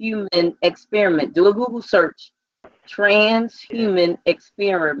 Transhuman experiment. Do a Google search. Transhuman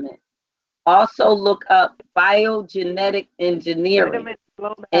experiment. Also look up biogenetic engineering,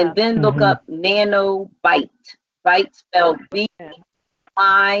 and then look up nanobite. Bite spelled B-I-T-E.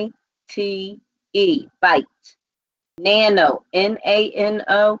 Bite. Nano,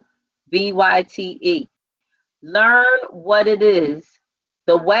 N-A-N-O-B-Y-T-E. Learn what it is.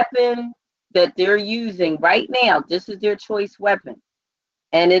 The weapon that they're using right now, this is their choice weapon.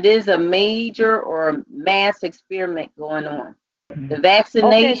 And it is a major or mass experiment going on. The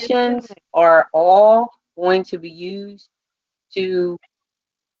vaccinations are all going to be used to,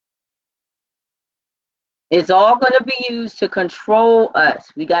 it's all going to be used to control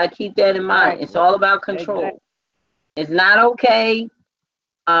us. We got to keep that in mind. It's all about control. It's not okay.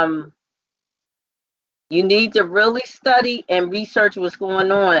 You need to really study and research what's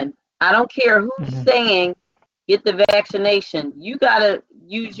going on. I don't care who's saying get the vaccination. You got to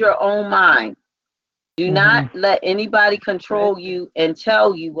use your own mind. Do not let anybody control you and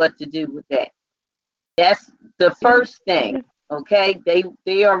tell you what to do with that. That's the first thing. Okay,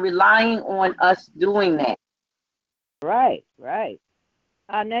 they are relying on us doing that. Right. Now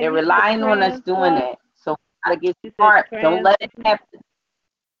They're you relying on us doing that. So we gotta get smart. Don't let it happen.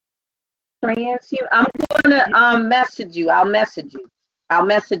 I'm gonna message you. I'll message it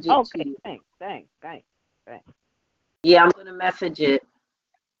to you. Thanks. Yeah, I'm gonna message it.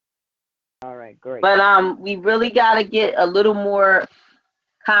 All right, great. But we really gotta get a little more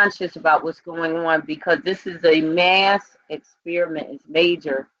conscious about what's going on, because this is a mass experiment. It's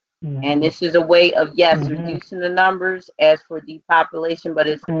major. And this is a way of, reducing the numbers as for depopulation, but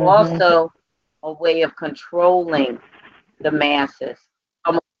it's also a way of controlling the masses.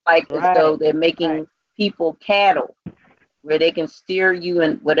 Almost like as though they're making people cattle, where they can steer you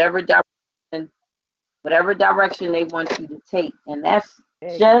in whatever direction they want you to take. And that's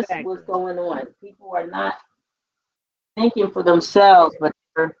just what's going on. People are not thinking for themselves, but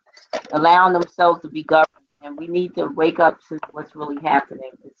they're allowing themselves to be governed. And we need to wake up to what's really happening.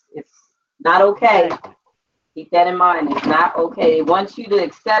 It's not okay. Keep that in mind. It's not okay. They want you to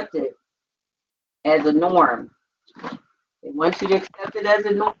accept it as a norm. They want you to accept it as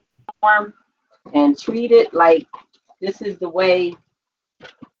a norm and treat it like this is the way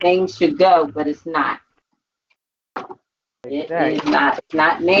things should go, but it's not. It is not. It's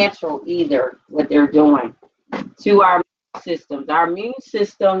not natural either, what they're doing to our systems. Our immune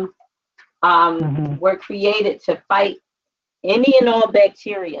systems were created to fight any and all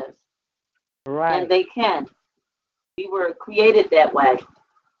bacteria. Right. And they can. We were created that way.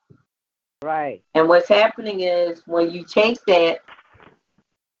 Right. And what's happening is when you change that,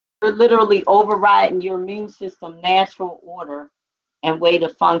 you're literally overriding your immune system natural order and way to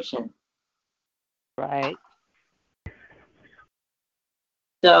function. Right.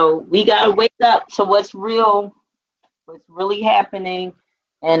 So we got to wake up to what's real, what's really happening,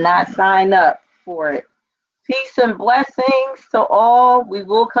 and not sign up for it. Peace and blessings to all. We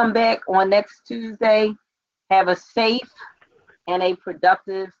will come back on next Tuesday. Have a safe and a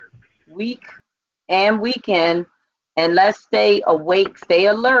productive week and weekend. And let's stay awake, stay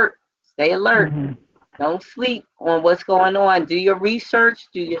alert. Don't sleep on what's going on. Do your research,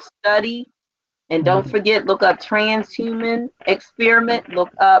 do your study. And don't forget, look up transhuman experiment, look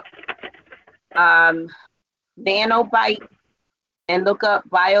up nanobite, and look up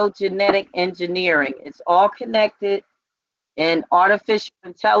biogenetic engineering. It's all connected in artificial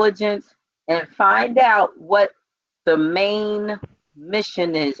intelligence, and find out what the main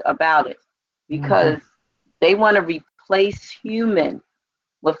mission is about it, because they want to replace human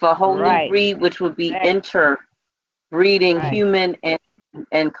with a whole new breed, which would be interbreeding human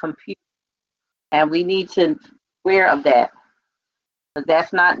and computer. And we need to be aware of that, because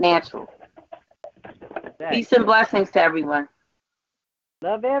that's not natural. Peace and blessings to everyone.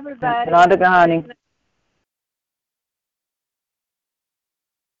 Love everybody. Honey.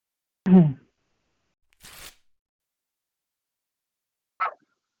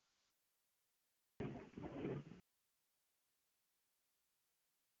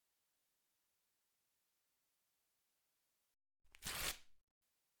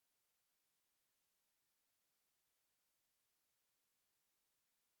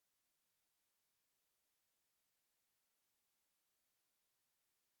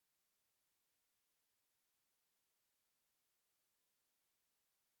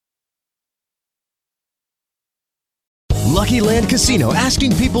 Lucky Land Casino,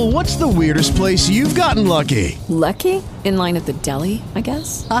 asking people, what's the weirdest place you've gotten lucky? Lucky? In line at the deli, I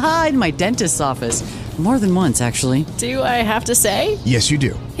guess? Aha, in my dentist's office. More than once, actually. Do I have to say? Yes, you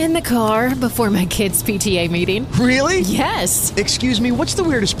do. In the car before my kids' PTA meeting. Really? Yes. Excuse me, what's the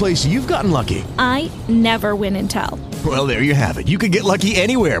weirdest place you've gotten lucky? I never win and tell. Well, there you have it. You can get lucky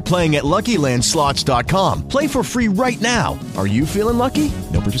anywhere, playing at LuckyLandSlots.com. Play for free right now. Are you feeling lucky?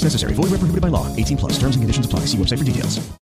 No purchase necessary. Void where prohibited by law. 18+. Terms and conditions apply. See website for details.